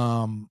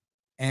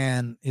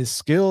 And his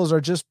skills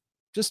are just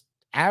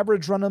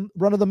average run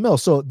of the mill.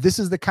 So this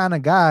is the kind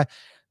of guy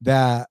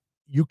that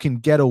you can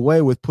get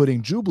away with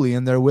putting Jubilee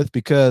in there with,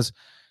 because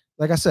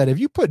like I said, if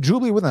you put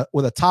Jubilee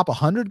with a top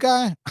 100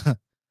 guy,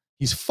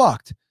 he's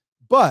fucked.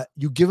 But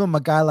you give him a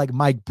guy like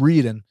Mike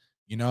Breeden,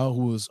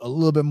 who's a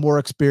little bit more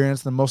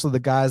experienced than most of the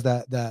guys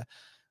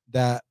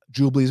that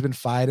Jubilee's been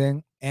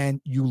fighting,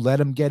 and you let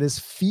him get his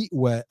feet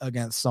wet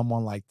against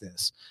someone like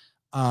this.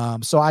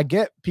 So I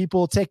get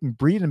people taking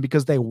Breeden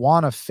because they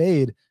want to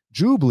fade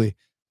Jubilee.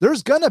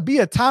 There's going to be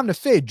a time to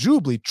fade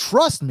Jubilee.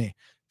 Trust me,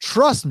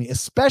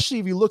 especially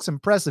if he looks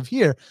impressive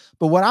here.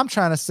 But what I'm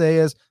trying to say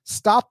is,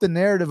 stop the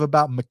narrative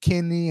about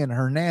McKinney and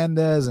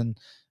Hernandez and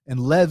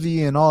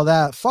Levy and all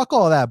that. Fuck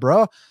all that,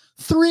 bro.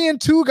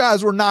 3-2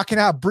 guys were knocking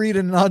out Breeden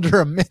in under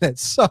a minute.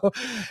 So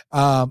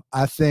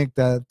I think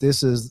that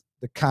this is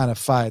the kind of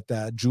fight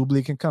that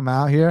Jubilee can come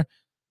out here,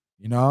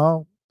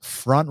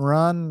 front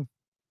run,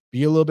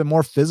 be a little bit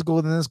more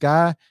physical than this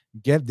guy,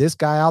 get this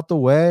guy out the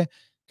way,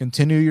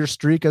 continue your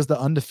streak as the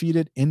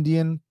undefeated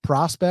Indian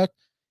prospect.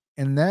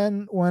 And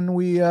then when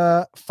we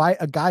fight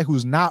a guy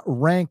who's not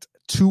ranked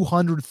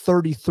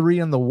 233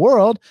 in the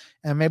world,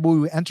 and maybe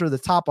we enter the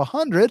top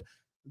 100,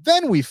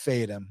 then we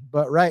fade him.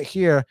 But right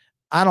here,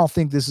 I don't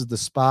think this is the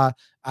spot.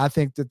 I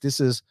think that this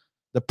is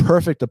the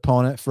perfect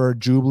opponent for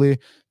Jubilee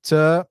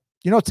to,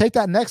 take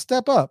that next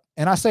step up.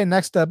 And I say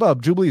next step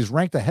up. Jubilee is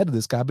ranked ahead of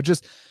this guy, but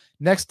just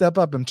next step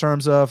up in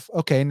terms of,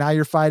 okay, now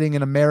you're fighting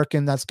an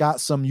American that's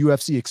got some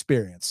UFC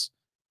experience.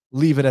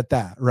 Leave it at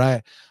that,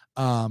 right?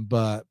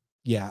 But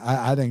yeah,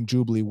 I think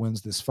Jubilee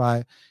wins this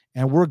fight,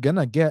 and we're going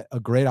to get a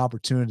great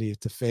opportunity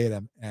to fade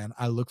him. And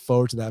I look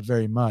forward to that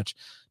very much.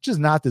 Just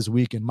not this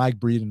weekend. Mike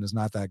Breeden is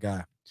not that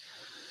guy.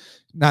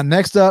 Now,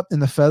 next up in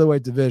the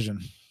featherweight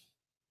division,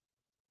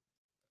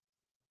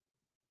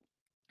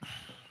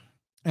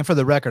 And for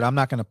the record, I'm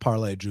not going to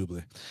parlay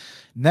Jubilee.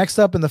 Next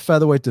up in the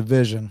featherweight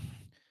division,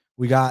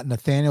 we got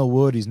Nathaniel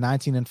Wood. He's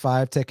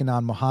 19-5, taking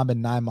on Muhammad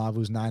Naimov,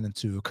 who's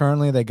 9-2.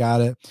 Currently, they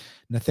got it.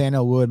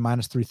 Nathaniel Wood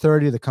minus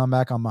 330. The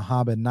comeback on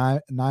Muhammad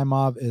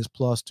Naimov is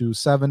plus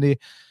 270.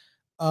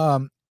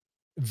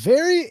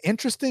 Very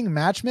interesting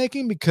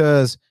matchmaking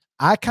because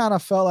I kind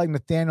of felt like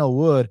Nathaniel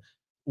Wood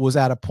was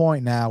at a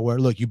point now where,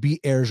 look, you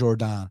beat Air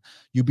Jordan,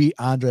 you beat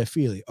Andre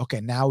Fili.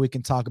 Okay, now we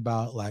can talk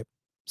about, like,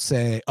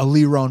 say, a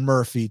Leron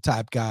Murphy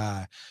type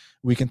guy.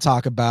 We can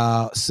talk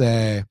about,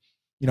 say,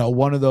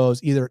 one of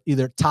those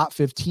either top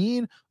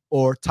 15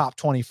 or top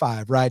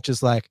 25, right?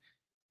 Just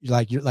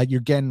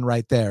you're getting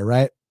right there,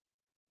 right?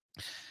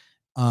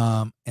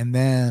 And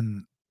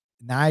then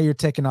now you're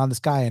taking on this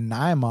guy in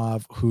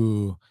Naimov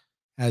who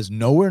has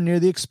nowhere near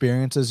the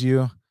experience as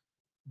you,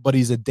 but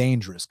he's a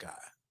dangerous guy,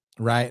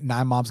 right?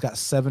 Naimov's got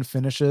 7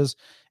 finishes,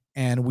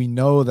 and we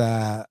know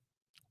that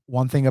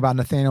one thing about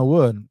Nathaniel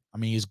Wood, I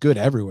mean, he's good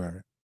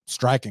everywhere.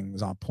 Striking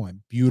is on point.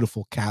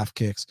 Beautiful calf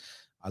kicks.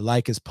 I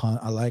like his punch.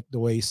 I like the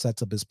way he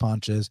sets up his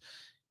punches.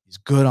 He's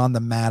good on the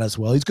mat as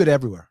well. He's good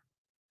everywhere.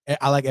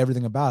 I like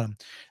everything about him.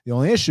 The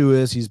only issue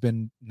is he's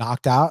been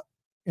knocked out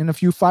in a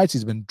few fights.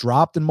 He's been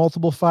dropped in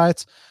multiple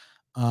fights.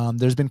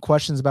 There's been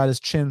questions about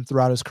his chin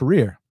throughout his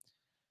career.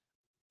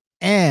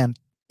 And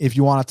if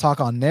you want to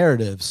talk on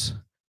narratives,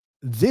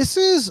 this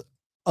is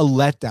a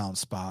letdown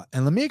spot.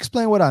 And let me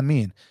explain what I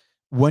mean.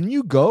 When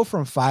you go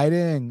from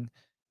fighting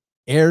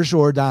Air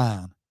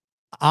Jordan,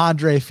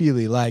 Andre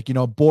Fili,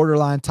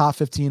 borderline top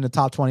 15 to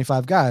top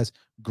 25 guys,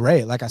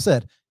 great. Like I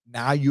said,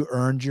 now you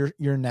earned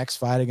your next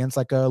fight against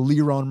like a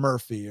Leron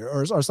Murphy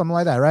or something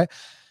like that, right?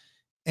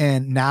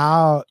 And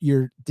now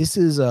this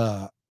is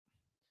a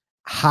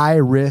high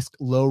risk,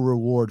 low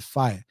reward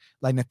fight.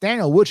 Like,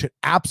 Nathaniel Wood should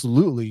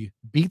absolutely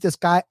beat this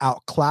guy,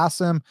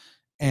 outclass him,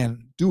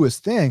 and do his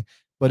thing.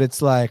 But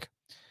it's like,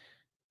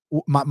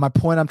 my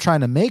point I'm trying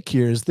to make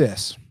here is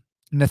this.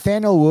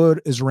 Nathaniel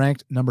Wood is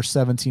ranked number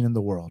 17 in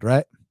the world,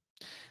 right?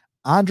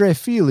 Andre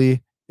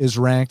Fili is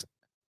ranked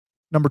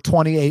number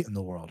 28 in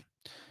the world.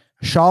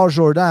 Charles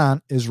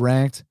Jourdain is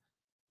ranked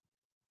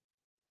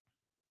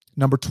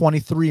number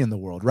 23 in the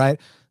world,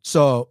 right?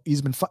 So he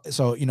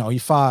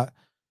fought.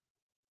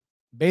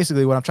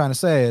 Basically, what I'm trying to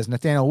say is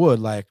Nathaniel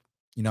Wood,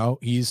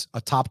 he's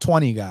a top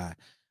 20 guy.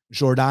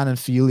 Jourdain and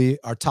Fili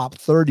are top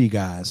 30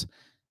 guys.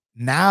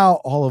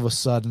 Now, all of a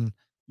sudden,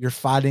 you're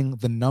fighting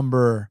the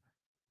number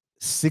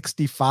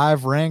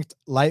 65 ranked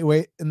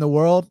lightweight in the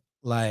world.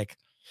 Like,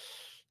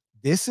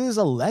 this is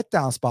a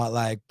letdown spot.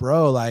 Like,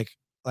 bro, like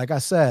I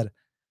said,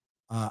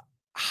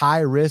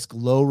 high risk,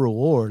 low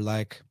reward.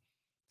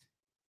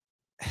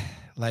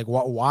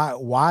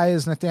 Why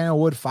is Nathaniel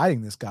Wood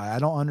fighting this guy? I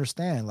don't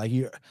understand.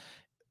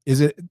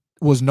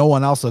 Was no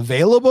one else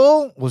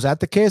available? Was that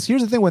the case?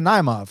 Here's the thing with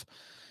Naimov.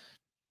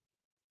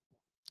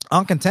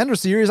 On Contender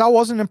Series, I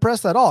wasn't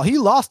impressed at all. He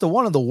lost to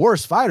one of the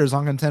worst fighters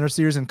on Contender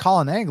Series in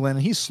Colin Anglin,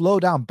 and he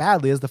slowed down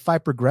badly as the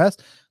fight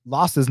progressed.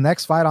 Lost his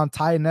next fight on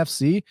Titan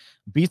FC,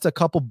 beats a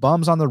couple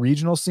bums on the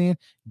regional scene,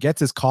 gets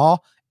his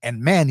call,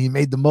 and man, he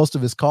made the most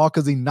of his call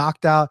because he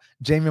knocked out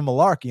Jamie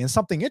Malarkey. And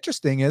something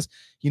interesting is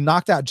he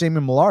knocked out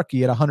Jamie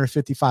Malarkey at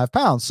 155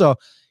 pounds. So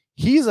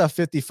he's a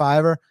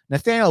 55er.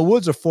 Nathaniel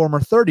Wood's a former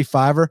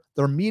 35er.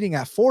 They're meeting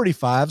at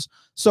 45s.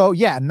 So,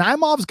 yeah,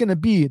 Naimov's going to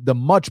be the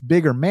much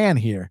bigger man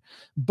here.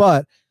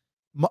 But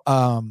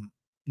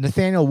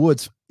Nathaniel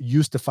Wood's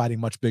used to fighting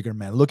much bigger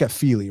men. Look at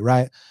Fili,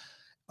 right?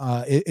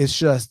 It's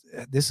just,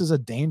 this is a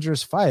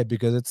dangerous fight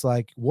because it's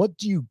like, what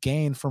do you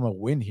gain from a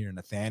win here,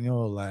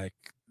 Nathaniel? Like,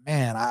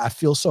 man, I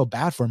feel so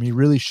bad for him. He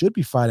really should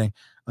be fighting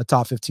a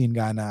top 15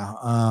 guy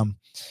now.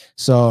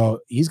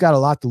 So he's got a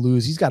lot to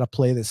lose. He's got to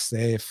play this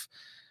safe.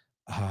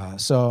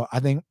 So I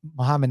think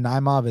Muhammad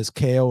Naimov is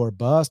KO or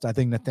bust. I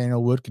think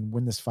Nathaniel Wood can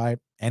win this fight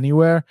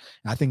anywhere.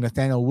 I think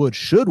Nathaniel Wood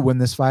should win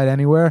this fight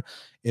anywhere.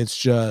 It's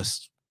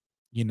just,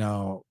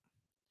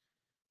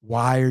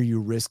 why are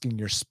you risking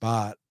your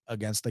spot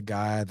against a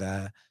guy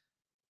that,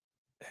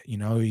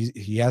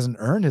 he hasn't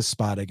earned his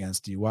spot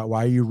against you?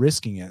 Why are you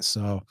risking it?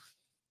 So,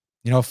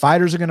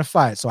 fighters are going to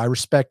fight. So I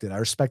respect it. I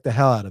respect the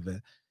hell out of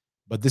it.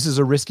 But this is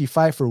a risky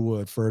fight for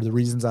Wood for the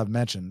reasons I've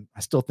mentioned. I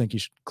still think he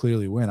should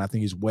clearly win. I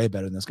think he's way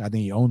better than this guy. I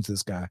think he owns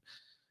this guy.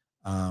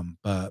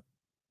 But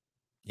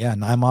yeah,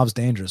 Naimov's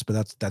dangerous,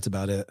 but that's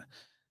about it.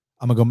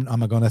 I'm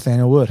gonna go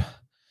Nathaniel Wood.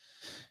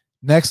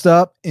 Next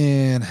up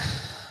in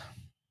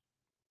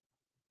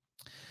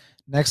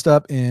the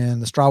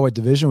strawweight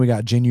division, we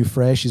got Jinh Yu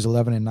Frey. She's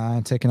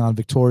 11-9, taking on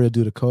Victoria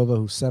Dudakova,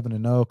 who's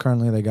 7-0.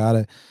 Currently, they got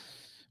it.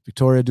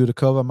 Victoria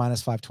Dudakova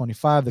minus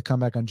 525. The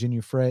comeback on Jinh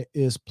Yu Frey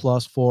is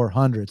plus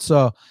 400.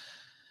 So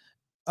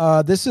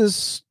this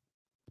is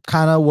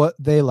kind of what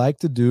they like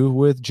to do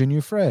with Jinh Yu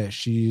Frey.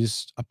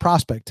 She's a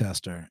prospect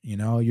tester.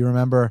 You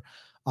remember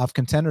off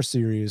Contender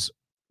Series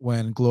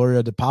when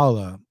Gloria De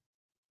Paula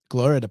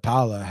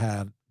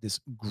had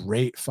this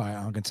great fight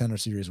on Contender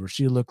Series where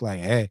she looked like,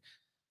 hey,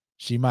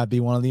 she might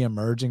be one of the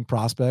emerging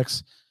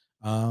prospects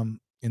in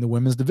the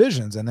women's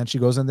divisions. And then she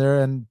goes in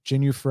there and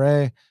Jinh Yu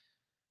Frey,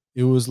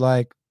 it was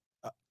like,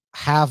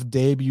 half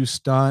debut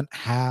stunt,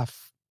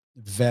 half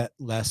vet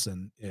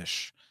lesson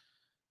ish.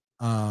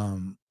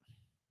 Um,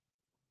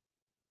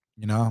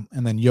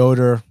 and then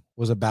Yoder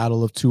was a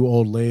battle of two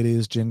old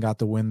ladies. Jin got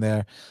the win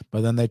there,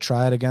 but then they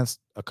tried against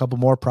a couple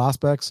more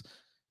prospects,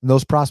 and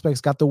those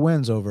prospects got the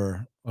wins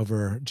over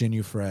Jin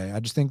Yu Frey. I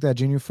just think that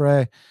Jin Yu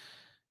Frey,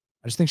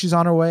 I just think she's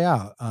on her way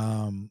out.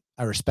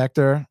 I respect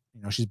her.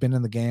 She's been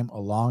in the game a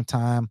long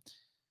time.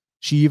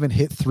 She even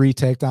hit 3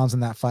 takedowns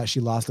in that fight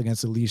she lost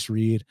against Elise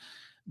Reed.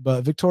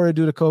 But Victoria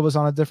Dudakova is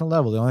on a different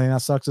level. The only thing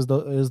that sucks is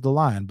the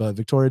line. But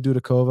Victoria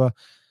Dudakova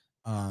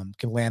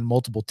can land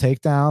multiple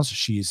takedowns.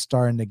 She's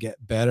starting to get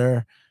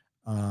better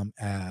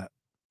at,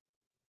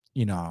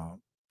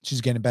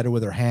 she's getting better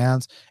with her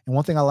hands. And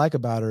one thing I like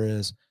about her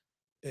is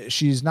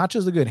she's not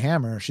just a good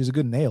hammer, she's a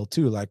good nail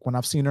too. Like when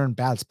I've seen her in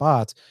bad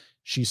spots,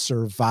 she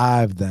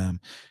survived them.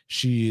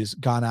 She's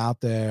gone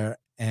out there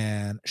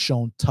and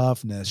shown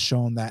toughness,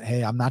 shown that,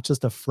 hey, I'm not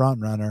just a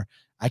front runner.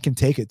 I can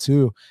take it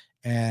too.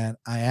 And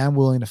I am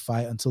willing to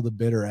fight until the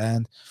bitter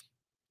end.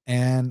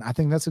 And I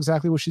think that's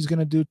exactly what she's going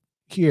to do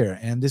here.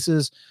 And this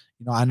is,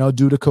 I know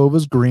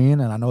Dudakova's green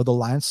and I know the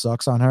line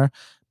sucks on her,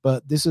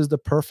 but this is the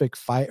perfect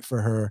fight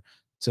for her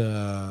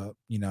to,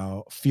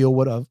 feel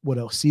what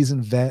a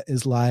seasoned vet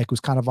is like, who's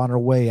kind of on her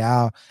way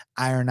out,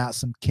 iron out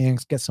some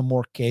kinks, get some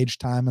more cage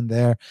time in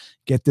there,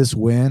 get this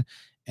win.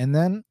 And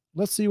then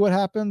let's see what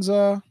happens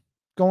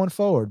going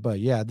forward.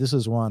 But yeah, this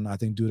is one I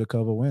think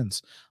Dudakova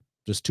wins.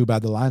 Just too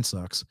bad the line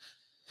sucks.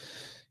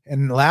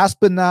 And last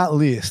but not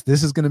least,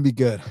 this is going to be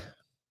good.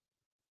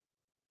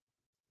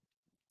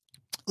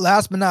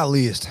 Last but not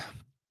least,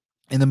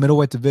 in the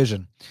middleweight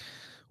division,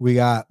 we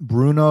got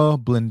Bruno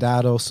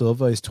Blindado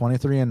Silva. He's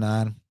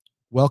 23-9,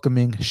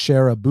 welcoming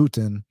Shara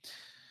Butin.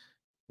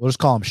 We'll just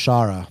call him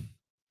Shara.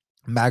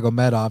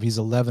 Magomedov, he's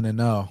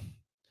 11-0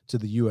 to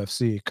the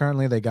UFC.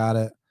 Currently, they got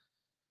it.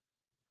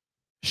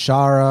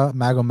 Shara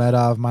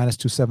Magomedov minus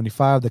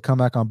 275. The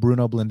comeback on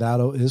Bruno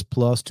Blindado is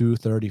plus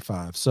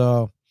 235.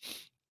 So,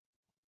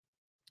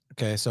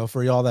 okay, so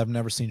for y'all that have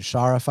never seen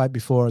Shara fight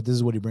before, this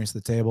is what he brings to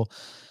the table.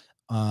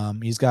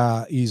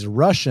 He's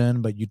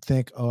Russian, but you'd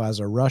think, as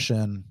a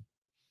Russian,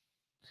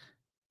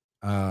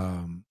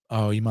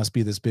 he must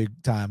be this big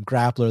time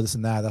grappler, this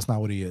and that. That's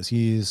not what he is.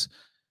 He's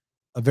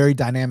a very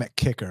dynamic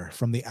kicker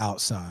from the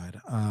outside.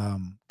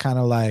 Kind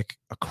of like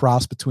a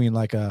cross between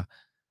like a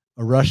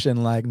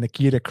Russian like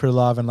Nikita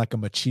Krylov and like a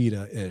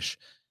Machida-ish.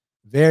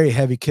 Very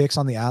heavy kicks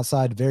on the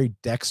outside, very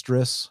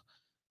dexterous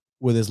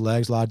with his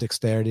legs, a lot of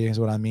dexterity is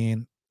what I mean.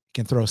 He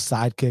can throw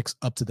side kicks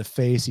up to the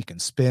face. He can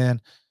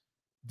spin.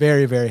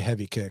 Very, very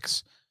heavy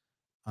kicks.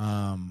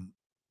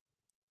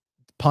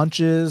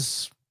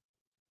 Punches,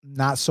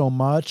 not so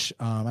much.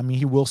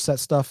 He will set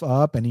stuff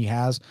up, and he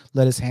has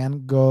let his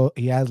hand go.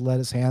 He has let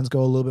his hands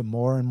go a little bit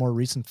more in more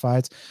recent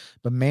fights,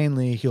 but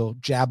mainly he'll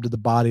jab to the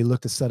body,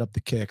 look to set up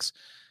the kicks,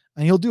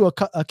 and he'll do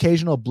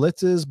occasional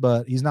blitzes,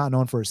 but he's not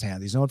known for his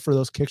hands. He's known for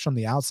those kicks from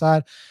the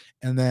outside,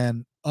 and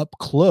then up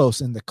close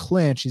in the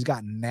clinch, he's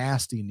got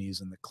nasty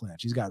knees in the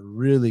clinch. He's got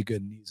really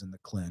good knees in the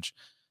clinch.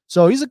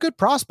 So he's a good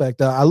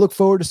prospect. I look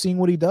forward to seeing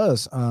what he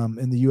does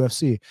in the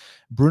UFC.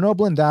 Bruno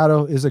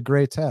Blindado is a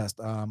great test.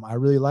 I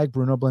really like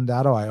Bruno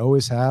Blindado. I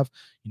always have.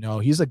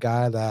 He's a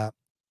guy that,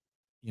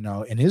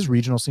 in his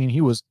regional scene, he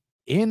was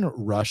in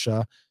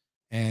Russia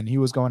and he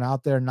was going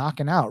out there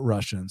knocking out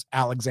Russians.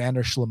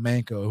 Alexander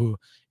Shlemenko, who,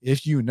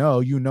 if you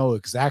know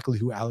exactly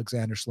who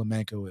Alexander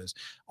Shlemenko is.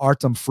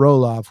 Artem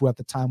Frolov, who at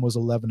the time was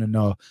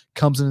 11-0,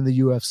 comes into the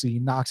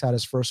UFC, knocks out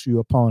his first few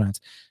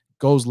opponents,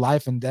 goes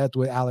life and death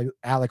with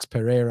Alex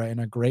Pereira in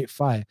a great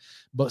fight.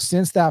 But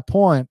since that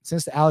point,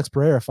 since the Alex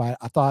Pereira fight,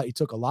 I thought he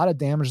took a lot of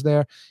damage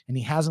there, and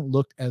he hasn't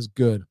looked as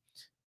good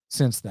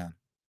since then.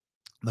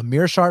 The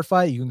Mearshart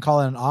fight, you can call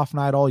it an off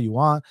night all you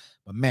want,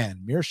 but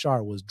man,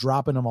 Mearshart was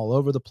dropping him all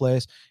over the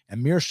place,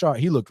 and Mearshart,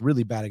 he looked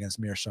really bad against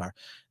Mearshart.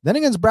 Then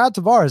against Brad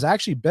Tavares, I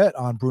actually bet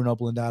on Bruno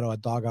Blindado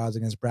at dog odds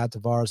against Brad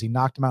Tavares. He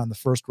knocked him out in the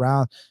first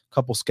round, a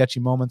couple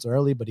sketchy moments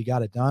early, but he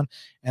got it done.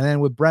 And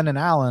then with Brendan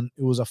Allen,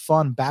 it was a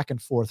fun back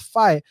and forth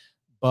fight,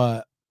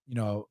 but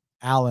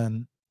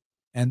Allen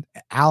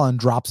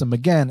drops him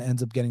again,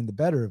 ends up getting the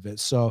better of it.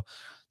 So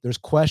there's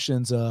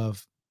questions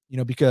of,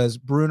 because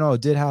Bruno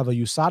did have a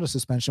USADA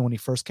suspension when he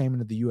first came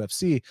into the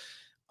UFC.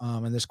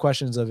 And there's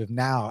questions of if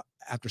now,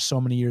 after so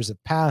many years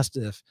have passed,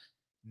 if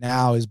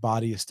now his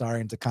body is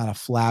starting to kind of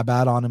flab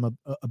out on him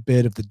a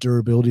bit, if the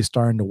durability is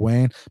starting to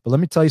wane. But let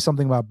me tell you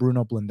something about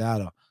Bruno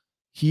Blindado.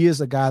 He is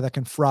a guy that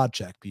can fraud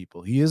check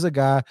people. He is a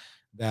guy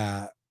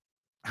that,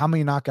 how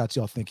many knockouts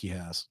y'all think he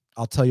has?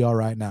 I'll tell y'all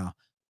right now,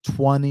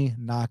 20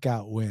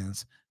 knockout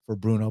wins for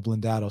Bruno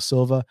Blindado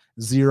Silva,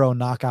 0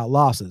 knockout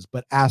losses.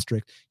 But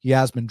asterisk, he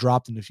has been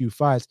dropped in a few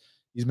fights.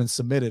 He's been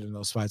submitted in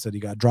those fights that he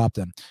got dropped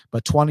in.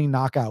 But 20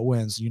 knockout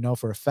wins,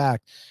 for a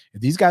fact,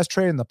 if these guys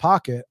trade in the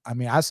pocket,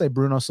 I say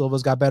Bruno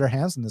Silva's got better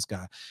hands than this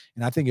guy.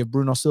 And I think if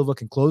Bruno Silva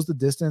can close the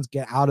distance,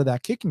 get out of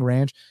that kicking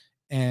range,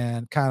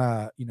 and kind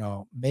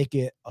of, make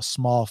it a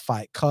small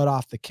fight, cut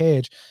off the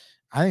cage,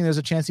 I think there's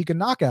a chance he can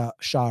knock out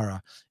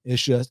Shara.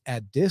 It's just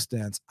at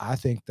distance, I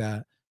think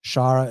that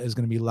Shara is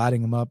going to be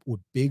lighting him up with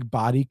big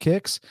body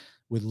kicks,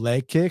 with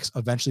leg kicks,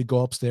 eventually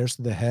go upstairs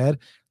to the head.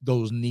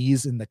 Those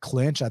knees in the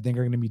clinch, I think,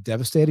 are going to be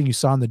devastating. You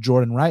saw in the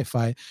Jordan Wright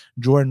fight,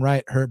 Jordan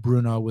Wright hurt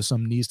Bruno with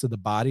some knees to the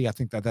body. I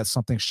think that that's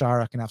something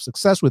Shara can have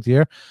success with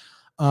here.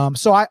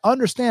 So I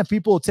understand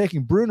people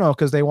taking Bruno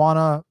because they want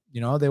to,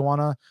 they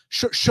want to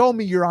show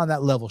me you're on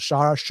that level,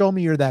 Shara. Show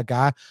me you're that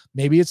guy.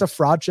 Maybe it's a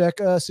fraud check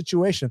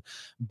situation,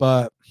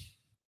 but,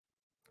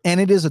 and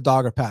it is a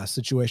dog or pass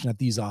situation at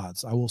these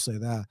odds. I will say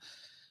that.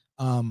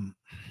 Um,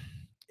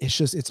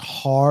 it's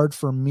hard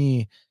for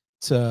me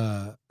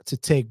to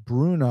take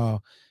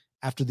Bruno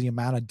after the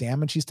amount of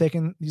damage he's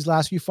taken these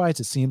last few fights.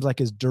 It seems like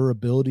his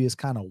durability is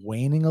kind of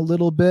waning a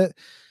little bit.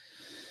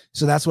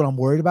 So that's what I'm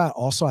worried about.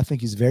 Also, I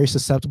think he's very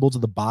susceptible to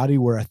the body,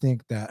 where I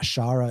think that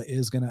Shara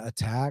is going to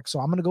attack. So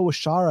I'm going to go with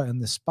Shara in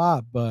this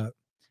spot, but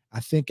I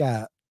think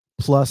at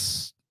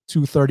plus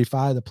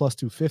 235 to plus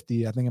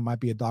 250, I think it might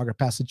be a dog or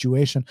pass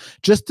situation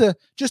just to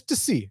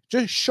see,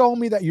 just show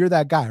me that you're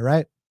that guy,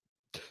 right?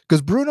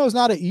 Because Bruno's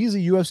not an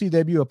easy UFC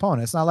debut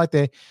opponent. It's not like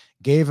they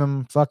gave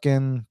him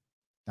fucking,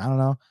 I don't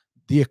know,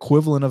 the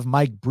equivalent of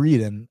Mike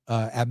Breeden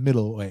at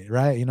middleweight,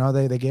 right?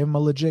 They gave him a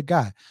legit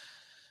guy.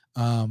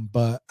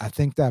 But I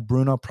think that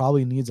Bruno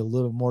probably needs a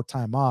little more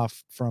time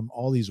off from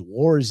all these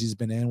wars he's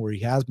been in, where he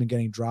has been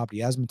getting dropped, he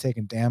has been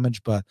taking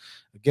damage. But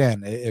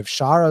again, if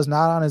Shara is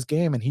not on his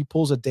game and he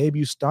pulls a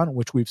debut stunt,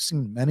 which we've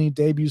seen many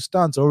debut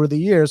stunts over the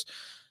years,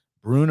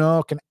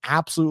 Bruno can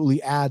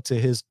absolutely add to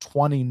his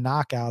 20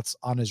 knockouts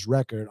on his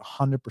record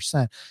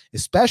 100%,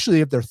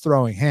 especially if they're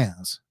throwing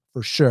hands,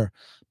 for sure.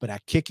 But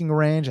at kicking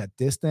range, at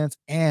distance,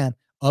 and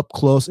up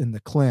close in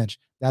the clinch,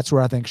 that's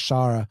where I think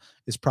Shara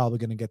is probably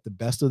going to get the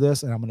best of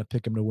this, and I'm going to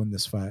pick him to win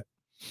this fight.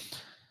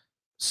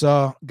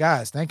 So,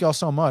 guys, thank y'all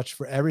so much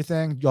for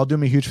everything. Y'all do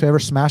me a huge favor.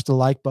 Smash the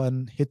like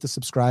button, hit the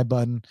subscribe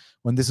button.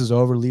 When this is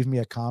over, leave me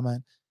a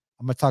comment.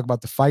 I'm going to talk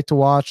about the fight to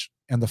watch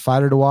and the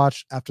fighter to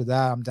watch. After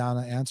that, I'm down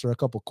to answer a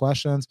couple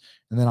questions,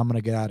 and then I'm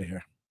going to get out of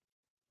here.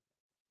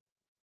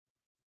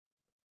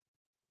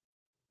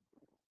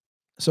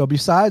 So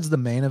besides the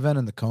main event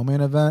and the co-main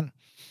event,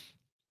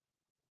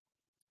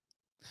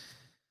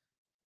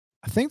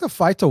 I think the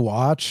fight to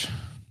watch,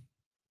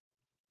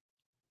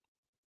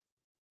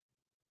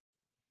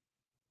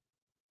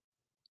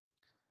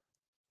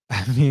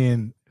 I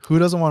mean, who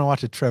doesn't want to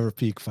watch a Trevor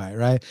Peek fight,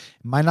 right? It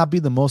might not be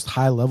the most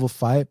high level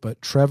fight,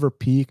 but Trevor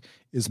Peek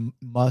is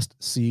must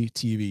see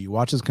TV. You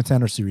watch his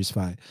Contender Series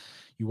fight,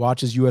 you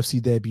watch his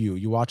UFC debut,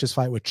 you watch his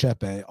fight with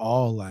Chepe,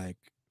 all like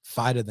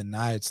fight of the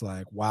nights,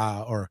 like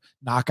wow, or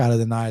knockout of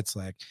the nights,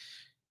 like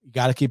you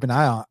got to keep an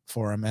eye out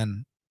for him,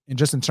 and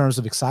just in terms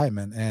of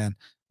excitement. And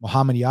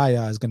Muhammad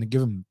Yahya is going to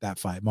give him that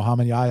fight.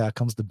 Muhammad Yahya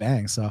comes to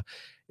bang, so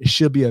it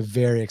should be a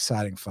very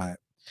exciting fight.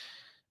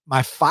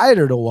 My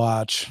fighter to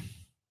watch,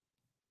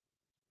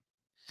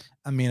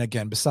 I mean,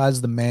 again,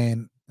 besides the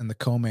main and the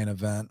co-main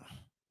event,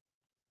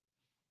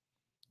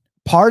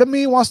 part of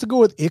me wants to go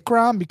with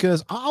Ikram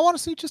because I want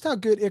to see just how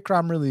good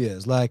Ikram really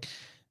is. Like,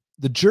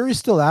 the jury's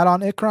still out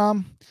on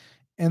Ikram.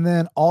 And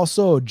then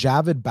also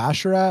Javid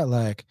Basharat,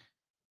 like,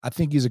 I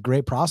think he's a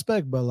great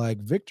prospect, but like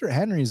Victor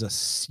Henry's a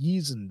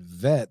seasoned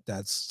vet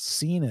that's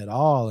seen it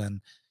all and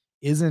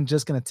isn't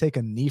just going to take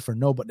a knee for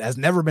nobody, has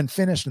never been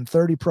finished in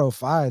 30 pro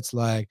fights.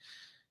 Like,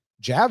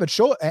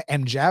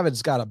 and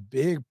Javid's got a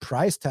big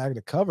price tag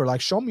to cover.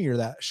 Like, show me you're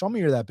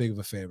that big of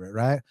a favorite,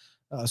 right?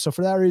 So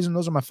for that reason,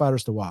 those are my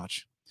fighters to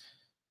watch.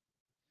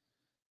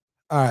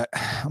 All right,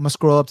 I'm gonna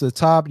scroll up to the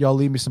top. Y'all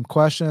leave me some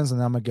questions, and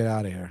then I'm gonna get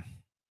out of here.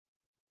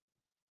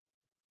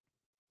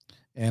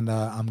 And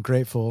I'm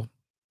grateful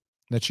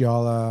that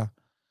y'all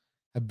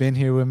have been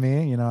here with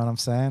me. You know what I'm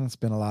saying? It's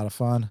been a lot of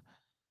fun.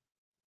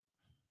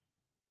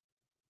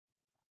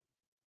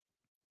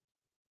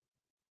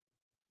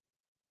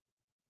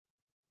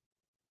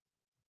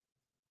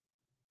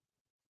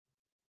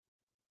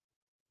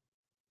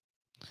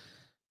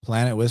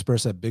 Planet Whisper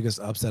said biggest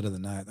upset of the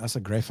night. That's a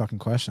great fucking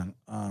question.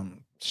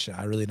 Shit,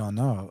 I really don't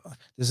know.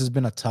 This has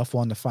been a tough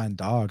one to find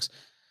dogs.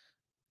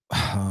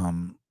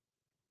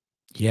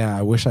 Yeah,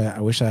 I wish I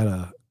had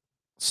a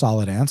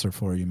solid answer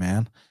for you,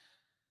 man.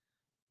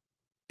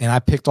 And I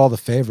picked all the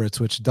favorites,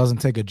 which doesn't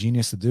take a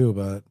genius to do,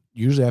 but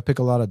usually I pick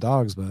a lot of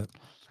dogs, but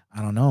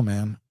I don't know,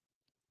 man.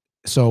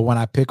 So when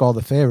I pick all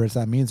the favorites,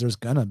 that means there's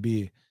gonna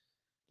be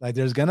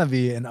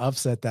an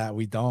upset that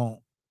we don't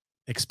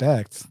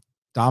expect.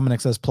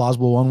 Dominic says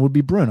plausible one would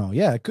be Bruno.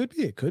 Yeah, it could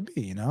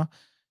be, you know.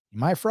 You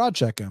might fraud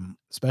check him,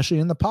 especially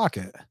in the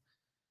pocket.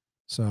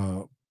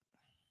 So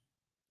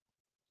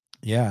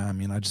yeah, I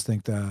mean, I just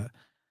think that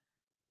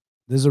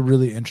this is a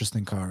really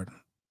interesting card.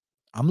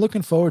 I'm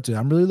looking forward to it.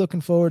 I'm really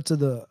looking forward to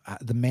the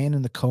main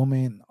and the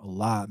co-main a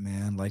lot,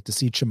 man. Like to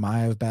see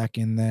Chimaev back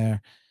in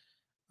there.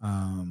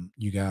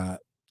 You got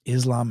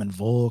Islam and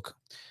Volk.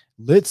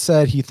 Lit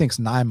said he thinks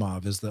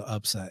Naimov is the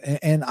upset.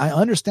 And I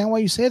understand why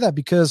you say that,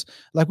 because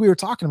like we were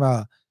talking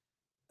about,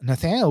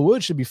 Nathaniel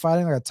Wood should be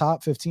fighting like a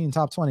top 15,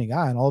 top 20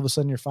 guy. And all of a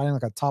sudden you're fighting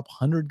like a top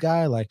 100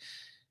 guy. Like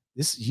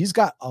he's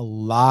got a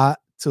lot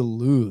to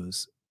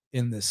lose.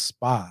 in this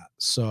spot.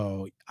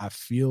 So I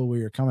feel where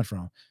you're coming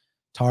from.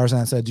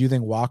 Tarzan said, do you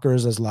think Walker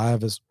is as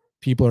live as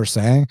people are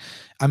saying?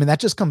 I mean, that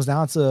just comes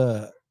down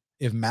to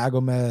if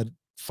Magomed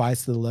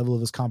fights to the level of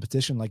his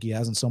competition like he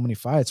has in so many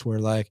fights where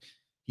like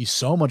he's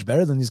so much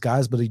better than these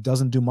guys, but he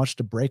doesn't do much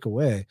to break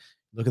away.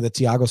 Look at the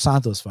Thiago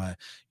Santos fight.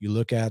 You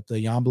look at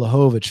the Jan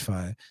Blachowicz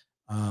fight.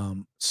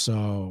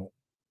 So,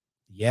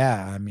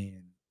 yeah, I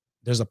mean,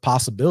 there's a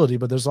possibility,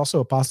 but there's also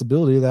a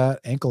possibility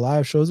that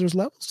Ankalaev shows there's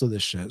levels to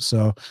this shit.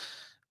 So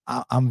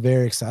I'm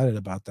very excited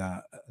about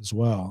that as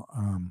well.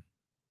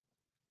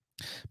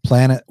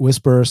 Planet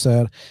Whisperer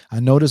said, I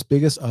noticed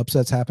biggest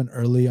upsets happen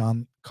early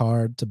on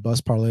card to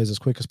bust parlays as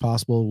quick as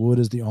possible. Wood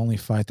is the only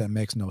fight that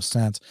makes no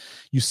sense.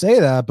 You say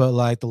that, but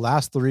like the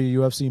last 3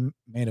 UFC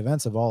main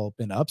events have all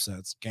been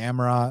upsets.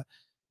 Gamrot,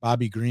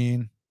 Bobby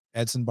Green,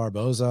 Edson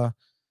Barboza.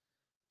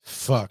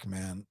 Fuck,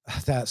 man.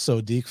 That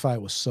Sodiq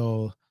fight was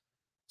so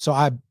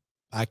I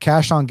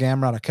cashed on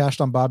Gamrot, I cashed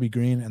on Bobby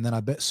Green, and then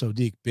I bet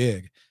Sodiq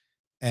big.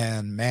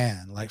 And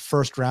man, like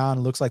first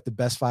round, looks like the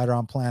best fighter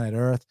on planet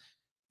Earth.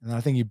 And I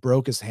think he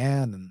broke his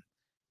hand, and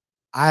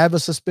I have a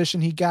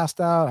suspicion he gassed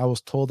out. I was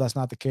told that's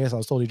not the case. I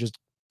was told he just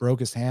broke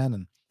his hand,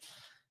 and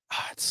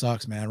it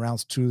sucks, man.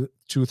 Rounds two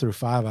through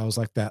 5, I was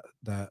like that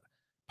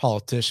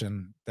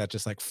politician that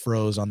just like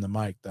froze on the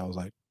mic. That was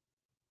like,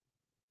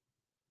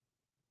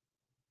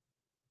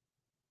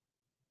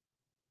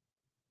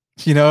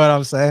 you know what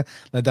I'm saying?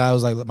 That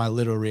was like my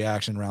literal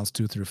reaction. Rounds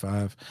 2 through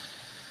 5.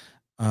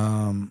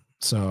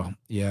 So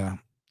yeah,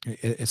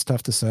 it's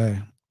tough to say.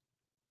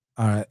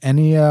 All right.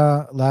 Any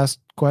last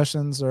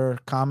questions or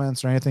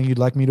comments or anything you'd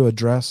like me to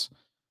address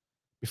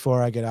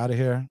before I get out of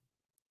here?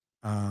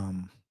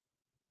 I'm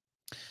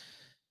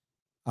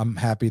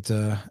happy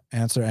to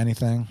answer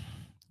anything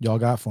y'all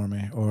got for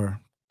me or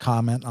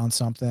comment on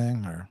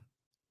something or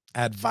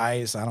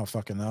advice. I don't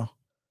fucking know.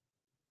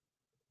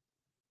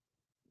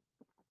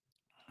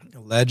 A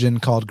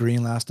legend called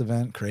Green last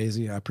event.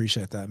 Crazy. I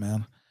appreciate that,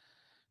 man.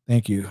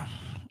 Thank you.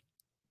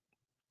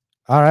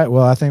 All right.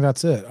 Well, I think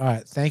that's it. All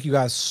right. Thank you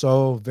guys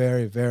so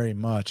very, very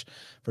much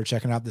for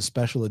checking out this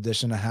special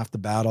edition of Half the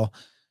Battle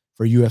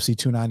for UFC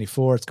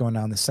 294. It's going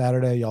down this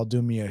Saturday. Y'all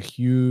do me a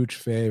huge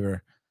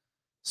favor.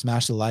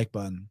 Smash the like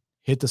button.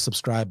 Hit the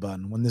subscribe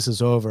button. When this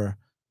is over,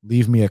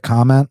 leave me a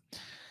comment.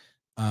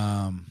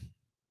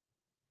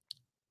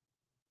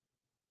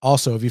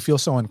 Also, if you feel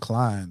so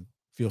inclined,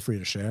 feel free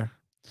to share.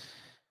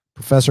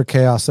 Professor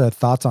Chaos said,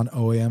 thoughts on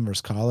OAM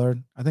versus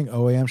Collard? I think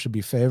OAM should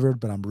be favored,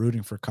 but I'm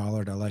rooting for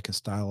Collard. I like his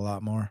style a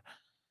lot more.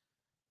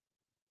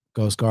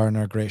 Ghost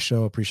Gardner, great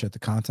show. Appreciate the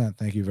content.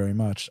 Thank you very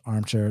much.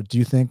 Armchair, do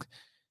you think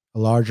a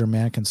larger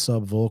man can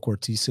sub Volk where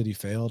T-City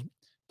failed?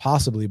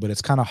 Possibly, but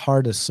it's kind of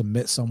hard to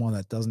submit someone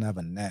that doesn't have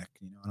a neck.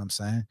 You know what I'm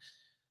saying?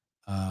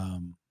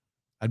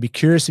 I'd be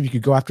curious if you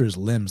could go after his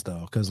limbs,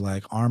 though, because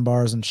like arm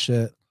bars and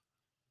shit,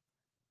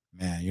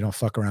 man, you don't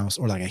fuck around with,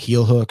 or like a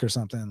heel hook or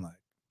something. Like,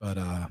 but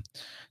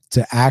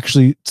to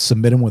actually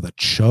submit him with a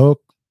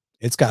choke,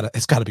 it's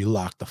gotta be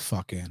locked the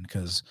fuck in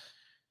because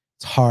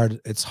it's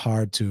hard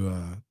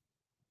to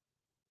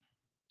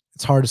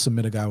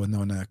submit a guy with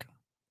no neck.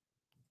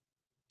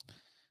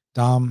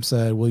 Dom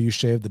said, will you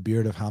shave the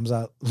beard if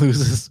Hamzat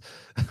loses?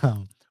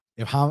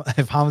 If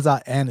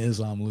Hamzat and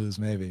Islam lose,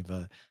 maybe,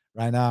 but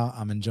right now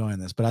I'm enjoying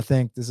this. But I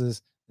think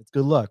it's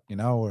good luck. You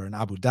know, we're in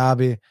Abu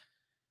Dhabi,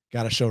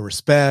 got to show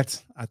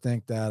respect. I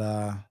think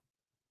that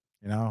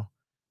you know,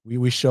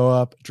 we show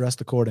up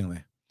dressed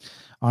accordingly.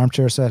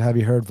 Armchair said, have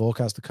you heard Volk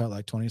has to cut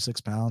like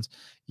 26 pounds?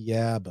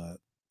 Yeah, but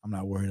I'm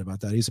not worried about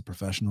that. He's a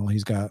professional.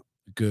 He's got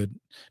a good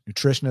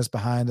nutritionist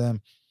behind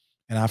him.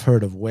 And I've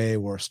heard of way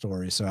worse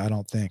stories. So I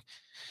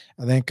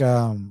think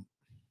a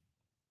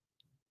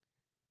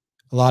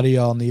lot of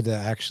y'all need to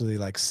actually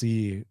like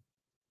see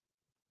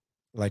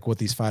like what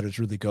these fighters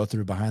really go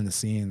through behind the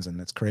scenes.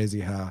 And it's crazy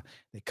how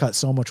they cut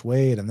so much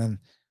weight. And then,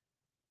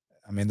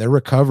 I mean, their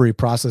recovery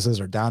processes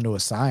are down to a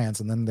science,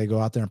 and then they go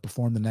out there and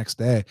perform the next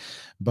day.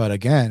 But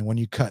again, when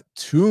you cut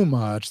too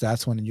much,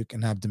 that's when you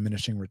can have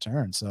diminishing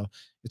returns. So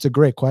it's a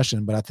great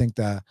question, but I think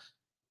that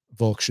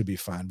Volk should be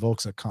fine.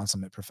 Volk's a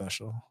consummate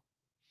professional.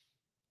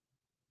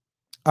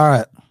 All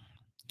right.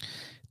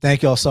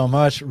 Thank y'all so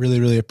much. Really,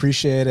 really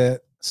appreciate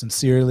it.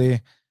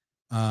 Sincerely.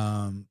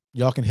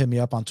 Y'all can hit me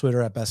up on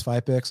Twitter at Best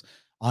Fight Picks,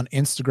 on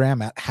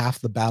Instagram at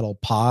Half the Battle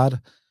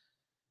Pod.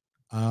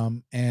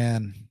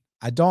 And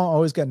I don't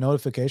always get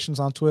notifications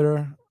on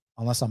Twitter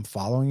unless I'm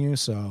following you.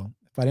 So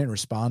if I didn't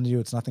respond to you,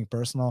 it's nothing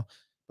personal,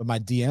 but my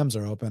DMs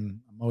are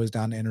open. I'm always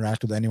down to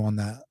interact with anyone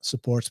that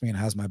supports me and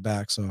has my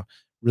back. So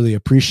really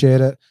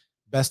appreciate it.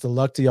 Best of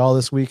luck to y'all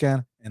this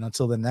weekend. And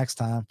until the next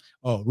time.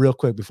 Oh, real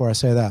quick before I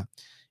say that,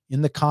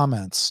 in the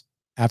comments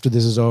after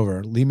this is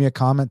over, leave me a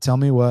comment. Tell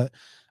me what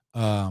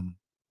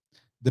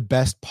the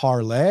best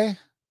parlay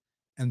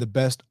and the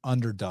best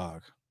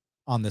underdog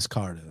on this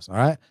card is. All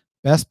right.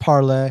 Best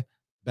parlay,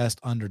 best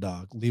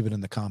underdog. Leave it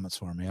in the comments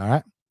for me. All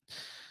right.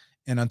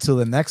 And until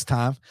the next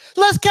time,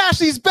 let's cash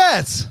these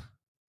bets.